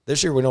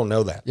 This year we don't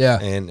know that. Yeah.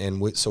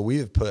 So we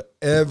have put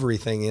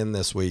everything in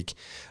this week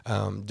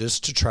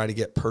just to try to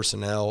get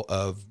personnel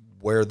of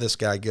where this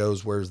guy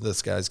goes, where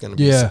this guy's going to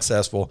be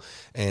successful.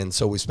 And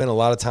so we spent a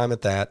lot of time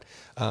at that.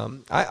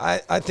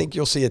 I think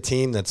you'll see a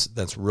team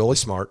that's really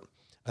smart.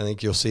 I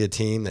think you'll see a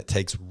team that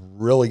takes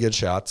really good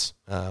shots.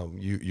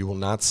 You will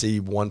not see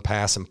one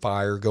pass and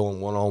fire going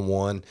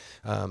one-on-one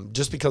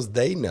just because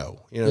they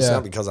know. It's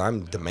not because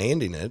I'm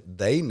demanding it.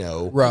 They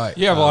know. Right.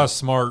 You have a lot of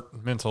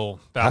smart mental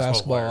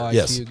basketball players. IQ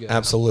Yes, guys.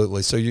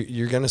 absolutely. So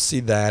you're going to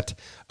see that.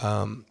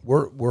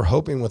 We're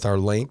hoping with our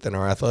length and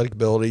our athletic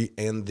ability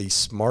and the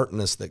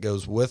smartness that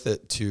goes with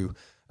it to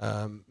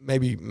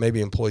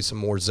maybe employ some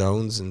more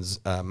zones and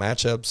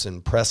matchups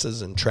and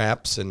presses and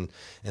traps and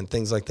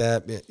things like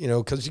that.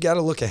 Because you got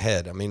to look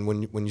ahead. I mean,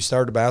 when you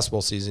start a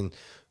basketball season,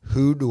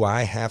 who do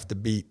I have to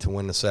beat to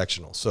win the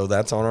sectional? So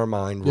that's on our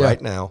mind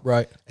right now.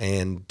 Right.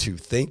 And to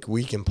think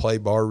we can play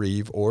Bar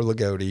Reeve or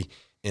Lagodi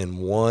in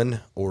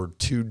one or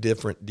two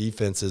different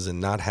defenses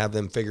and not have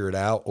them figure it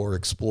out or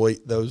exploit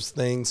those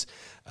things,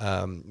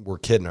 we're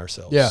kidding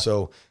ourselves. Yeah.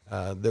 So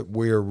that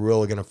we're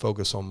really going to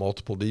focus on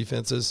multiple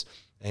defenses.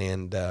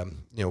 And,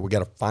 we got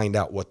to find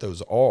out what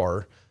those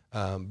are.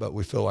 But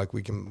we feel like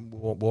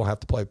we'll have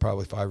to play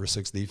probably 5 or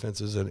 6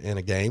 defenses in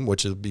a game,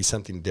 which would be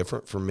something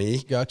different for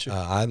me. Gotcha.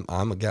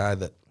 I'm a guy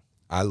that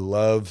I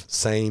love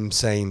same,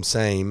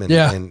 and,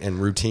 Yeah. and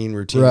routine.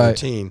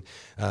 Right.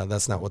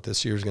 That's not what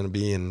this year is going to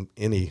be in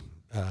any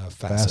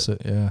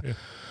facet. Yeah.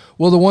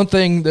 Well, the one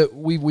thing that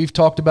we've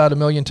talked about a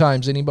million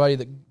times,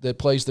 anybody that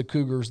plays the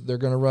Cougars, they're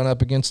going to run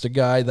up against a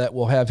guy that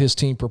will have his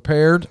team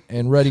prepared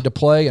and ready to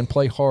play and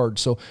play hard.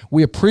 So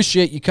we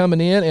appreciate you coming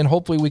in, and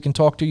hopefully we can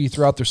talk to you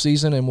throughout the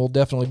season, and we'll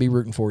definitely be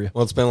rooting for you.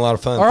 Well, it's been a lot of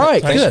fun. All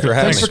right, Thanks good. for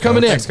having Thanks me. for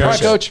coming in. Thanks, All right,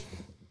 Coach. Coach.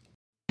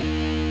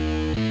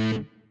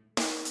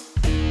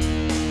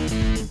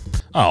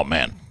 Oh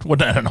man, wasn't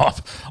that an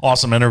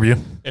awesome interview?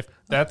 If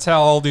that's how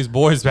all these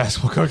boys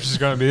basketball coaches are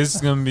going to be, this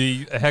is going to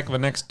be a heck of a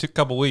next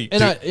couple weeks.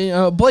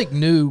 And Blake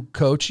knew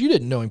Coach. You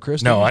didn't know him,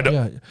 Chris. No, did you? I don't-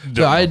 Yeah. don't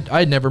So know.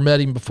 I'd never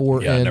met him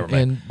before, Yeah, I and never met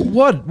him.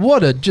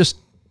 what a just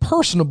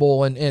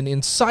personable and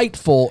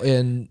insightful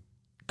and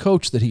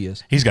coach that he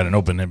is. He's got an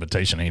open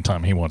invitation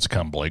anytime he wants to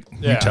come, Blake.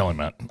 Yeah. You tell him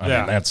that. I Yeah.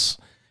 mean, that's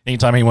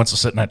anytime he wants to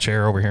sit in that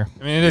chair over here.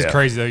 I mean, it is Yeah.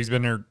 crazy, though. He's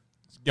been there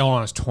going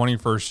on his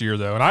 21st year,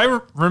 though. And I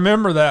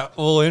remember that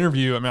little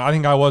interview. I mean, I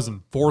think I was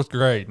in 4th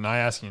grade, and I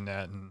asked him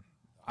that. And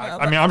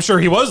I mean, I'm sure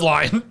he was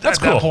lying at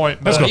cool. that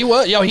point. That's but- He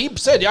was. Yeah, he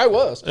said, "Yeah, I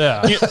was."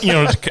 Yeah.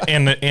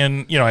 And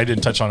I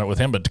didn't touch on it with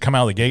him, but to come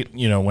out of the gate,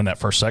 win that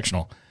first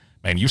sectional,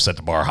 man, you set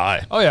the bar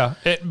high. Oh, yeah.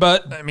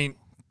 But, I mean,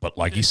 But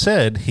like he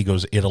said, he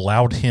goes, it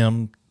allowed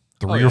him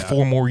 3 yeah. or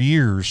 4 more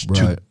years Right.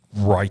 to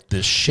write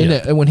this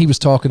shit. And when he was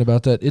talking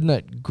about that, isn't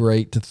that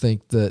great to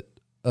think that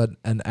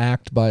an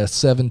act by a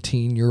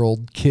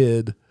 17-year-old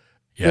kid,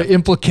 Yeah. the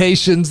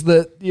implications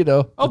that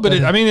oh, but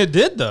it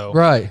did, though.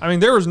 Right. I mean,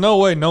 there was no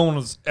way no one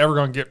was ever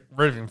going to get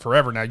rid of him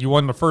forever now. You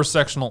won the first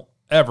sectional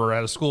ever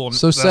at a school. And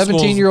so that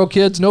school's- 17-year-old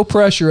kids, no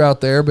pressure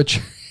out there, but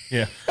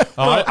Yeah.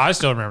 Oh, I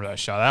still remember that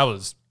shot. That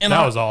was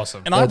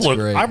awesome. And That's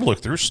great. I've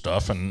looked through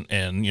stuff and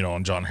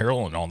on John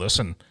Harrell and all this,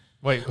 and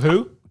Wait,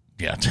 who?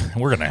 yeah,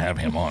 we're going to have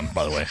him on,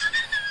 by the way.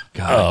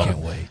 God, I can't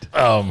wait.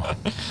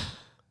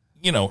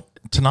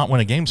 To not win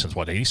a game since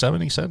what,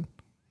 87, he said?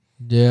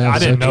 Yeah, I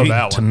didn't know He-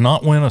 that to one.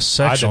 not win a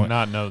sectional. I did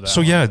not know that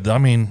So one. yeah, I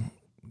mean,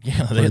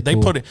 yeah, they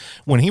cool. put it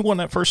when he won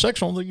that first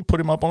sectional. They put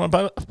him up on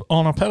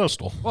a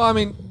pedestal. Well, I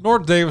mean,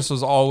 North Davis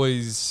was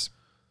always.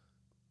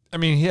 I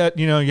mean, he had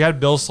you had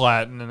Bill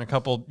Slatton in a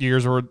couple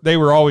years where they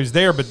were always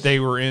there, but they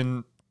were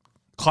in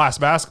class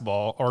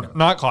basketball or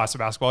not class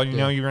basketball.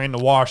 You ran into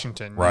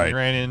Washington, Right. You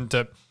ran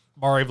into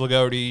Mari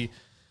Lagodi.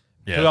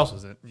 Yeah. Who else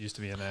was it? Used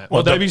to be in that?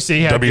 Well,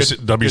 WC had WC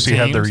good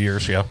had their teams.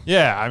 years. Yeah,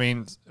 Yeah, I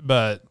mean,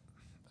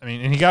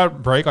 and he got a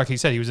break, like he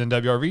said. He was in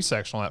WRV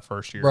sectional that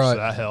first year, Right. so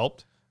that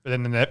helped. But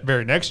then the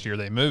very next year,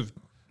 they moved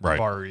Right. to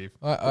Bar Reeve.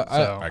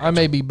 I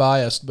may be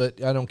biased,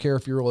 but I don't care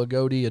if you're a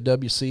Lagodi, a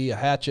WC, a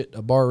Hatchet,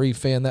 a Bar Reeve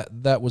fan.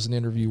 That was an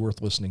interview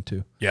worth listening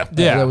to. yeah,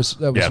 Yeah. That was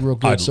Yeah, real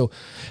good. I'd- So,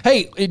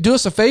 hey, do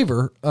us a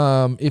favor.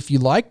 If you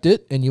liked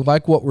it and you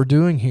like what we're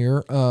doing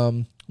here,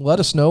 let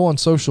us know on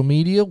social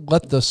media.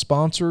 Let the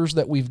sponsors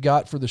that we've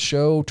got for the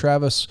show,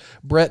 Travis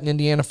Brett and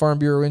Indiana Farm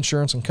Bureau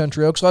Insurance and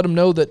Country Oaks, let them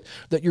know that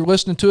you're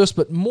listening to us.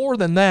 But more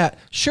than that,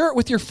 share it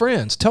with your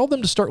friends. Tell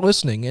them to start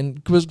listening. And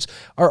because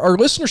our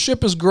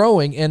listenership is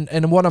growing,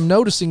 and what I'm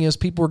noticing is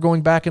people are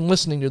going back and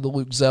listening to the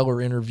Luke Zeller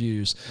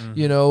interviews,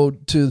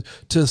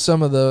 to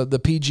some of the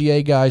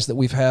PGA guys that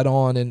we've had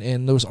on,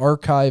 and those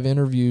archive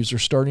interviews are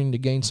starting to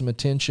gain some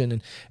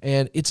attention.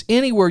 And it's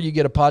anywhere you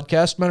get a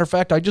podcast. Matter of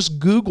fact, I just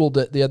Googled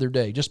it the other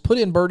day. Just put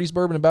in Birdie's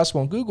Bourbon and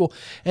Basketball on Google,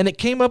 and it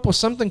came up with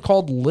something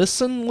called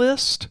Listen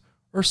List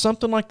or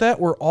something like that,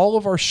 where all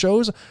of our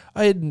shows,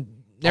 I had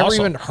never Awesome.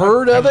 even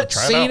heard I'm of gonna it,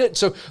 try it seen out. it.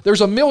 So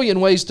there's a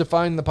million ways to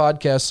find the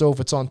podcast. So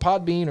if it's on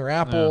Podbean or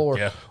Apple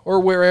Yeah.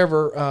 or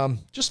wherever,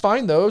 just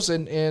find those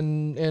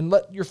and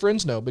let your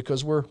friends know,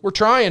 because we're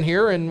trying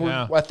here, and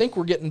Yeah. I think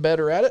we're getting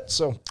better at it.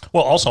 So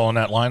Well, also on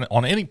that line,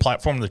 on any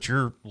platform that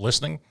you're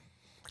listening,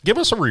 give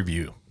us a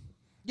review.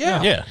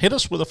 yeah, Yeah, hit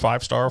us with a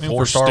 5-star, if we're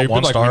 4-star, stupid,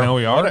 1 like we star. know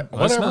we are, whatever.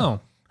 let us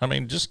know. I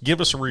mean, just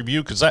give us a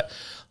review because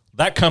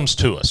that comes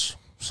to us,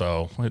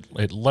 so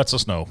it lets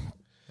us know.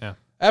 Yeah.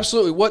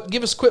 Absolutely.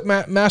 Give us a quick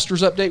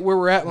Masters update where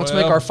we're at. Let's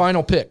make our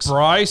final picks.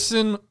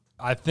 Bryson,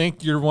 I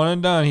think you're one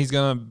and done. He's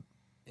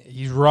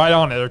right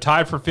on it. They're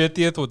tied for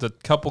 50th with a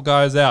couple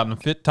guys out, and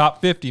the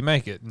top 50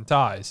 make it in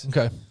ties.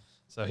 Okay.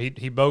 So he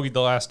bogeyed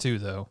the last two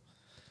though.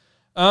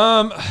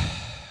 Man,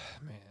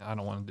 I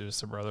don't want to do this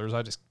to brothers.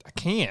 I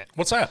can't.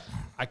 What's that?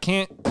 I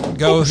can't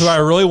go who I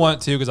really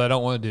want to because I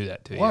don't want to do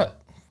that to you.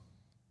 What?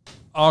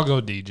 I'll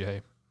go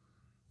DJ.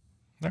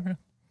 Okay.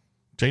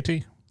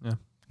 JT. Yeah.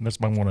 That's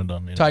my one and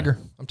done. Tiger.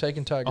 I'm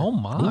taking Tiger. Oh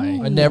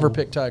my! I never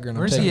pick Tiger, and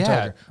Where's I'm taking he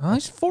Tiger. at? Oh,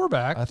 he's 4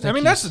 back. I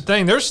mean, that's the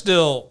thing. There's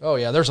still. Oh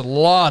yeah, there's a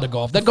lot of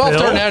golf. That golf Phil?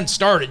 tournament hasn't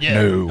started yet.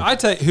 No. I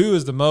tell you, who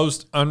is the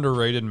most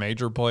underrated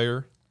major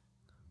player?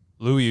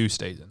 Louis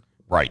Oosthuizen.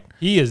 Right.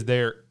 He is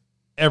there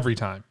every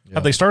time.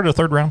 Have they started a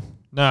third round?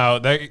 No,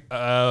 they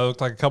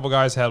looked like a couple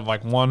guys had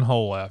like one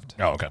hole left.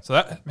 Oh, okay. So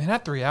that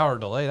 3-hour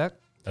delay that.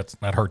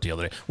 That hurt the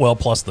other day. Well,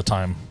 plus the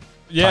time.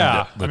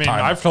 Yeah, the I mean,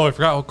 time. I've totally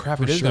forgot. Oh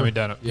crap! It is sure. going to be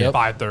done at Yep.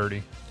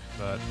 5:30.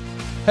 But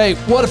Hey,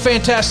 what a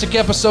fantastic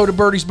episode of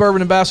Birdies,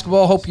 Bourbon, and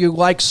Basketball. Hope you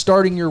like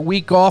starting your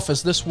week off,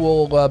 as this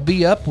will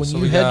be up when you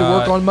we head to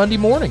work got on Monday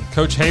morning.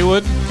 Coach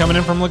Haywood coming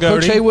in from Lagodi.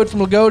 Coach Haywood from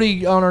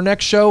Lagodi on our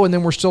next show, and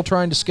then we're still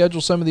trying to schedule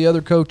some of the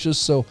other coaches.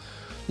 So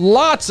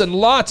lots and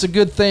lots of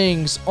good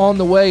things on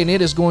the way, and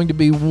it is going to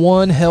be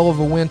one hell of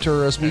a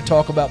winter as we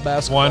talk about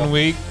basketball. 1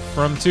 week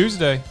from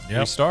Tuesday. Yep.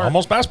 We start.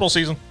 Almost basketball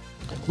season.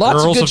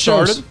 Lots Girls of good have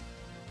shows. started.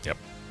 Yep.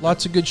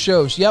 Lots of good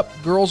shows. Yep,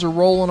 girls are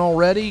rolling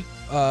already.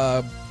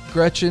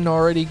 Gretchen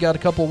already got a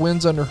couple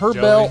wins under her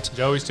belt.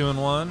 Joey's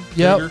 2-1.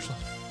 Yep. Cougars.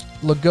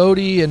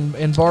 Lagodi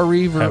and Bar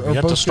Reeve Have are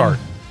yet both to start.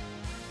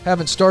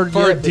 haven't started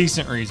For yet. a but-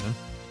 decent reason.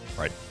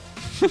 Right.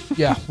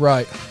 Yeah,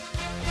 right.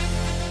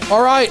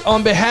 All right,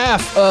 on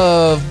behalf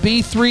of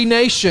B3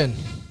 Nation,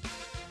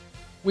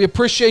 we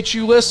appreciate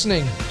you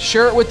listening.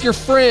 Share it with your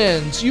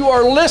friends. You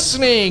are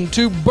listening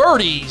to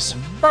Birdies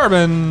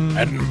Bourbon.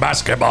 And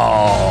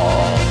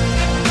basketball.